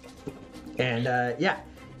 Yeah,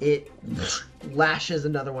 it lashes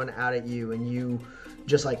another one out at you, and you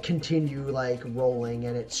just, like, continue, like, rolling,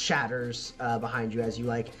 and it shatters behind you as you,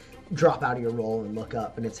 like, drop out of your roll and look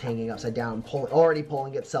up, and it's hanging upside down, already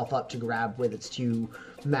pulling itself up to grab with its 2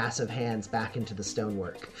 massive hands back into the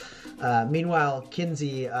stonework. Meanwhile,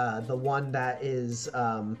 Kinsey, the one that is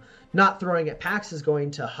not throwing at Pax, is going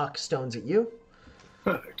to huck stones at you.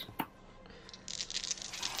 Perfect.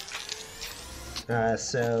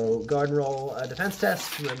 So go ahead and roll a defense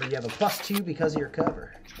test. Remember, you have a +2 because of your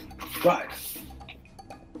cover. Right.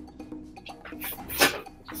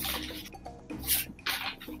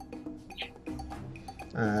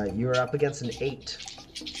 You are up against an 8.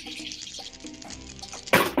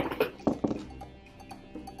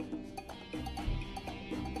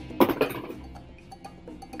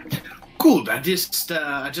 Cool. I just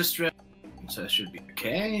read, so it should be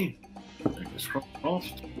okay. Fingers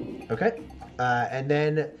crossed. Okay. And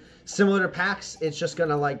then, similar to Pax, it's just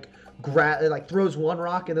gonna like grab, it like throws one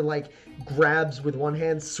rock and then like grabs with one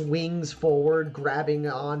hand, swings forward, grabbing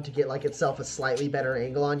on to get like itself a slightly better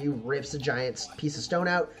angle on you, rips a giant piece of stone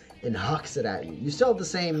out, and hucks it at you. You still have the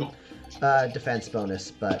same defense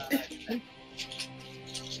bonus, but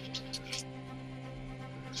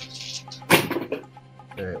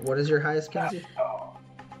all right. What is your highest, Kenzie?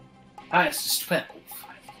 Highest is 12.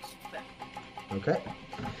 Okay.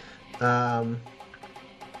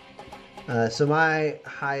 So my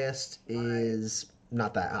highest is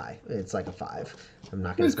not that high. It's like a 5. I'm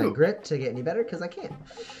not going to spend grit to get any better because I can't.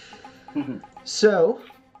 So,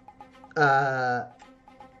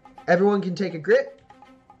 everyone can take a grit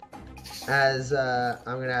as I'm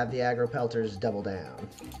going to have the aggro pelters double down.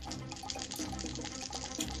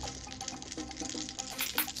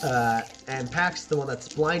 And Pax, the one that's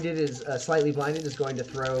blinded, is slightly blinded, is going to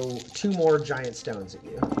throw 2 more giant stones at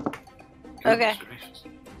you. Okay.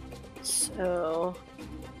 So,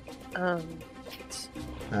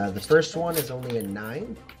 The first one is only a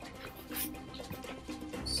 9.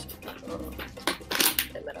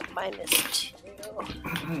 I'm at a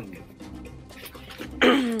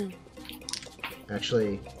 -2.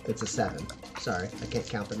 Actually, it's a 7. Sorry, I can't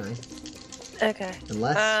count the 9. Okay.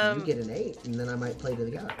 Unless you get an 8, and then I might play to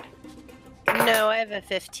the guy. No, I have a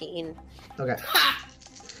 15. Okay.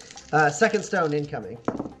 Second stone incoming.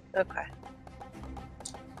 Okay.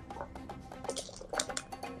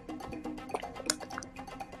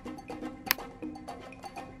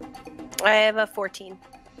 I have a 14.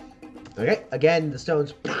 Okay. Again, the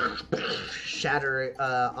stones shatter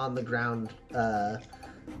on the ground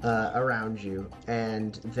around you,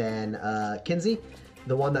 and then Kinsey,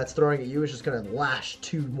 the one that's throwing at you, is just going to lash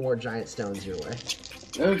 2 more giant stones your way.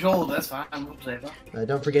 Oh, sure, that's fine. Whatever.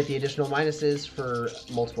 Don't forget the additional minuses for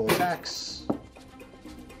multiple attacks.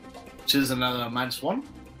 Which is another -1.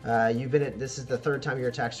 You've been at, this is the 3rd time your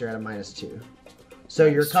attacks are at a -2. So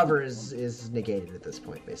your cover is negated at this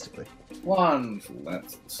point, basically. Wonderful.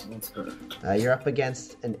 That's good. You're up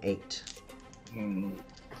against an 8.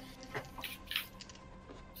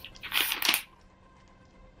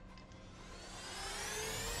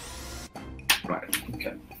 Right.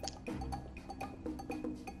 Okay.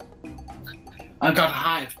 I got a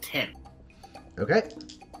high of 10. Okay.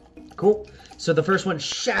 Cool. So the first one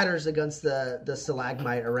shatters against the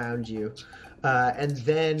stalagmite around you. And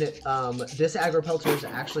then this aggro pelter is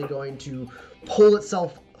actually going to pull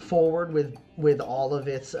itself forward with all of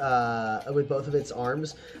its with both of its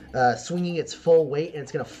arms, swinging its full weight, and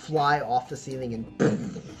it's going to fly off the ceiling and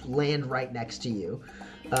land right next to you.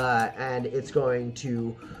 And it's going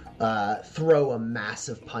to throw a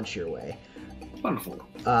massive punch your way. Wonderful.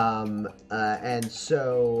 And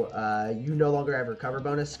so you no longer have recover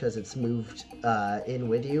bonus because it's moved in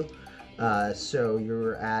with you. So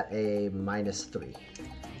you're at a -3.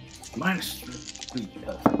 -3.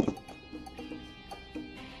 Perfect.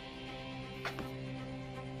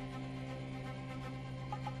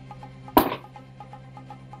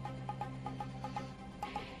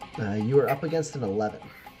 You are up against an 11.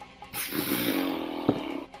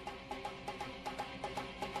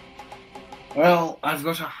 Well, I've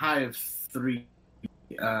got a high of 3.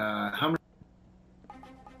 How many?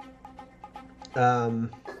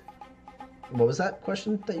 What was that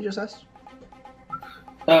question that you just asked?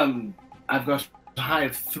 I've got a high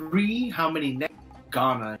of 3. How many net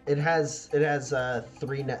garner? It has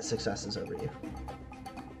 3 net successes over you.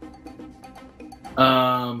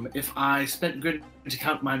 If I spent grit to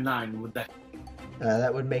count my 9, would that?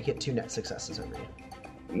 That would make it 2 net successes over you.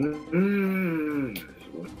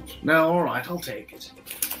 No, all right, I'll take it.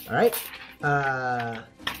 All right.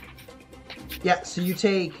 Yeah. So you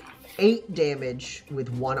take 8 damage with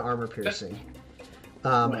 1 armor piercing.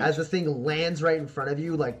 As this thing lands right in front of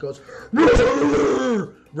you, like goes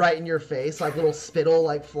right in your face, like little spittle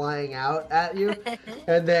like flying out at you,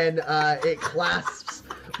 and then it clasps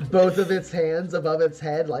both of its hands above its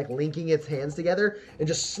head, like linking its hands together, and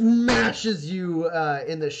just smashes you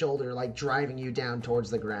in the shoulder, like driving you down towards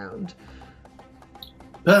the ground.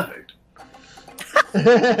 Perfect.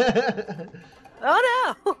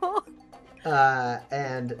 Oh no!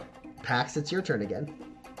 And Pax, it's your turn again.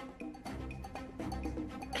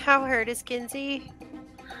 How hurt is Kinsey?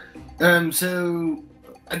 So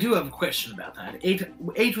I do have a question about that. Eight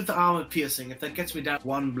with the armor piercing. If that gets me down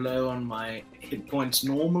one blow on my hit points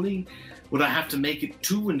normally, would I have to make it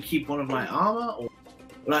 2 and keep one of my armor, or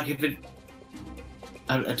like if it?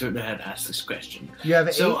 I don't know how to ask this question. You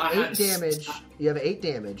have So eight damage. You have 8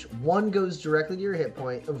 damage. 1 goes directly to your hit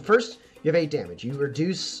point. First, you have 8 damage. You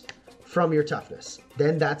reduce from your toughness.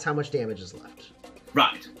 Then that's how much damage is left.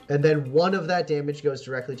 Right. And then 1 of that damage goes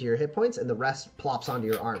directly to your hit points, and the rest plops onto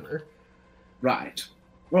your armor. Right.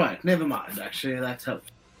 Never mind. Actually, that's helpful.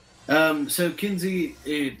 So Kinsey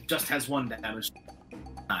just has 1 damage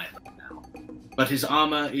now, but his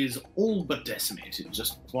armor is all but decimated.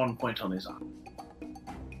 Just 1 point on his armor.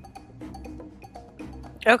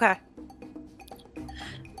 Okay.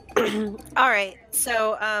 All right.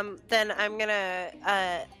 So then I'm gonna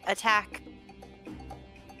attack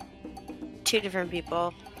 2 different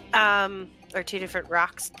people, or 2 different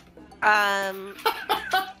rocks.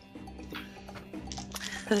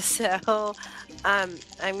 So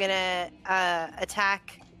I'm gonna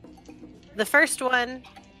attack the first one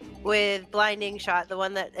with blinding shot. The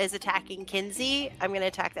one that is attacking Kinsey, I'm gonna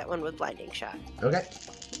attack that one with blinding shot. Okay.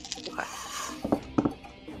 Okay.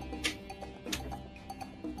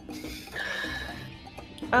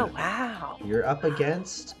 Oh wow! You're up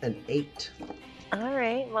against an 8. All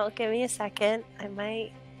right. Well, give me a second. I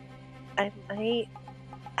might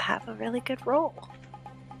have a really good roll.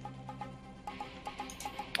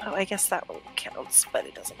 Oh, I guess that one counts, but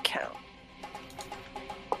it doesn't count.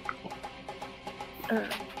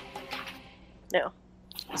 No.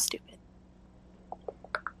 Stupid.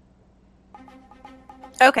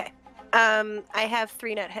 Okay. I have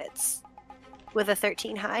 3 net hits with a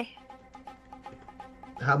 13 high.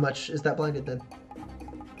 How much is that blinded then?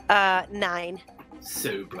 9.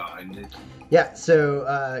 So blinded. Yeah,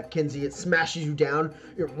 so Kinsey, it smashes you down,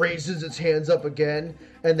 it raises its hands up again,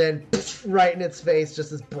 and then right in its face,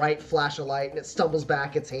 just this bright flash of light, and it stumbles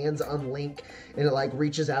back, its hands unlink, and it like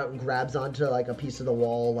reaches out and grabs onto like a piece of the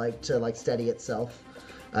wall, like to like steady itself.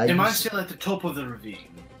 Am I still at the top of the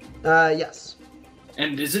ravine? Yes.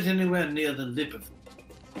 And is it anywhere near the lip of?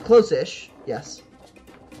 Close-ish, yes.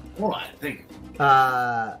 Alright, thank you.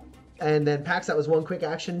 And then Pax, that was 1 quick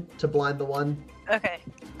action to blind the one. Okay.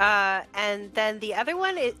 And then the other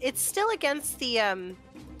one, it's still against the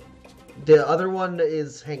The other one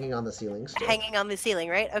is hanging on the ceiling still. hanging on the ceiling,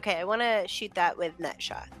 right? Okay, I want to shoot that with net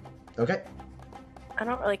shot. Okay. I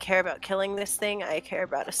don't really care about killing this thing. I care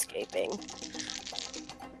about escaping.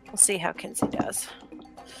 We'll see how Kinsey does.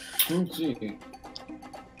 Let's see.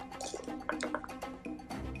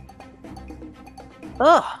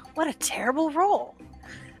 Oh, what a terrible roll.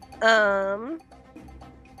 I'm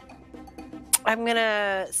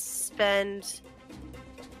gonna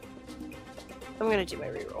do my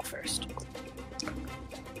reroll first.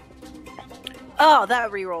 Oh, that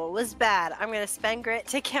reroll was bad. I'm gonna spend grit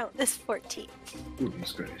to count this 14.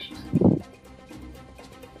 Goodness gracious.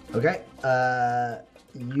 Okay.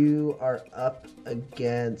 You are up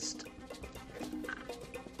against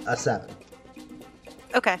a 7.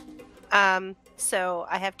 Okay. So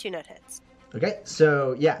I have 2 net hits. Okay,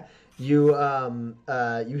 so yeah, you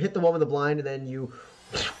hit the one with the blind, and then you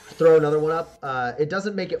throw another one up. It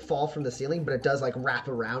doesn't make it fall from the ceiling, but it does like wrap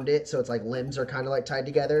around it, so its like limbs are kind of like tied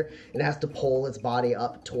together, and it has to pull its body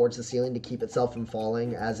up towards the ceiling to keep itself from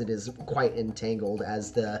falling, as it is quite entangled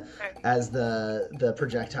as the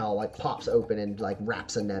projectile like pops open and like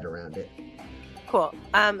wraps a net around it. Cool.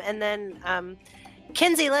 And then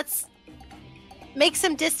Kinsey, let's make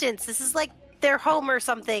some distance. This is like their home or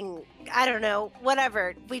something. I don't know.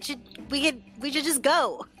 Whatever. We should just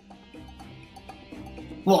go.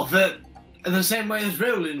 What, the same way as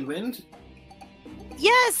Roland went?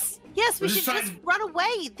 Yes. We We're should just just run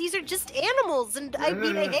away. These are just animals, and I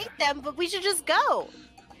mean, I hate them, but we should just go.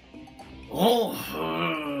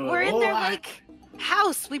 We're in their like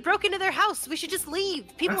house. We broke into their house. We should just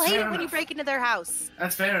leave. People That's hate it fair when you enough. break into their house.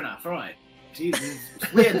 That's fair enough, alright. Jesus.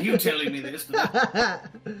 It's weird you telling me this, but...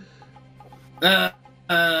 and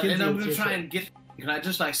I'm it's gonna your try turn. and get... Can I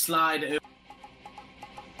just, like, slide over...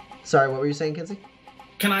 Sorry, what were you saying, Kinsey?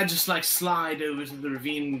 Can I just, like, slide over to the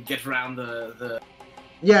ravine, get around the...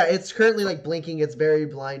 Yeah, it's currently like blinking. It's very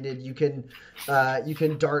blinded. You can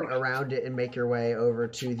dart around it and make your way over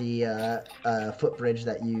to the footbridge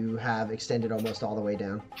that you have extended almost all the way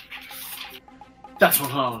down. That's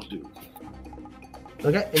what I'll do.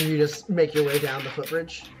 Okay, and you just make your way down the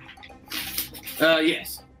footbridge.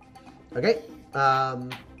 Yes. Okay.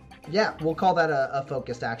 Yeah, we'll call that a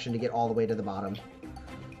focused action to get all the way to the bottom.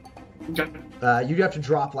 Okay. You'd have to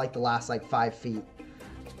drop like the last like 5 feet.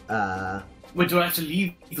 Wait, do I have to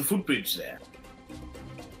leave the footbridge there?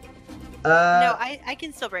 No, I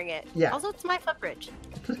can still bring it. yeah. Also, it's my footbridge.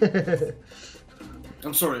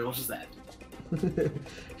 I'm sorry, what is that?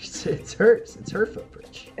 It's hers. It's her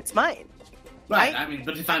footbridge. It's mine. Right, I mean,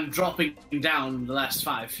 but if I'm dropping down the last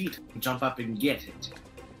 5 feet, I can jump up and get it.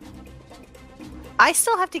 I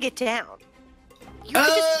still have to get down. You can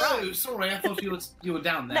just run. Sorry, I thought you were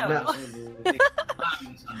down there. No.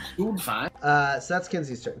 Good, fine. So that's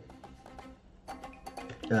Kinsey's turn.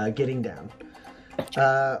 Getting down.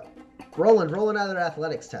 Roland, roll another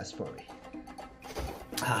athletics test for me.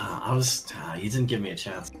 You didn't give me a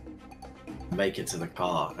chance to make it to the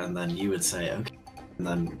car, and then you would say, okay, and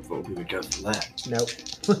then we would go from there. Nope.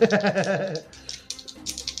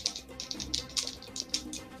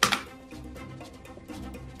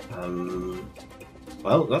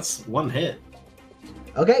 Well, that's one hit.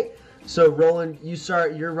 Okay, so Roland,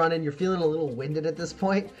 you're running, you're feeling a little winded at this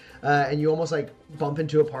point, and you almost like bump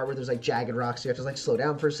into a part where there's like jagged rocks, so you have to like slow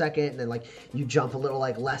down for a second, and then like you jump a little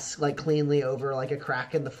like less like cleanly over like a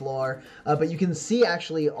crack in the floor, but you can see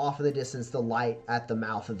actually off in the distance the light at the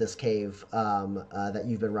mouth of this cave that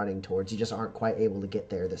you've been running towards. You just aren't quite able to get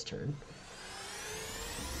there this turn.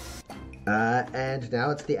 And now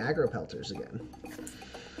it's the aggro pelters again.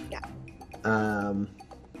 Yeah.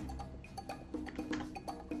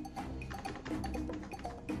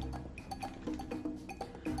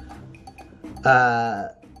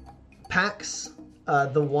 Pax,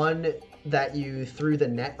 the one that you threw the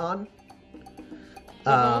net on,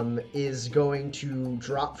 is going to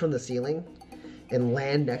drop from the ceiling and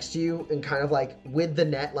land next to you, and kind of like with the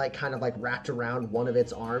net like kind of like wrapped around one of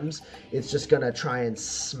its arms, it's just gonna try and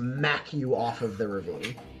smack you off of the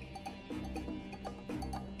ravine.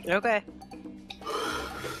 Okay.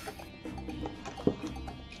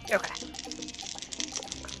 Okay.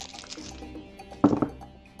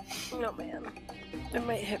 Oh man, it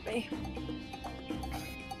might hit me.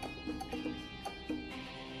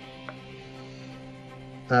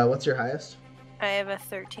 What's your highest? I have a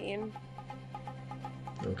 13.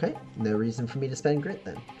 Okay, no reason for me to spend grit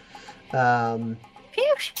then.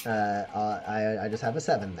 Phew. I just have a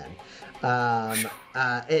 7 then.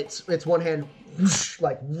 It's one hand whoosh,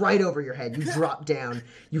 like right over your head. You drop down.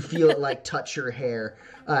 You feel it like touch your hair,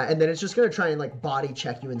 and then it's just gonna try and like body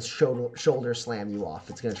check you and shoulder slam you off.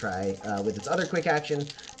 It's gonna try with its other quick action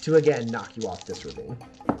to again knock you off this ravine.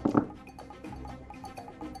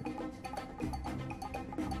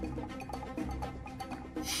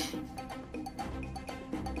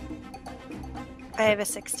 I have a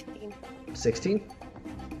 16. 16?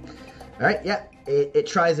 Alright, yeah. It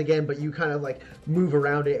tries again, but you kind of like move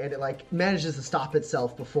around it, and it like manages to stop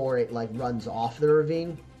itself before it like runs off the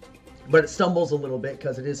ravine. But it stumbles a little bit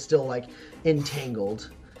because it is still like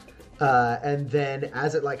entangled. And then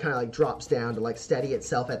as it like kind of like drops down to like steady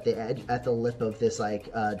itself at the edge, at the lip of this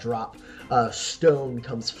like drop, stone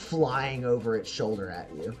comes flying over its shoulder at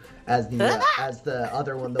you as the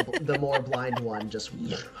other one, the more blind one, just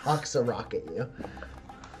hucks a rock at you.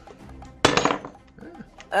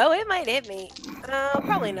 Oh, it might hit me.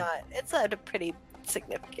 Probably not. It's a pretty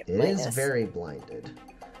significant It minus. is very blinded.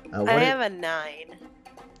 I have a 9.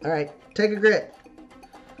 All right, take a grit.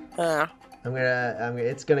 Uh,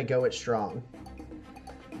 It's gonna go it strong.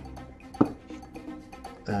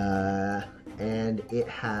 And it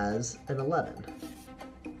has an 11.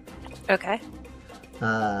 okay.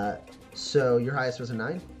 So your highest was a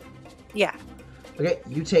 9? Yeah. Okay,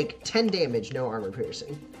 you take 10 damage, no armor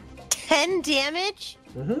piercing. 10 damage?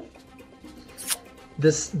 Mm-hmm.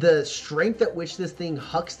 The strength at which this thing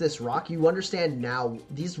hucks this rock, you understand now,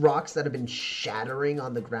 these rocks that have been shattering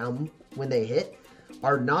on the ground when they hit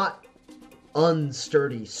are not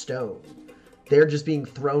unsturdy stone. They're just being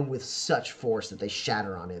thrown with such force that they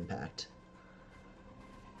shatter on impact.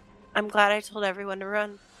 I'm glad I told everyone to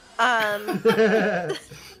run. I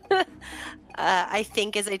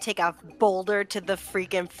think as I take a boulder to the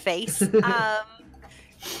freaking face.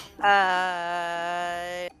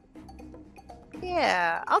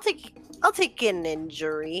 Yeah, I'll take an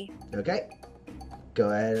injury. Okay. Go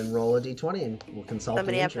ahead and roll a d20 and we'll consult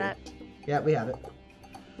Somebody an have injury. that? Yeah, we have it.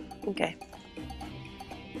 Okay.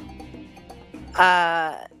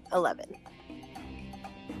 11.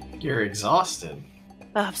 You're exhausted.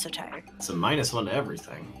 Oh, I'm so tired. It's a -1 to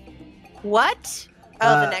everything. What? Oh,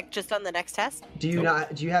 Uh, just on the next test? Do you Nope.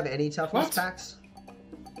 do you have any toughness What? packs?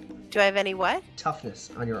 Do I have any what? Toughness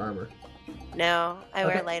on your armor. No, I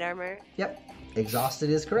wear Okay. light armor. Yep. Exhausted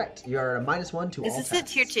is correct. You're at a -1 to Is all this a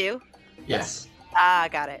tests. tier 2? Yes. Ah,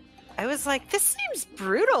 got it. I was like, this seems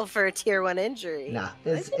brutal for a tier 1 injury. Nah,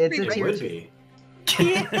 This it's is a pretty tier would 2. be.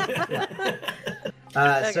 So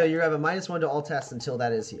Okay. you have a -1 to all tests until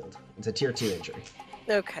that is healed. It's a tier 2 injury.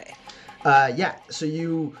 Okay. Yeah, so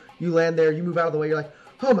you land there, you move out of the way, you're like,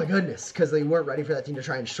 oh my goodness, because they weren't ready for that thing to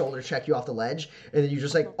try and shoulder check you off the ledge, and then you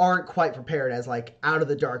just like aren't quite prepared as like out of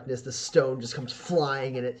the darkness the stone just comes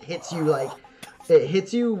flying and it hits you like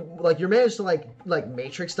you managed to like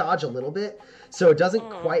matrix dodge a little bit, so it doesn't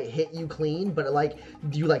quite hit you clean, but it, like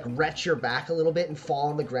you like retch your back a little bit and fall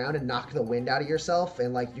on the ground and knock the wind out of yourself,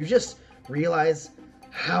 and like you just realize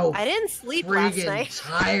how I didn't sleep last friggin' night.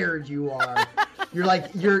 tired you are. You're like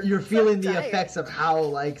you're feeling the tired. effects of how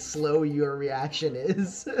like slow your reaction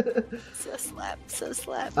is. So slap.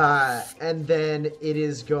 And then it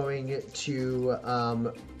is going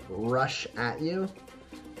to rush at you.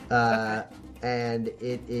 And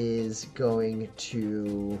it is going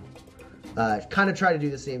to kind of try to do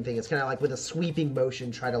the same thing. It's kind of like with a sweeping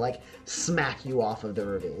motion, try to like smack you off of the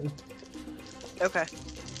ravine. Okay.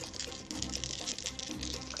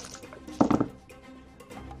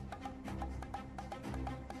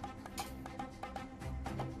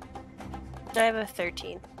 I have a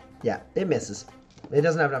 13. Yeah, it misses. It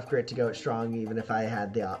doesn't have enough grit to go at strong, even if I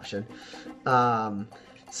had the option.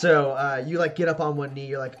 So you like get up on one knee.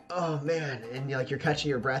 You're like, oh man, and you're catching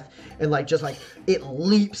your breath, and like just like it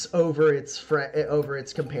leaps over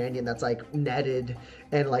its companion that's like netted,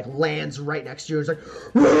 and like lands right next to you. It's like,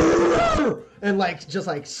 and like just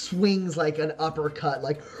like swings like an uppercut,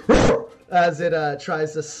 like as it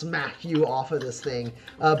tries to smack you off of this thing.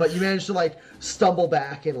 But you manage to like stumble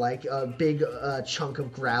back, and like a big chunk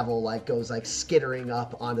of gravel like goes like skittering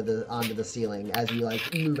up onto the ceiling as you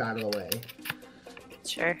like move out of the way.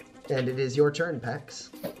 Sure. And it is your turn, Pex.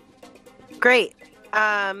 Great.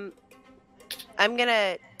 I'm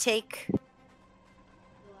gonna take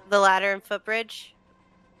the ladder and footbridge.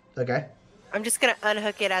 Okay. I'm just gonna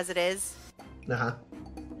unhook it as it is Uh-huh.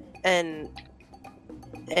 and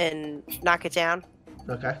knock it down.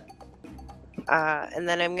 Okay. And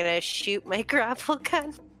then I'm gonna shoot my grapple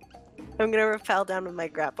gun. I'm gonna rappel down with my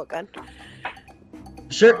grapple gun.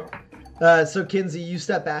 Sure. So Kinsey, you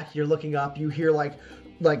step back, you're looking up, you hear like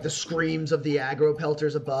the screams of the aggro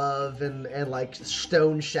pelters above and like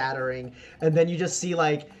stone shattering, and then you just see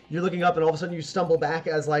like you're looking up and all of a sudden you stumble back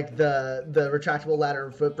as like the retractable ladder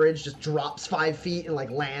and footbridge just drops 5 feet and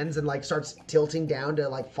like lands and like starts tilting down to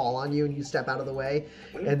like fall on you, and you step out of the way,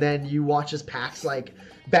 and then you watch as Pax like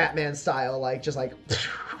Batman style like just like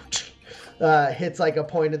hits like a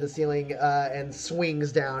point of the ceiling and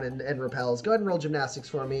swings down and repels. Go ahead and roll gymnastics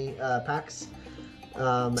for me, Pax.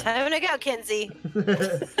 Time to go, Kinsey.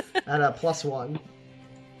 At a +1.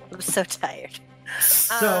 I'm so tired.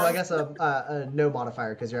 So I guess a no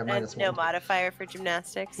modifier because you're at -1. No modifier for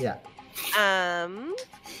gymnastics. Yeah.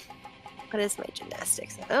 What is my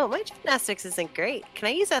gymnastics? Oh, my gymnastics isn't great. Can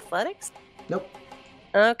I use athletics? Nope.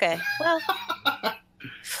 Okay. Well.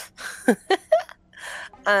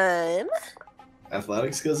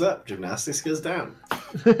 Athletics goes up, gymnastics goes down.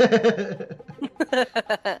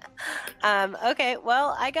 Okay.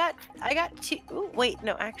 Well, I got 2. Ooh, wait,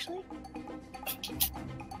 no, actually.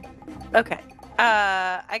 Okay.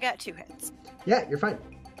 I got 2 hits. Yeah, you're fine.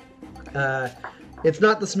 It's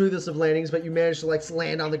not the smoothest of landings, but you manage to like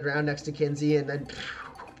land on the ground next to Kinsey and then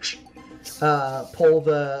pull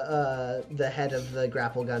the head of the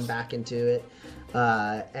grapple gun back into it.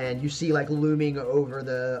 And you see like looming over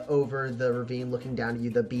the ravine, looking down at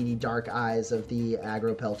you, the beady dark eyes of the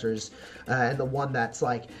aggro pelters, and the one that's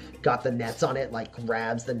like got the nets on it like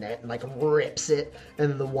grabs the net and like rips it,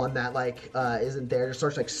 and then the one that like isn't there just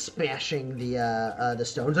starts like smashing the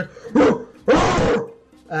stones like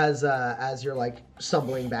as you're like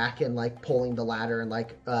stumbling back and like pulling the ladder and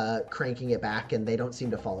like cranking it back, and they don't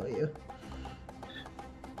seem to follow you.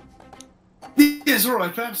 Yes, all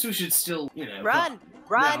right. Perhaps we should still, Run! Yeah,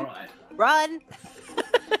 all right. Run!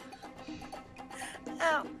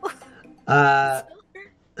 Ow.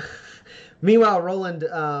 Meanwhile, Roland,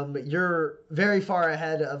 you're very far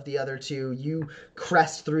ahead of the other two. You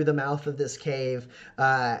crest through the mouth of this cave,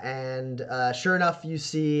 and sure enough, you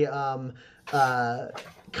see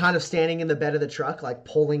kind of standing in the bed of the truck, like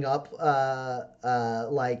pulling up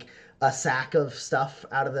like a sack of stuff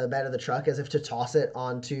out of the bed of the truck as if to toss it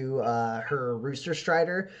onto her rooster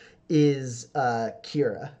strider, is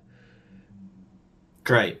Kira.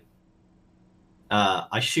 Great.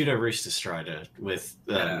 I shoot a rooster strider with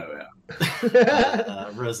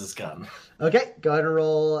Rose's gun. Okay, go ahead and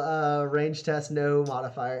roll range test, no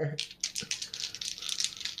modifier.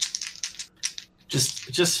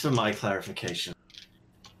 Just for my clarification,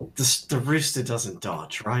 the rooster doesn't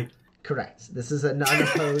dodge, right? Correct. This is an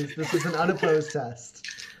unopposed. This is an unopposed test.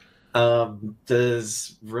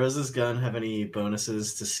 Does Rose's gun have any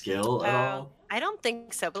bonuses to skill at all? I don't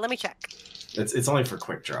think so, but let me check. It's only for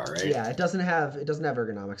quick draw, right? Yeah, it doesn't have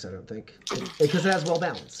ergonomics, I don't think. Because it has well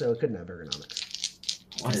balanced, so it couldn't have ergonomics.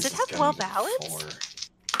 What Does is it this have gun well even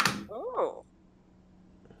balanced? Oh.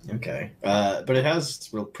 for? Okay. But it has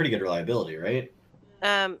pretty good reliability, right?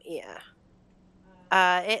 Yeah.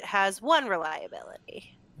 It has 1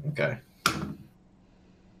 reliability. Okay.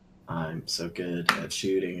 I'm so good at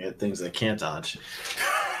shooting at things that can't dodge.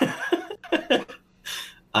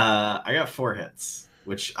 I got 4 hits,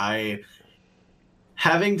 which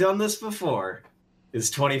having done this before, is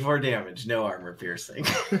 24 damage, no armor piercing.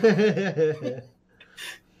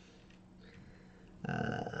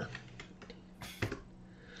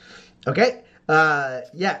 Okay.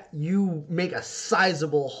 Yeah, you make a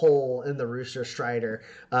sizable hole in the Rooster Strider,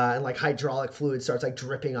 and like hydraulic fluid starts like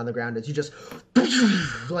dripping on the ground as you just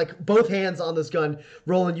like both hands on this gun.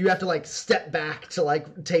 Roland, you have to like step back to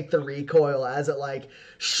like take the recoil as it like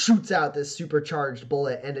shoots out this supercharged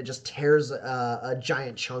bullet, and it just tears a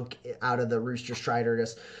giant chunk out of the Rooster Strider.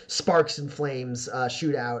 Just sparks and flames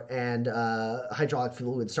shoot out, and hydraulic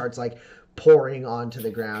fluid starts like pouring onto the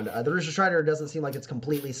ground. The Rooster Strider doesn't seem like it's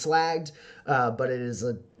completely slagged, but it is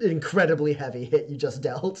an incredibly heavy hit you just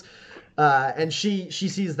dealt. And she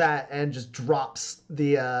sees that and just drops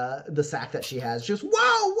the sack that she has. She goes,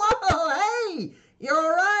 whoa, hey, you're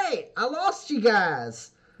all right. I lost you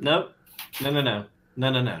guys. Nope. No.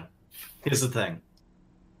 Here's the thing.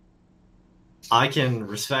 I can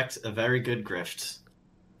respect a very good grift,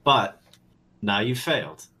 but now you've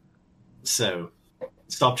failed. So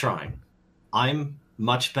stop trying. I'm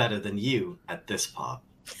much better than you at this part.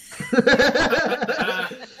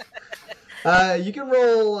 You can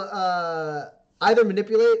roll either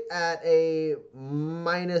manipulate at a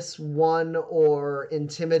 -1 or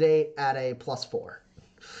intimidate at a +4.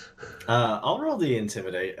 I'll roll the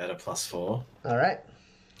intimidate at a +4. All right.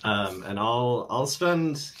 And I'll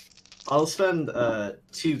spend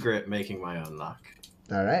 2 grit making my own luck.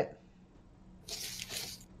 All right.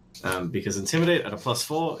 Because intimidate at a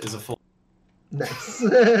 +4 is a 4. Nice.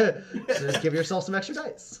 So just give yourself some extra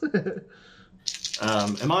dice.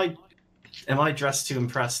 Am I dressed to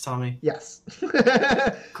impress, Tommy? Yes.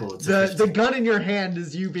 Cool. The gun in your hand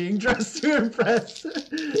is you being dressed to impress.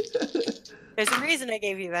 There's a reason I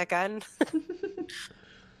gave you that gun.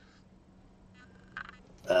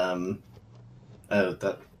 Oh,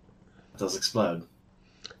 that does explode.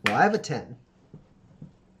 Well, I have a 10.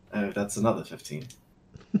 Oh, that's another 15.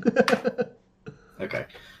 Okay.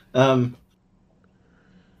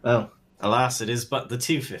 Well, alas, it is but the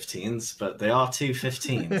 2 15s, but they are 2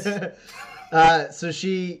 15s. So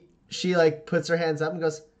she like puts her hands up and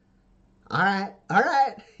goes, all right,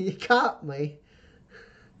 you caught me.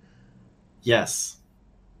 Yes.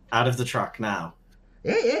 Out of the truck now.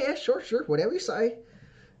 Yeah, sure, whatever you say.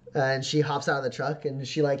 And she hops out of the truck, and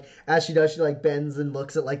she like, as she does, she like bends and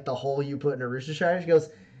looks at like the hole you put in a Rooster Strider. She goes,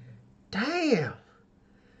 damn,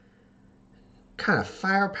 kind of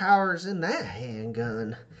firepower's in that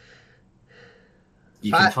handgun.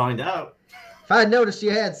 You can find out. If I'd noticed you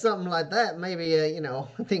had something like that, maybe,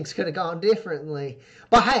 things could have gone differently.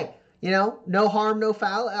 But hey, no harm, no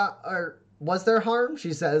foul. Or was there harm?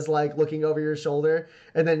 She says, like, looking over your shoulder.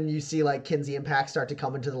 And then you see, like, Kinsey and Pax start to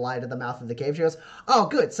come into the light of the mouth of the cave. She goes, oh,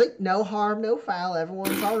 good. See, no harm, no foul.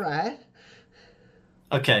 Everyone's all right.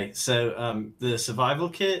 Okay, so the survival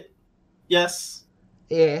kit, yes.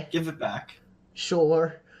 Yeah. Give it back.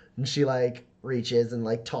 Sure. And she, like, reaches and,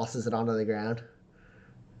 like, tosses it onto the ground.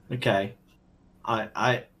 Okay.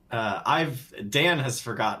 Dan has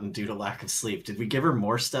forgotten due to lack of sleep. Did we give her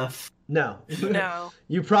more stuff? No. No.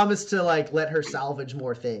 You promised to, like, let her salvage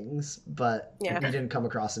more things, but Yeah. you didn't come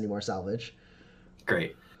across any more salvage.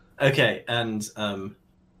 Great. Okay, and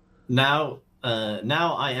now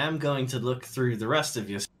I am going to look through the rest of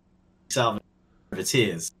your salvage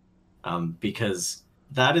privateers, because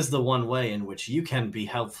that is the one way in which you can be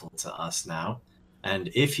helpful to us now. And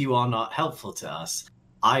if you are not helpful to us,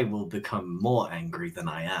 I will become more angry than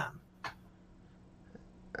I am.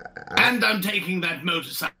 And I'm taking that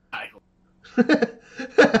motorcycle.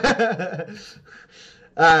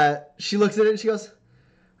 She looks at it and she goes,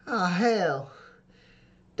 oh, hell.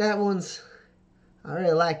 That one's... I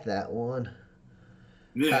really like that one.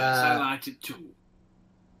 Yes, I liked it too.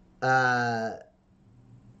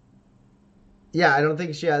 Yeah, I don't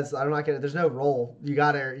think she has... I'm not gonna... There's no roll. You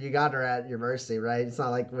got her at your mercy, right? It's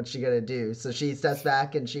not like what's she gonna do. So she steps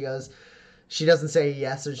back and she goes... She doesn't say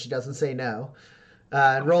yes or she doesn't say no.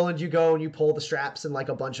 And Roland, you go and you pull the straps, and like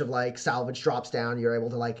a bunch of like salvage drops down. You're able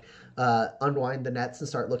to like unwind the nets and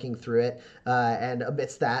start looking through it. And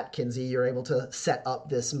amidst that, Kinsey, you're able to set up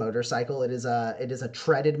this motorcycle. It is a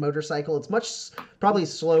treaded motorcycle. It's much probably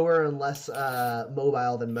slower and less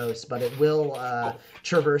mobile than most, but it will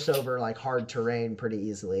traverse over like hard terrain pretty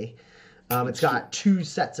easily. It's got 2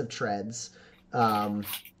 sets of treads. I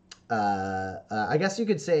guess you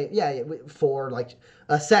could say, yeah, 4, like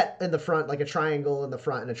a set in the front, like a triangle in the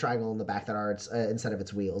front and a triangle in the back that are instead of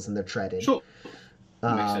its wheels, and they're treaded. Sure.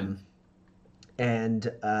 Makes sense. And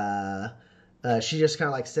she just kind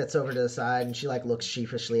of like sits over to the side and she like looks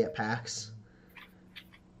sheepishly at Pax.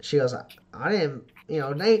 She goes, I didn't, it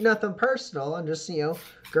ain't nothing personal. I'm just,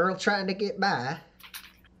 girl trying to get by.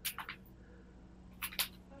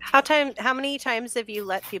 How many times have you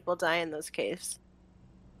let people die in those caves?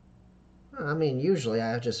 I mean, usually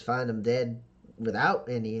I just find them dead without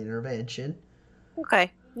any intervention.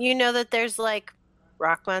 Okay. You know that there's like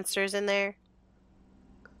rock monsters in there?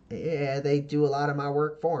 Yeah, they do a lot of my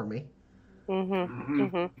work for me. Mm-hmm.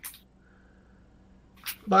 Mm-hmm.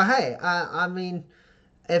 But hey, I mean,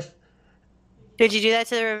 if... Did you do that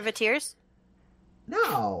to the Riveteers?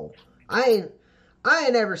 No. I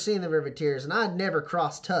ain't ever seen the Riveteers, and I'd never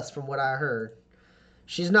crossed Tusk from what I heard.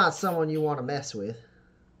 She's not someone you want to mess with.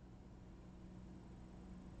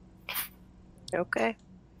 Okay.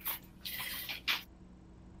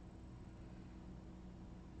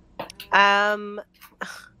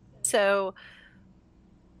 So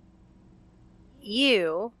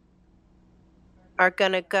you are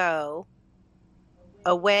gonna go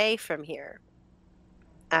away from here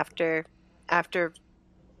after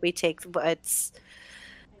we take what's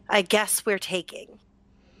I guess we're taking.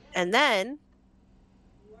 And then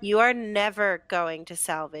you are never going to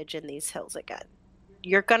salvage in these hills again.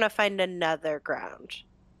 You're gonna find another ground.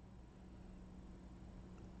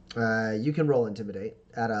 You can roll Intimidate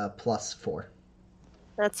at a +4.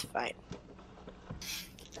 That's fine.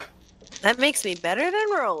 That makes me better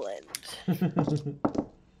than Roland.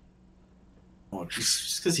 Well,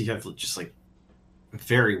 just because you have just like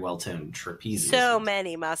very well-toned trapezius. So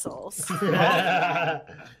many muscles. I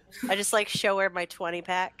just like show her my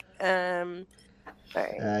 20-pack. All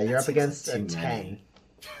right. You're up against a Too 10. many.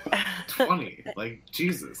 20. Like,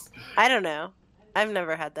 Jesus. I don't know. I've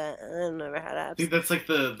never had that. I've never had I abs. think that's like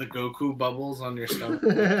the Goku bubbles on your stomach.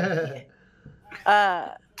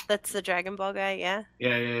 That's the Dragon Ball guy, yeah?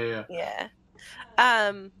 Yeah. Yeah.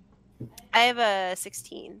 I have a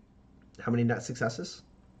 16 How many nut successes?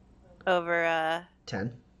 over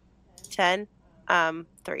 10. 10.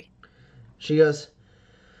 3. She goes,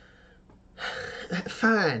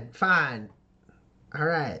 fine. All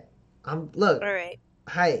right. Look, All right.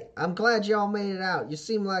 hey, I'm glad y'all made it out. You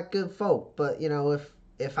seem like good folk, but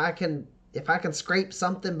if I can scrape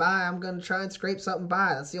something by, I'm gonna try and scrape something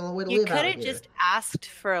by. That's the only way to You live out could here. have just asked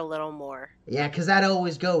for a little more. Yeah, because that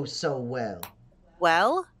always goes so well.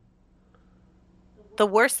 Well, the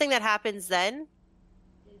worst thing that happens then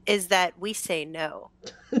is that we say no.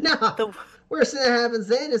 No, The- worst thing that happens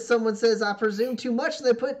then is someone says I presume too much and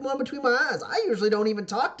they put one between my eyes. I usually don't even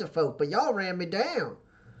talk to folk, but y'all ran me down.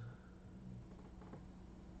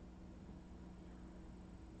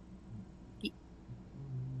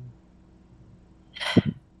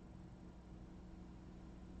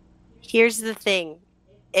 Here's the thing.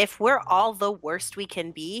 If we're all the worst we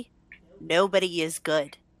can be, nobody is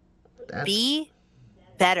good. Be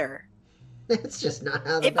better. That's just not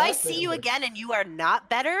how the If I best see thing you works. again and you are not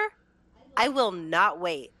better, I will not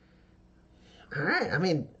wait. All right, I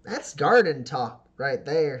mean, that's garden talk right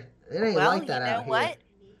there. It ain't Well, like that you know out what? here.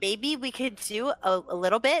 Maybe we could do a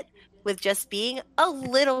little bit with just being a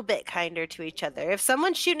little bit kinder to each other. If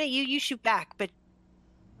someone's shooting at you, you shoot back. But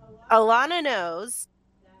Alana knows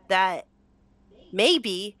that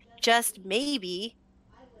maybe, just maybe,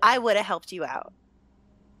 I would have helped you out.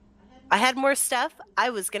 I had more stuff I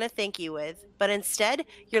was going to thank you with, but instead,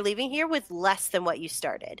 you're leaving here with less than what you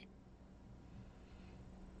started.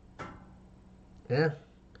 Yeah.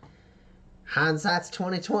 Hindsight's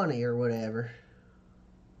 20/20 or whatever.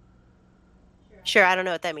 Sure, I don't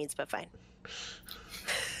know what that means, but fine.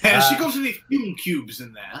 Has she got any fume cubes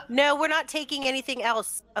in there? No, we're not taking anything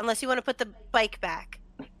else unless you want to put the bike back.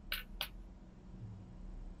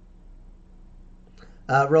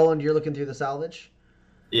 Roland, you're looking through the salvage.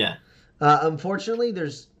 Yeah. Unfortunately,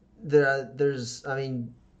 there's I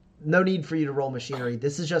mean, no need for you to roll machinery.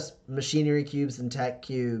 This is just machinery cubes and tech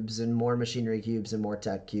cubes and more machinery cubes and more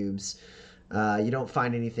tech cubes. You don't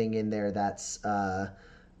find anything in there that's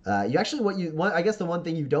you actually I guess the one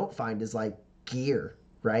thing you don't find is like gear,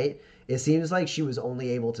 right? It seems like she was only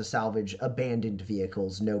able to salvage abandoned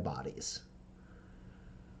vehicles, no bodies.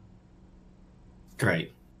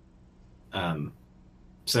 Great.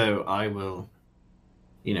 So I will,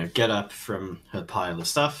 get up from her pile of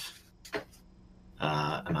stuff,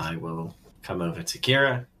 and I will come over to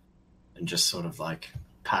Kira and just sort of like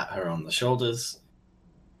pat her on the shoulders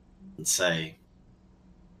and say,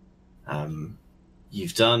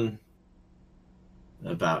 you've done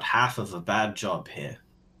about half of a bad job here.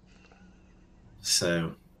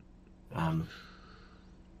 So,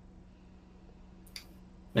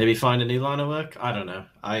 maybe find a new line of work? I don't know.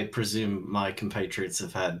 I presume my compatriots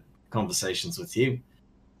have had conversations with you.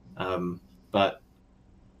 But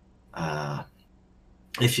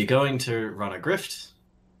if you're going to run a grift,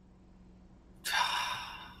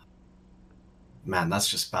 man, that's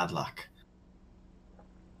just bad luck.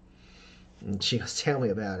 And she goes, tell me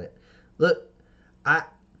about it. Look, I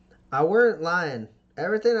weren't lying.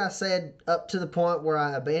 Everything I said up to the point where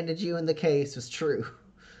I abandoned you in the caves was true.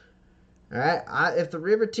 All right? If the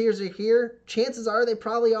Riveteers are here, chances are they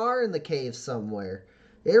probably are in the caves somewhere.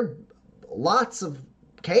 There are lots of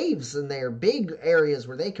caves in there, big areas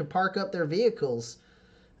where they could park up their vehicles.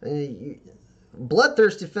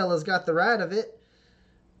 Bloodthirsty fellas got the right of it.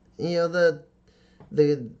 The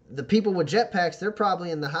people with jetpacks, they're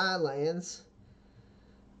probably in the highlands.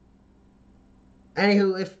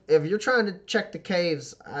 Anywho, if you're trying to check the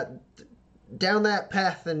caves, down that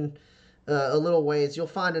path and a little ways, you'll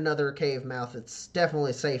find another cave mouth. It's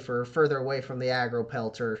definitely safer, further away from the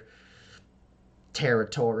Agro-Pelter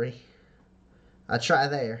territory. I try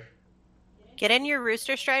there. Get in your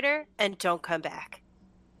Rooster Strider and don't come back.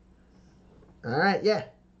 All right, yeah.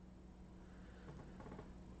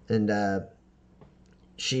 And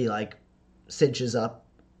she cinches up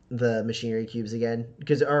the machinery cubes again.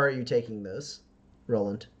 Or are you taking those,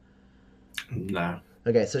 Roland? No.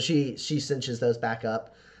 Okay, so she cinches those back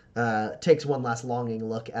up. Takes one last longing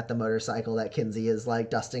look at the motorcycle that Kinsey is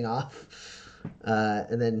dusting off,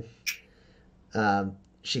 and then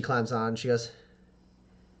she climbs on. She goes,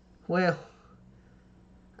 "Well,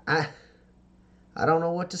 I don't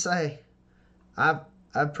know what to say. I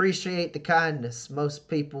appreciate the kindness. Most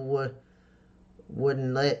people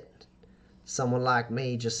wouldn't let someone like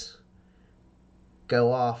me just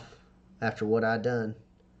go off after what I done.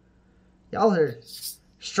 Y'all are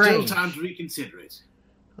strange. Still time to reconsider it.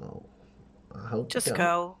 Oh, I hope Just you don't.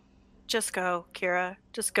 go. Just go, Kira.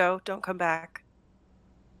 Just go. Don't come back.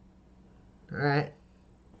 All right."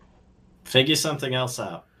 Figure something else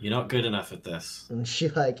out. You're not good enough at this. And she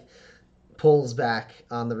pulls back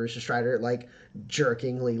on the Rooster Strider,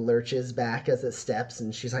 jerkingly lurches back as it steps,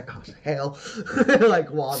 and she's like, "Oh hell!"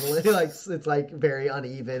 Waddling, it's very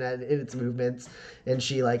uneven in its movements, and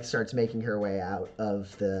she starts making her way out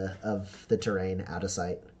of the terrain, out of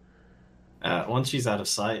sight. Once she's out of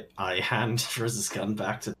sight, I hand Riz's gun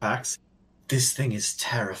back to Pax. This thing is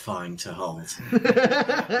terrifying to hold.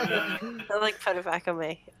 I put it back on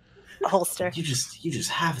my holster. You just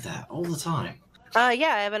have that all the time.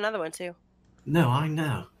 Yeah, I have another one too. No, I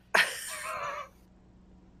know.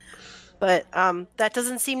 But that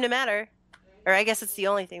doesn't seem to matter. Or I guess it's the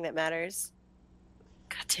only thing that matters.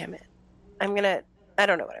 God damn it. I don't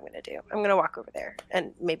know what I'm gonna do. I'm gonna walk over there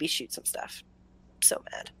and maybe shoot some stuff. I'm so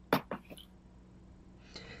mad.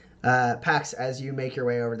 Pax, as you make your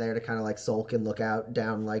way over there to kind of sulk and look out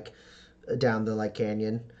down the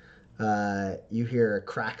canyon, you hear a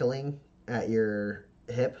crackling at your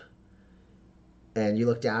hip, and you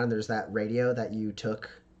look down and there's that radio that you took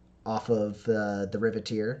off of the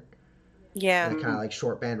Riveteer. Yeah. That kind of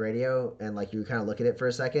short band radio, and you kind of look at it for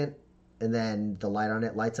a second, and then the light on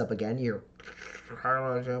it lights up again. You're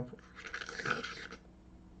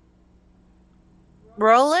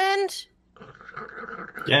Roland?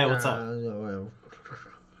 Yeah, what's up?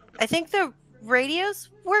 I think the radio's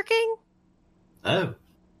working. Oh,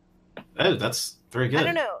 that's very good. I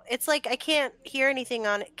don't know. It's I can't hear anything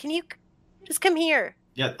on it. Can you just come here?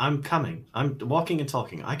 Yeah, I'm coming. I'm walking and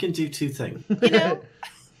talking. I can do two things.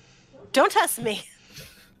 Don't test me.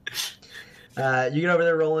 You get over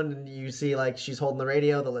there, Roland, and you see she's holding the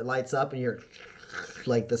radio. The lights up, and you're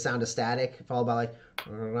the sound of static followed by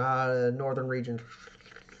northern region.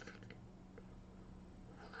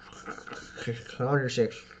 On your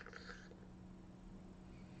six.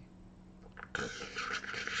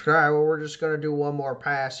 All right, well, we're just going to do one more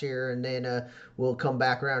pass here, and then we'll come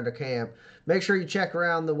back around to camp. Make sure you check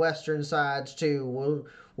around the western sides, too.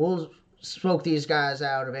 We'll smoke these guys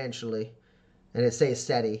out eventually. And it stays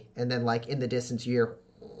steady. And then, in the distance, you hear...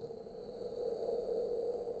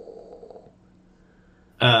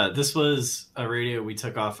 This was a radio we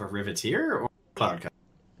took off of Riveteer or Cloudcoat?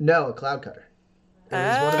 No, a cloud cutter. It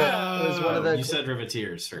was one of the. You said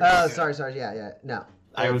riveteers first. Oh, sorry. Yeah. No.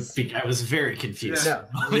 I was very confused. No,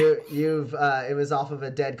 you've. It was off of a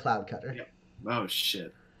dead cloud cutter. Yep. Oh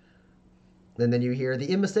shit. And then you hear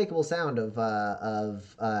the unmistakable sound of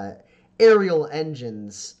aerial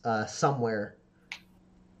engines somewhere.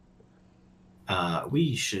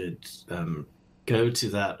 We should go to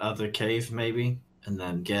that other cave maybe, and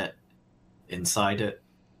then get inside it,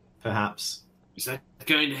 perhaps. Is that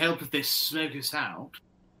going to help if they smoke us out?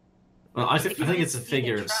 Well, I think it's a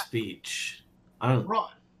figure of speech. I don't.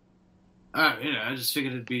 Right. Oh, I just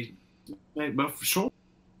figured it'd be. Well, for sure.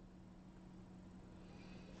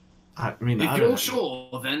 I mean, If I you're don't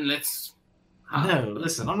sure, then let's. No,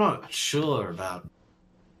 listen, I'm not sure about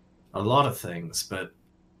a lot of things, but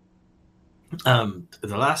the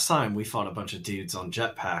last time we fought a bunch of dudes on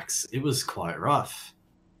jetpacks, it was quite rough.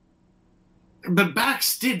 But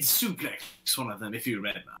Bax did suplex one of them, if you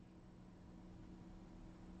remember.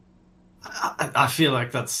 I feel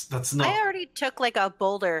like that's not. I already took like a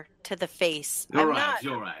boulder to the face. You're right. Not...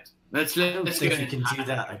 You're right. Let's I don't go think you ahead. can do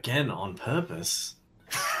that again on purpose.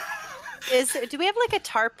 Do we have like a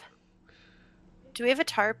tarp? Do we have a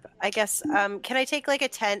tarp? I guess. Can I take like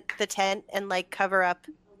the tent, and like cover up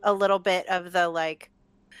a little bit of the like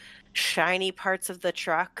shiny parts of the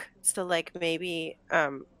truck, so like maybe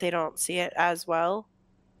they don't see it as well?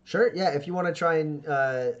 Sure, yeah. If you want to try and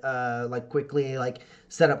like quickly like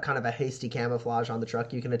set up kind of a hasty camouflage on the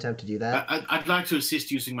truck, you can attempt to do that. I'd like to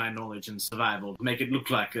assist using my knowledge and survival to make it look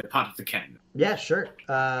like a part of the canyon. Yeah, sure.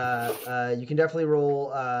 You can definitely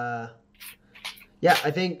roll. Yeah,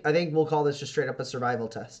 I think we'll call this just straight up a survival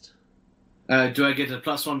test. Do I get a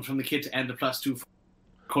 +1 from the kit and a +2 for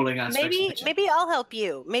calling aspects? Maybe I'll help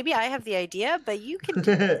you. Maybe I have the idea, but you can.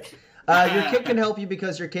 Your kit can help you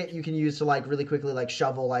because your kit you can use to like really quickly like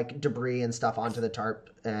shovel like debris and stuff onto the tarp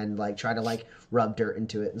and like try to like rub dirt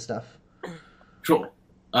into it and stuff. Sure.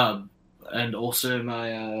 And also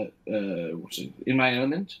my what's it? In my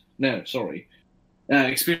element? No, sorry.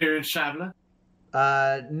 Experienced traveler.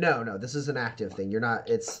 No, this is an active thing. You're not.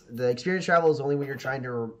 It's the experience travel is only when you're trying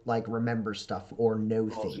to like remember stuff or know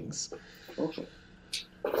things. Also.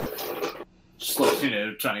 Just like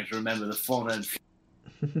trying to remember the fauna and flora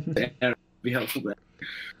be helpful there.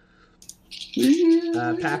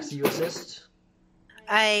 Pax, you assist.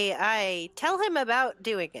 I tell him about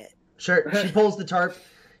doing it. Sure. She pulls the tarp.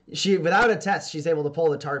 She without a test, she's able to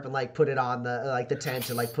pull the tarp and like put it on the tent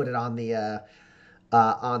and like put it on the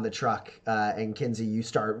truck. And Kinsey, you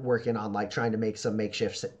start working on like trying to make some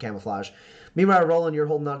makeshift camouflage. Meanwhile, Roland, you're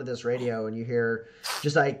holding onto this radio and you hear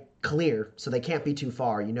just like clear, so they can't be too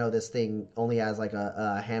far. You know this thing only has like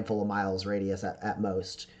a handful of miles radius at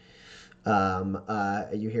most.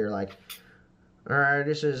 You hear like, all right,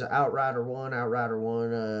 this is Outrider 1,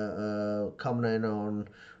 coming in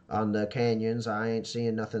on the canyons. I ain't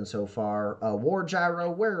seeing nothing so far. War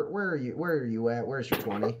Gyro, where are you at? Where's your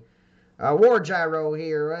 20? War Gyro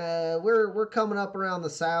here. We're coming up around the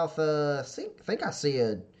south. Think I see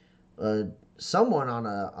a someone on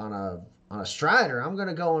a Strider. I'm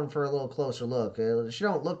gonna go in for a little closer look. She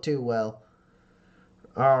don't look too well.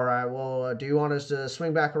 All right. Well, do you want us to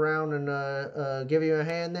swing back around and give you a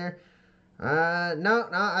hand there? No.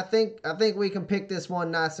 I think we can pick this one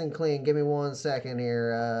nice and clean. Give me 1 second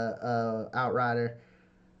here, Outrider.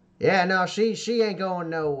 Yeah, no, she ain't going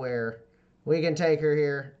nowhere. We can take her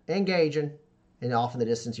here. Engaging. And off in the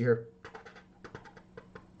distance you hear.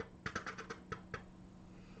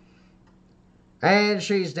 And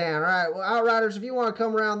she's down. All right, well, Outriders, if you want to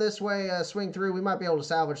come around this way, swing through, we might be able to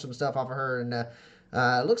salvage some stuff off of her. And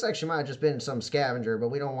it looks like she might have just been some scavenger, but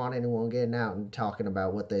we don't want anyone getting out and talking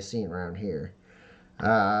about what they seen around here.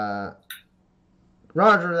 Roger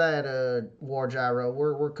that, War Gyro.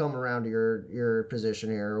 We're coming around to your position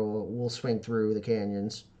here. We'll swing through the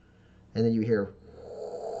canyons. And then you hear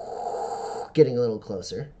getting a little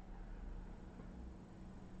closer.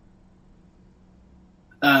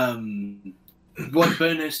 What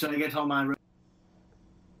bonus do I get on my roll?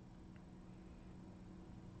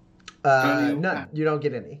 None. You don't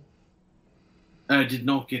get any. I did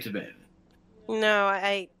not get a bonus. No,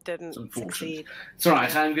 I didn't It's unfortunate. succeed. It's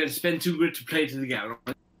alright, I'm going to spend 2 grit to play to the gallery.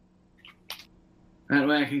 That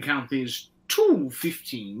way I can count these 2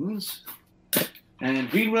 15s and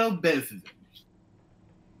reroll both of them.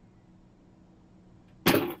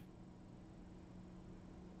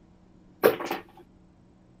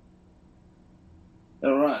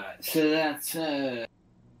 Alright, so that's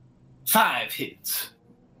 5 hits.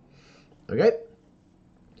 Okay.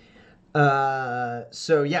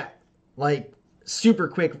 So yeah, like super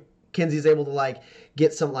quick Kinsey's able to like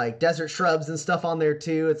get some like desert shrubs and stuff on there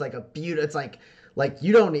too. It's like a beauty. It's like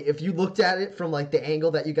you don't, if you looked at it from like the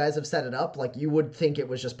angle that you guys have set it up, like you would think it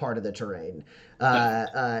was just part of the terrain.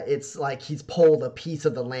 It's like he's pulled a piece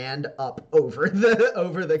of the land up over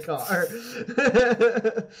the car.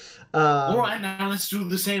 All right, now let's do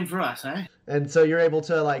the same for us, eh? And so you're able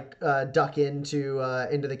to like duck into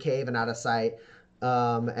the cave and out of sight.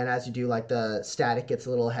 And as you do, like the static gets a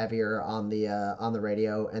little heavier on the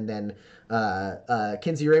radio, and then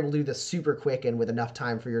Kinsey, you're able to do this super quick and with enough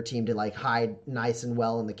time for your team to like hide nice and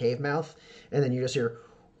well in the cave mouth, and then you just hear,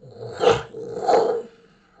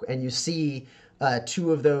 and you see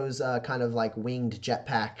two of those kind of like winged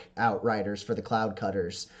jetpack outriders for the Cloud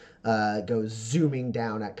Cutters go zooming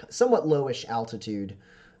down at somewhat lowish altitude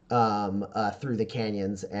through the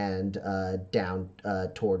canyons and down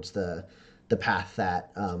towards the path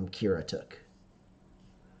that Kira took.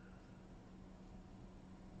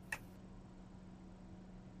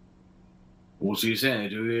 What do you say?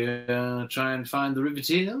 Do we try and find the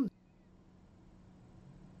Riveteer?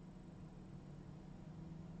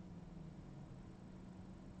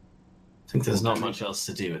 I think there's not much else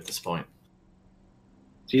to do at this point.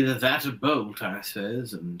 It's either that or Bolt, I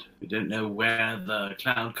says, and we don't know where the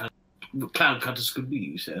Cloud Cutters could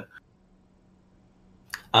be, so...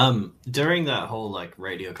 During that whole like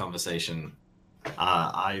radio conversation,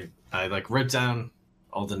 I like wrote down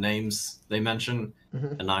all the names they mentioned,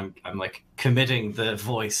 and I'm like committing the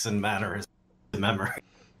voice and manner to memory.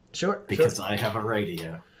 Sure. Because I have a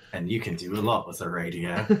radio, and you can do a lot with a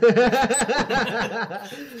radio.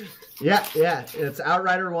 yeah. It's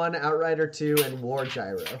Outrider 1, Outrider 2, and War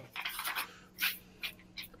Gyro.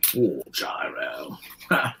 War Gyro.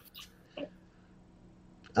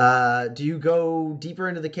 Do you go deeper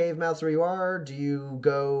into the cave mouths where you are? Do you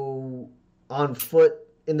go on foot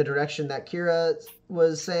in the direction that Kira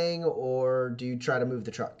was saying, or do you try to move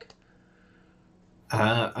the truck?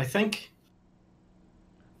 I think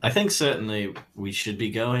certainly we should be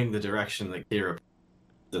going the direction that Kira,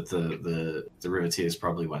 that the Riveteers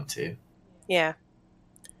probably went to. Yeah.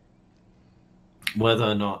 Whether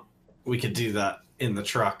or not we could do that in the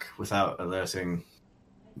truck without alerting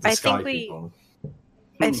the sky people.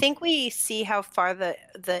 I think we see how far the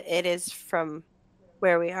it is from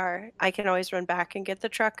where we are. I can always run back and get the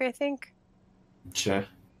truck, I think. Sure.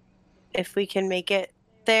 If we can make it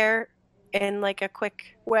there in like a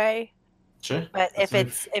quick way. Sure. But if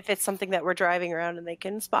it's something that we're driving around and they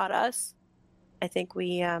can spot us, I think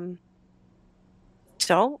we don't.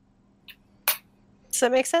 Does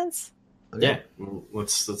that make sense? Okay. Yeah. Well,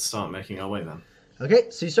 let's start making our way then.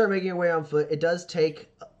 Okay, so you start making your way on foot. It does take...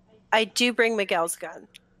 I do bring Miguel's gun.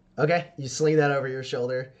 Okay, you sling that over your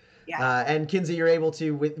shoulder. Yeah. And Kinsey, you're able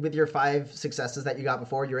to, with your 5 successes that you got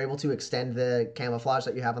before, you're able to extend the camouflage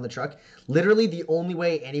that you have on the truck. Literally, the only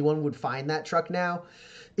way anyone would find that truck now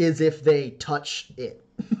is if they touch it.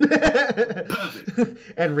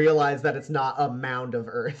 And realize that it's not a mound of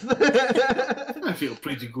earth. I feel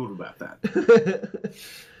pretty good about that.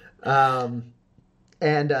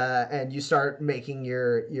 And you start making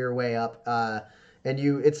your way up. And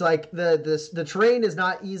it's like the terrain is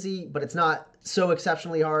not easy, but it's not so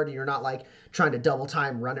exceptionally hard. And you're not like trying to double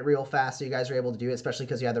time run it real fast. So you guys are able to do it, especially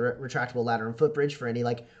because you have the retractable ladder and footbridge for any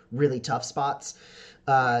like really tough spots.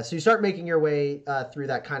 So you start making your way through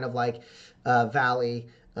that kind of like valley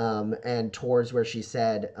and towards where she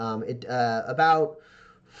said about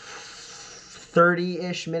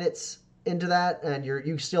 30-ish minutes into that, and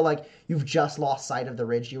you still like you've just lost sight of the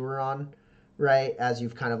ridge you were on. Right, as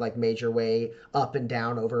you've kind of like made your way up and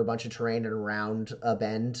down over a bunch of terrain and around a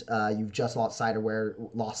bend, you've just lost sight of where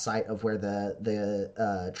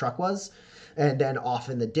the truck was, and then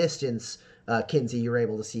off in the distance, Kinsey, you're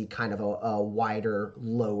able to see kind of a wider,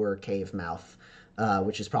 lower cave mouth,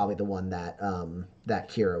 which is probably the one that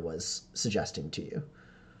Kira was suggesting to you.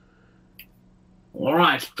 All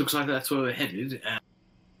right, looks like that's where we're headed.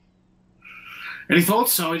 Any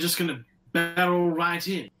thoughts? Or are we just going to barrel right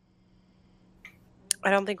in? I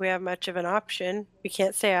don't think we have much of an option. We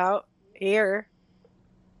can't stay out here.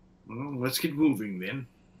 Well, let's get moving then.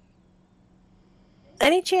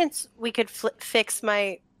 Any chance we could fix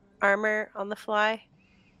my armor on the fly?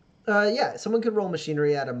 Yeah, someone could roll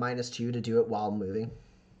machinery at a -2 to do it while moving.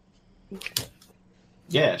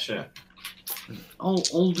 Yeah, sure.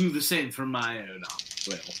 I'll do the same for my own arm.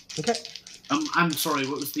 Well, okay. I'm sorry.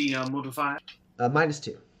 What was the modifier?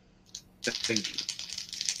 -2. Thank you.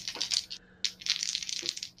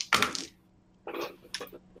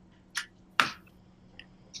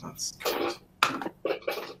 That's good.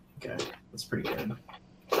 Okay, that's pretty good.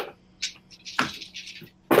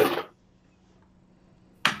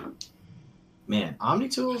 Man, Omni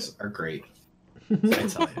tools are great. I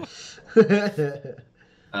tell you.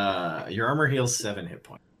 Your armor heals 7 hit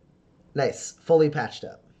points. Nice. Fully patched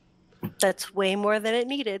up. That's way more than it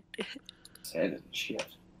needed. Shit.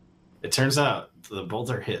 It turns out the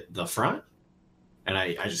boulder hit the front, and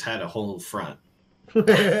I just had a whole front.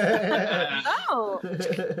 Oh.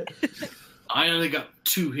 I only got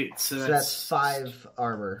 2 hits, so that's 5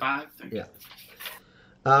 armor. 5. Thank you. Yeah.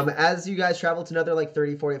 As you guys travel to another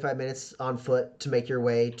 30-45 minutes on foot to make your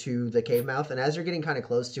way to the cave mouth, and as you're getting kind of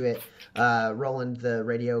close to it, Roland, the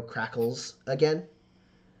radio crackles again.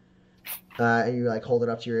 And you hold it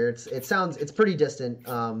up to your ear. It's pretty distant,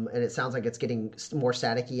 and it sounds like it's getting more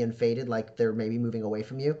staticky and faded, like they're maybe moving away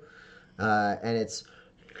from you. And it's,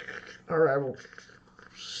 all right, we'll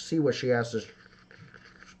see what she has to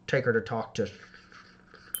take her to talk to.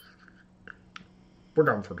 We're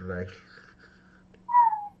done for today.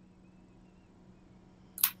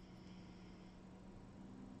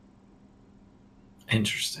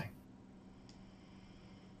 Interesting.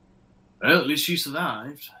 Well, at least you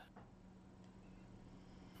survived.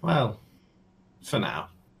 Well, for now.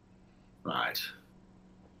 Right.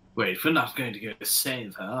 Wait, we're not going to go to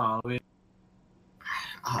save her, are we?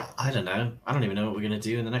 I don't know. I don't even know what we're going to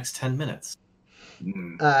do in the next 10 minutes.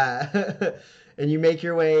 And you make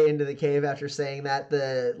your way into the cave after saying that.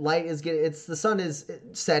 The light is the sun is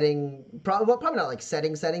setting, probably not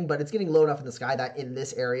setting, but it's getting low enough in the sky that in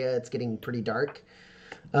this area it's getting pretty dark.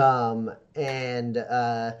 And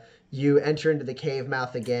you enter into the cave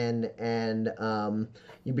mouth again, and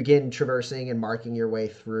you begin traversing and marking your way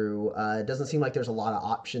through. It doesn't seem like there's a lot of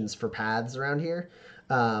options for paths around here.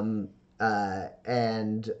 And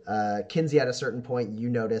Kinsey, at a certain point, you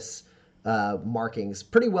notice markings,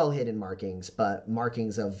 pretty well hidden markings, but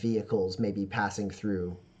markings of vehicles maybe passing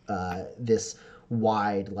through this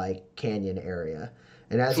wide canyon area.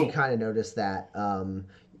 And as you kind of notice that,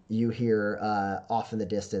 you hear off in the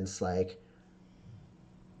distance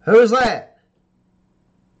 "Who's that?"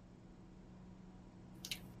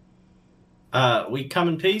 We come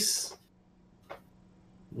in peace.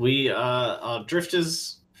 We are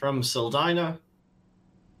drifters from Sildina,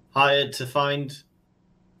 hired to find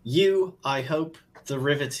you, I hope, the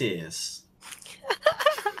Riveteers.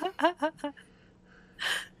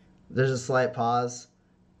 There's a slight pause,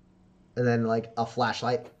 and then a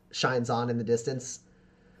flashlight shines on in the distance,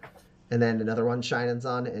 and then another one shines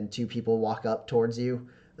on, and 2 people walk up towards you,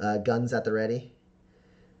 guns at the ready.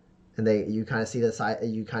 And you kind of see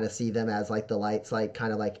them as the lights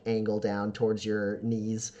angle down towards your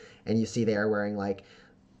knees, and you see they are wearing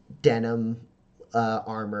denim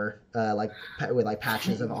armor, with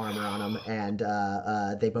patches of armor on them, and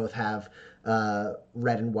they both have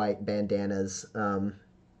red and white bandanas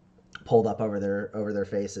pulled up over their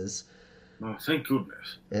faces. Oh, thank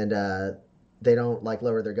goodness. And they don't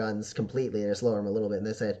lower their guns completely; they just lower them a little bit, and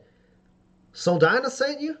they said, "Soldina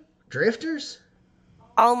sent you, drifters?"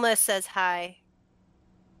 Alma says hi.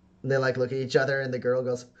 And they look at each other, and the girl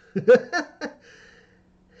goes,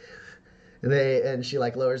 and she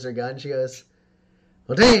lowers her gun. She goes,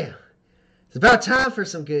 "Well, damn, it's about time for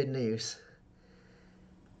some good news.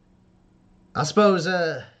 I suppose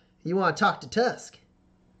you want to talk to Tusk."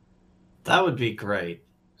 That would be great.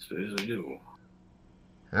 Suppose we do.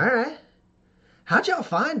 "All right. How'd y'all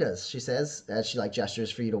find us?" she says, as she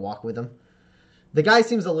gestures for you to walk with him. The guy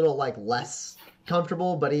seems a little less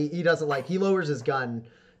comfortable, but he doesn't he lowers his gun,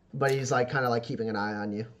 but he's kind of keeping an eye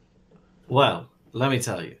on you. Well, let me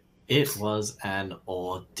tell you, it was an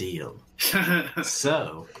ordeal.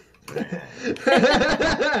 So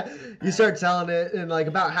you start telling it, and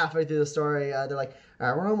about halfway through the story, they're like, "All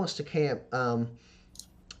right, we're almost to camp.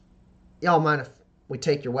 Y'all mind if we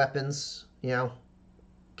take your weapons?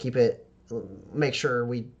 Keep it. Make sure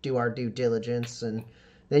we do our due diligence, and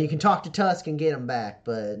then you can talk to Tusk and get them back.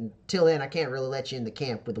 But until then, I can't really let you in the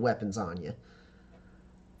camp with the weapons on you."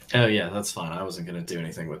 Oh yeah, that's fine. I wasn't going to do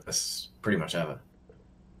anything with this pretty much ever.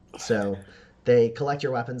 So they collect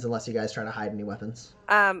your weapons unless you guys try to hide any weapons.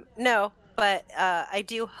 No, but I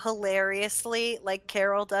do hilariously, like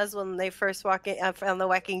Carol does when they first walk in on The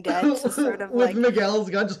Walking Dead, just sort of with Miguel's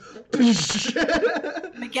gun, just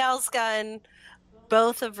Miguel's gun,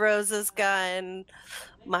 both of Rosa's gun,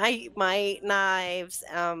 my knives,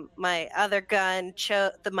 my other gun,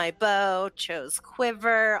 my bow, chose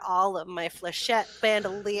quiver, all of my flechette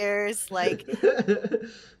bandoliers,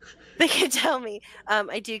 they can tell me.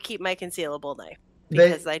 I do keep my concealable knife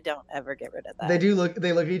because I don't ever get rid of that. They look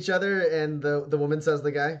at each other, and the woman says to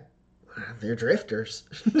the guy, They're drifters.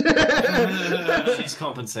 She's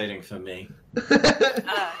compensating for me.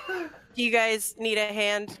 Do you guys need a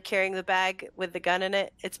hand carrying the bag with the gun in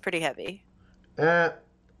it? It's pretty heavy.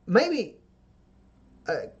 Maybe,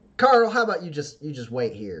 Carl. How about you just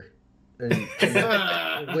wait here, and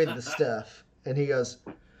with the stuff? And he goes,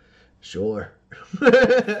 "Sure.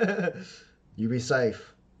 You be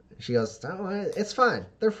safe." She goes, "Oh, it's fine.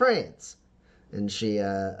 They're friends." And she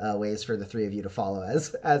waits for the three of you to follow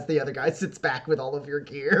as the other guy sits back with all of your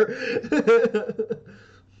gear.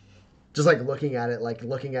 Just like looking at it, like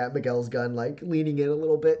looking at Miguel's gun, like leaning in a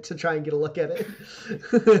little bit to try and get a look at it.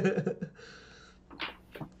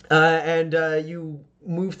 And you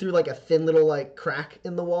move through like a thin little like crack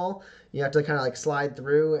in the wall. You have to kind of like slide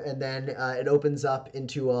through, and then it opens up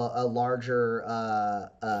into a larger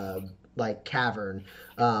like cavern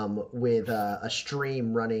with a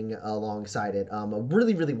stream running alongside it. A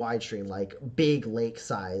really, really wide stream, like big lake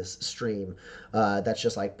size stream that's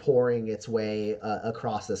just like pouring its way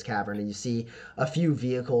across this cavern. And you see a few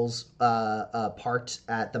vehicles parked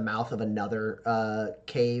at the mouth of another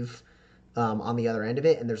cave on the other end of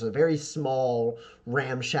it. And there's a very small,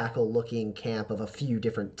 ramshackle looking camp of a few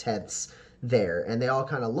different tents there. And they all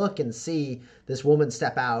kind of look and see this woman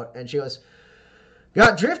step out, and she goes,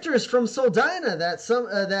 "Got drifters from Soldina that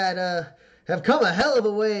have come a hell of a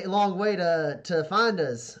long way to find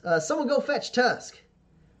us. Someone go fetch Tusk."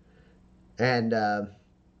 And a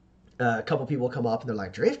couple people come up and they're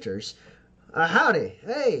like, "Drifters? Howdy.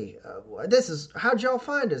 Hey, how'd y'all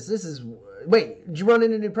find us? Wait, did you run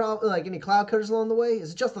into any cloud cutters along the way?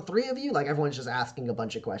 Is it just the three of you?" Like everyone's just asking a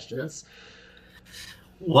bunch of questions.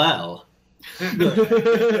 Well,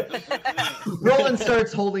 Roland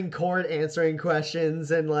starts holding court, answering questions,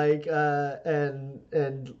 and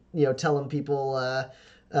telling people,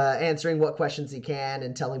 answering what questions he can,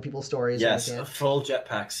 and telling people stories. Yes, when he a full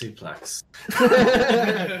jetpack suplex.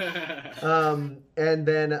 And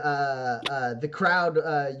then the crowd,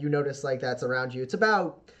 you notice like that's around you. It's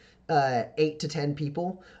about 8 to 10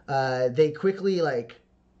 people. They quickly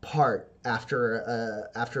part after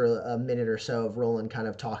a minute or so of Roland kind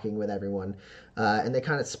of talking with everyone, and they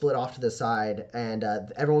kind of split off to the side, and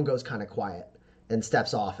everyone goes kind of quiet and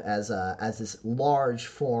steps off as this large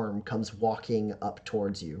form comes walking up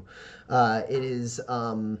towards you. It is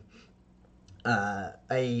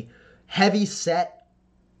a heavy set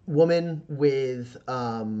woman with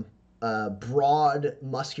broad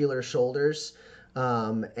muscular shoulders,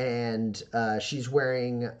 and she's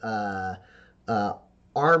wearing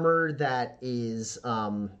armor that is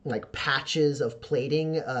like patches of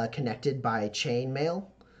plating connected by chainmail.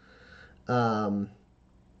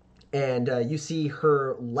 And you see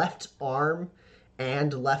her left arm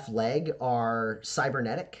and left leg are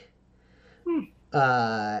cybernetic.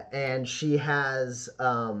 And she has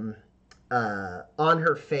on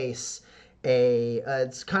her face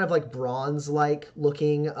it's kind of like bronze-like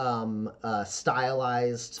looking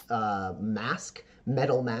stylized mask,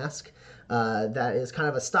 metal mask. That is kind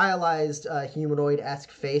of a stylized humanoid-esque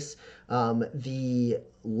face. The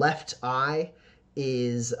left eye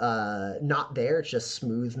is not there, it's just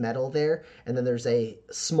smooth metal there, and then there's a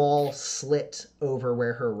small slit over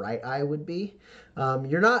where her right eye would be.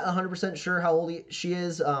 You're not 100% sure how old she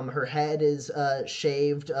is. Her head is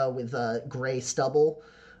shaved with gray stubble,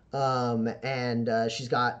 and she's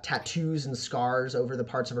got tattoos and scars over the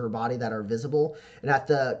parts of her body that are visible,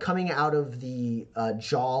 and coming out of the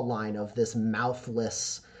jawline of this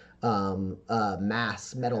mouthless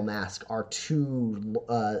metal mask are two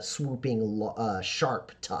swooping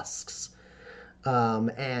sharp tusks,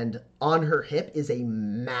 and on her hip is a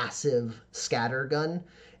massive scatter gun,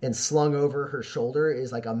 and slung over her shoulder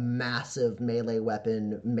is like a massive melee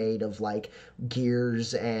weapon made of like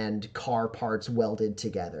gears and car parts welded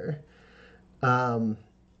together. The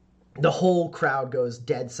whole crowd goes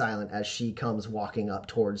dead silent as she comes walking up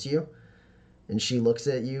towards you, and she looks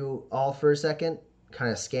at you all for a second, kind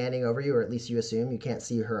of scanning over you, or at least you assume. You can't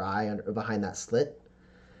see her eye behind that slit.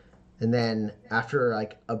 And then after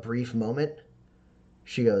like a brief moment,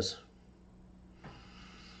 she goes,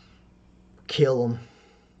 "Kill him,"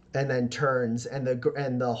 and then turns, and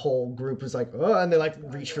the whole group is like, "Oh," and they like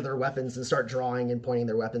reach for their weapons and start drawing and pointing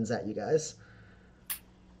their weapons at you guys.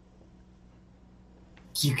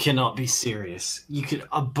 You cannot be serious.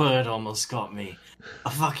 A bird almost got me.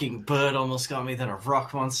 A fucking bird almost got me, then a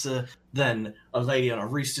rock monster, then a lady on a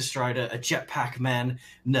rooster strider, a jetpack man.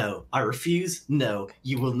 No, I refuse. No,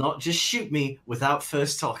 you will not just shoot me without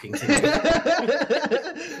first talking to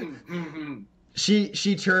me.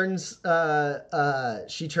 She turns back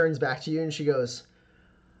to you and she goes,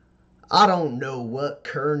 "I don't know what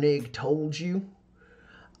Koenig told you.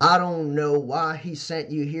 I don't know why he sent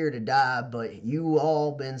you here to die, but you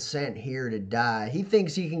all been sent here to die. He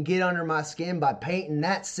thinks he can get under my skin by painting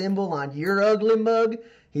that symbol on your ugly mug,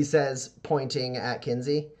 he says, pointing at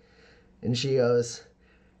Kinsey. And she goes,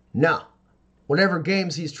 no. Whatever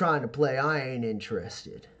games he's trying to play, I ain't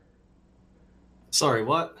interested. Sorry,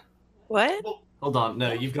 what? What? Hold on,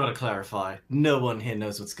 no, you've got to clarify. No one here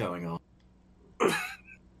knows what's going on.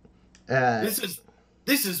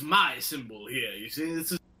 This is my symbol here. You see,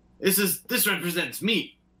 this represents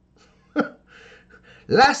me.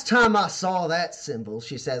 Last time I saw that symbol,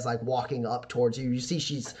 she says, like walking up towards you. You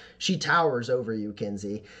see, she towers over you,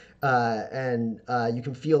 Kinsey, and you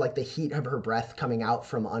can feel like the heat of her breath coming out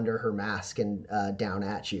from under her mask and down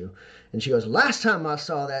at you. And she goes, "Last time I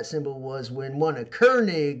saw that symbol was when one of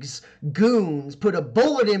Koenig's goons put a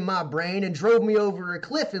bullet in my brain and drove me over a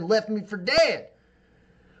cliff and left me for dead.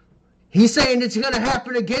 He's saying it's gonna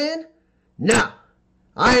happen again? No,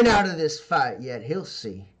 I ain't out of this fight yet. He'll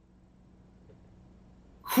see."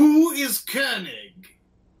 Who is Koenig?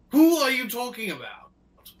 Who are you talking about?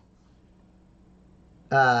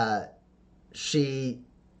 She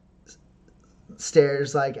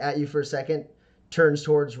stares like at you for a second, turns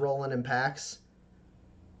towards Roland and Pax,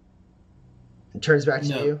 and turns back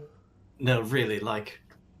to you. No, really, like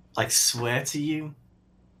swear to you,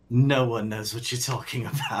 no one knows what you're talking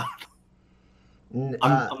about.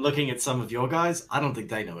 I'm looking at some of your guys. I don't think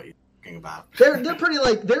they know what you're talking about. They're pretty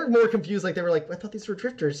like they're more confused. Like they were like, I thought these were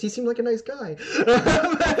drifters. He seemed like a nice guy.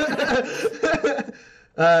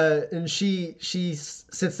 And she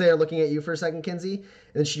sits there looking at you for a second, Kinsey, and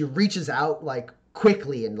then she reaches out like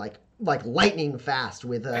quickly and like lightning fast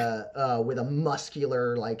with a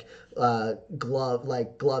muscular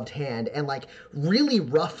gloved hand, and like really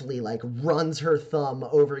roughly like runs her thumb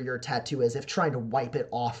over your tattoo as if trying to wipe it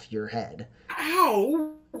off your head.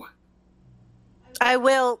 Ow! I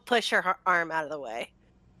will push her arm out of the way.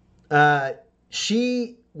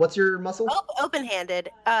 What's your muscle? Open-handed.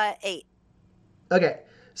 8. Okay,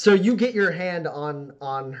 so you get your hand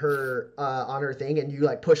on her thing, and you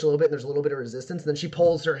like push a little bit, and there's a little bit of resistance, and then she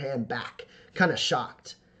pulls her hand back, kind of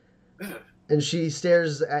shocked. And she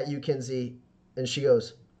stares at you, Kinsey, and she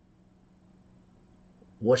goes,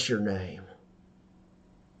 "What's your name?"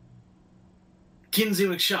 Kinsey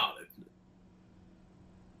McCharlotte.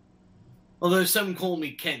 Although some call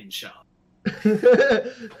me Ken Sharp.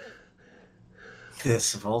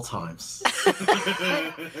 This of all times.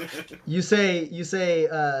 You say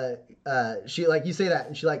she like you say that,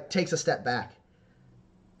 and she like takes a step back,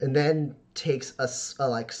 and then takes a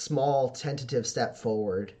like small tentative step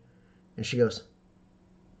forward, and she goes,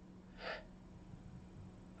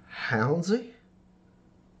 "Houndsy?"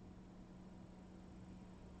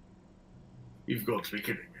 You've got to be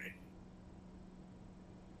kidding me.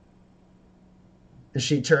 And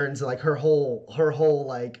she turns like her whole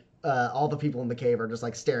like all the people in the cave are just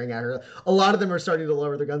like staring at her. A lot of them are starting to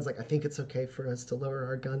lower their guns. Like, I think it's okay for us to lower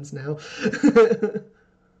our guns now.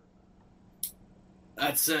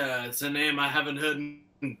 That's it's a name I haven't heard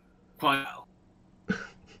in quite a while.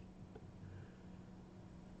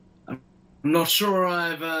 I'm not sure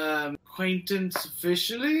I've acquaintance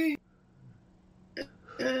officially.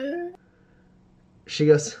 She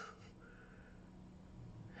goes,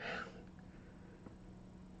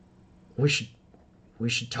 We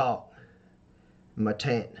should talk in my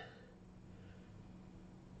tent.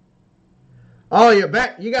 Oh, you're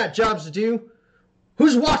back. You got jobs to do.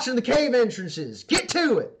 Who's watching the cave entrances? Get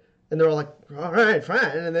to it. And they're all like, all right, fine.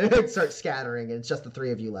 And then they start scattering, and it's just the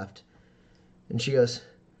three of you left. And she goes,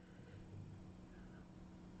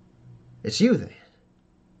 "It's you then."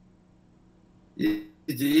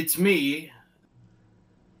 It's me.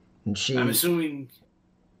 And she I'm assuming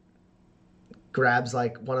grabs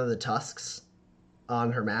like one of the tusks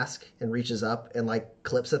on her mask and reaches up and like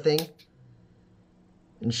clips a thing.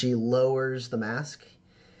 And she lowers the mask.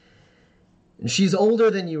 And she's older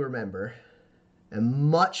than you remember, and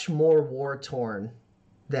much more war-torn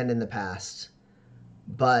than in the past.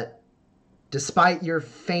 But despite your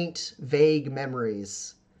faint, vague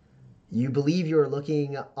memories, you believe you're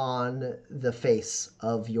looking on the face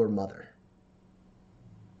of your mother.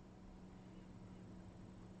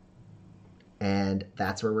 And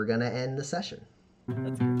that's where we're going to end the session.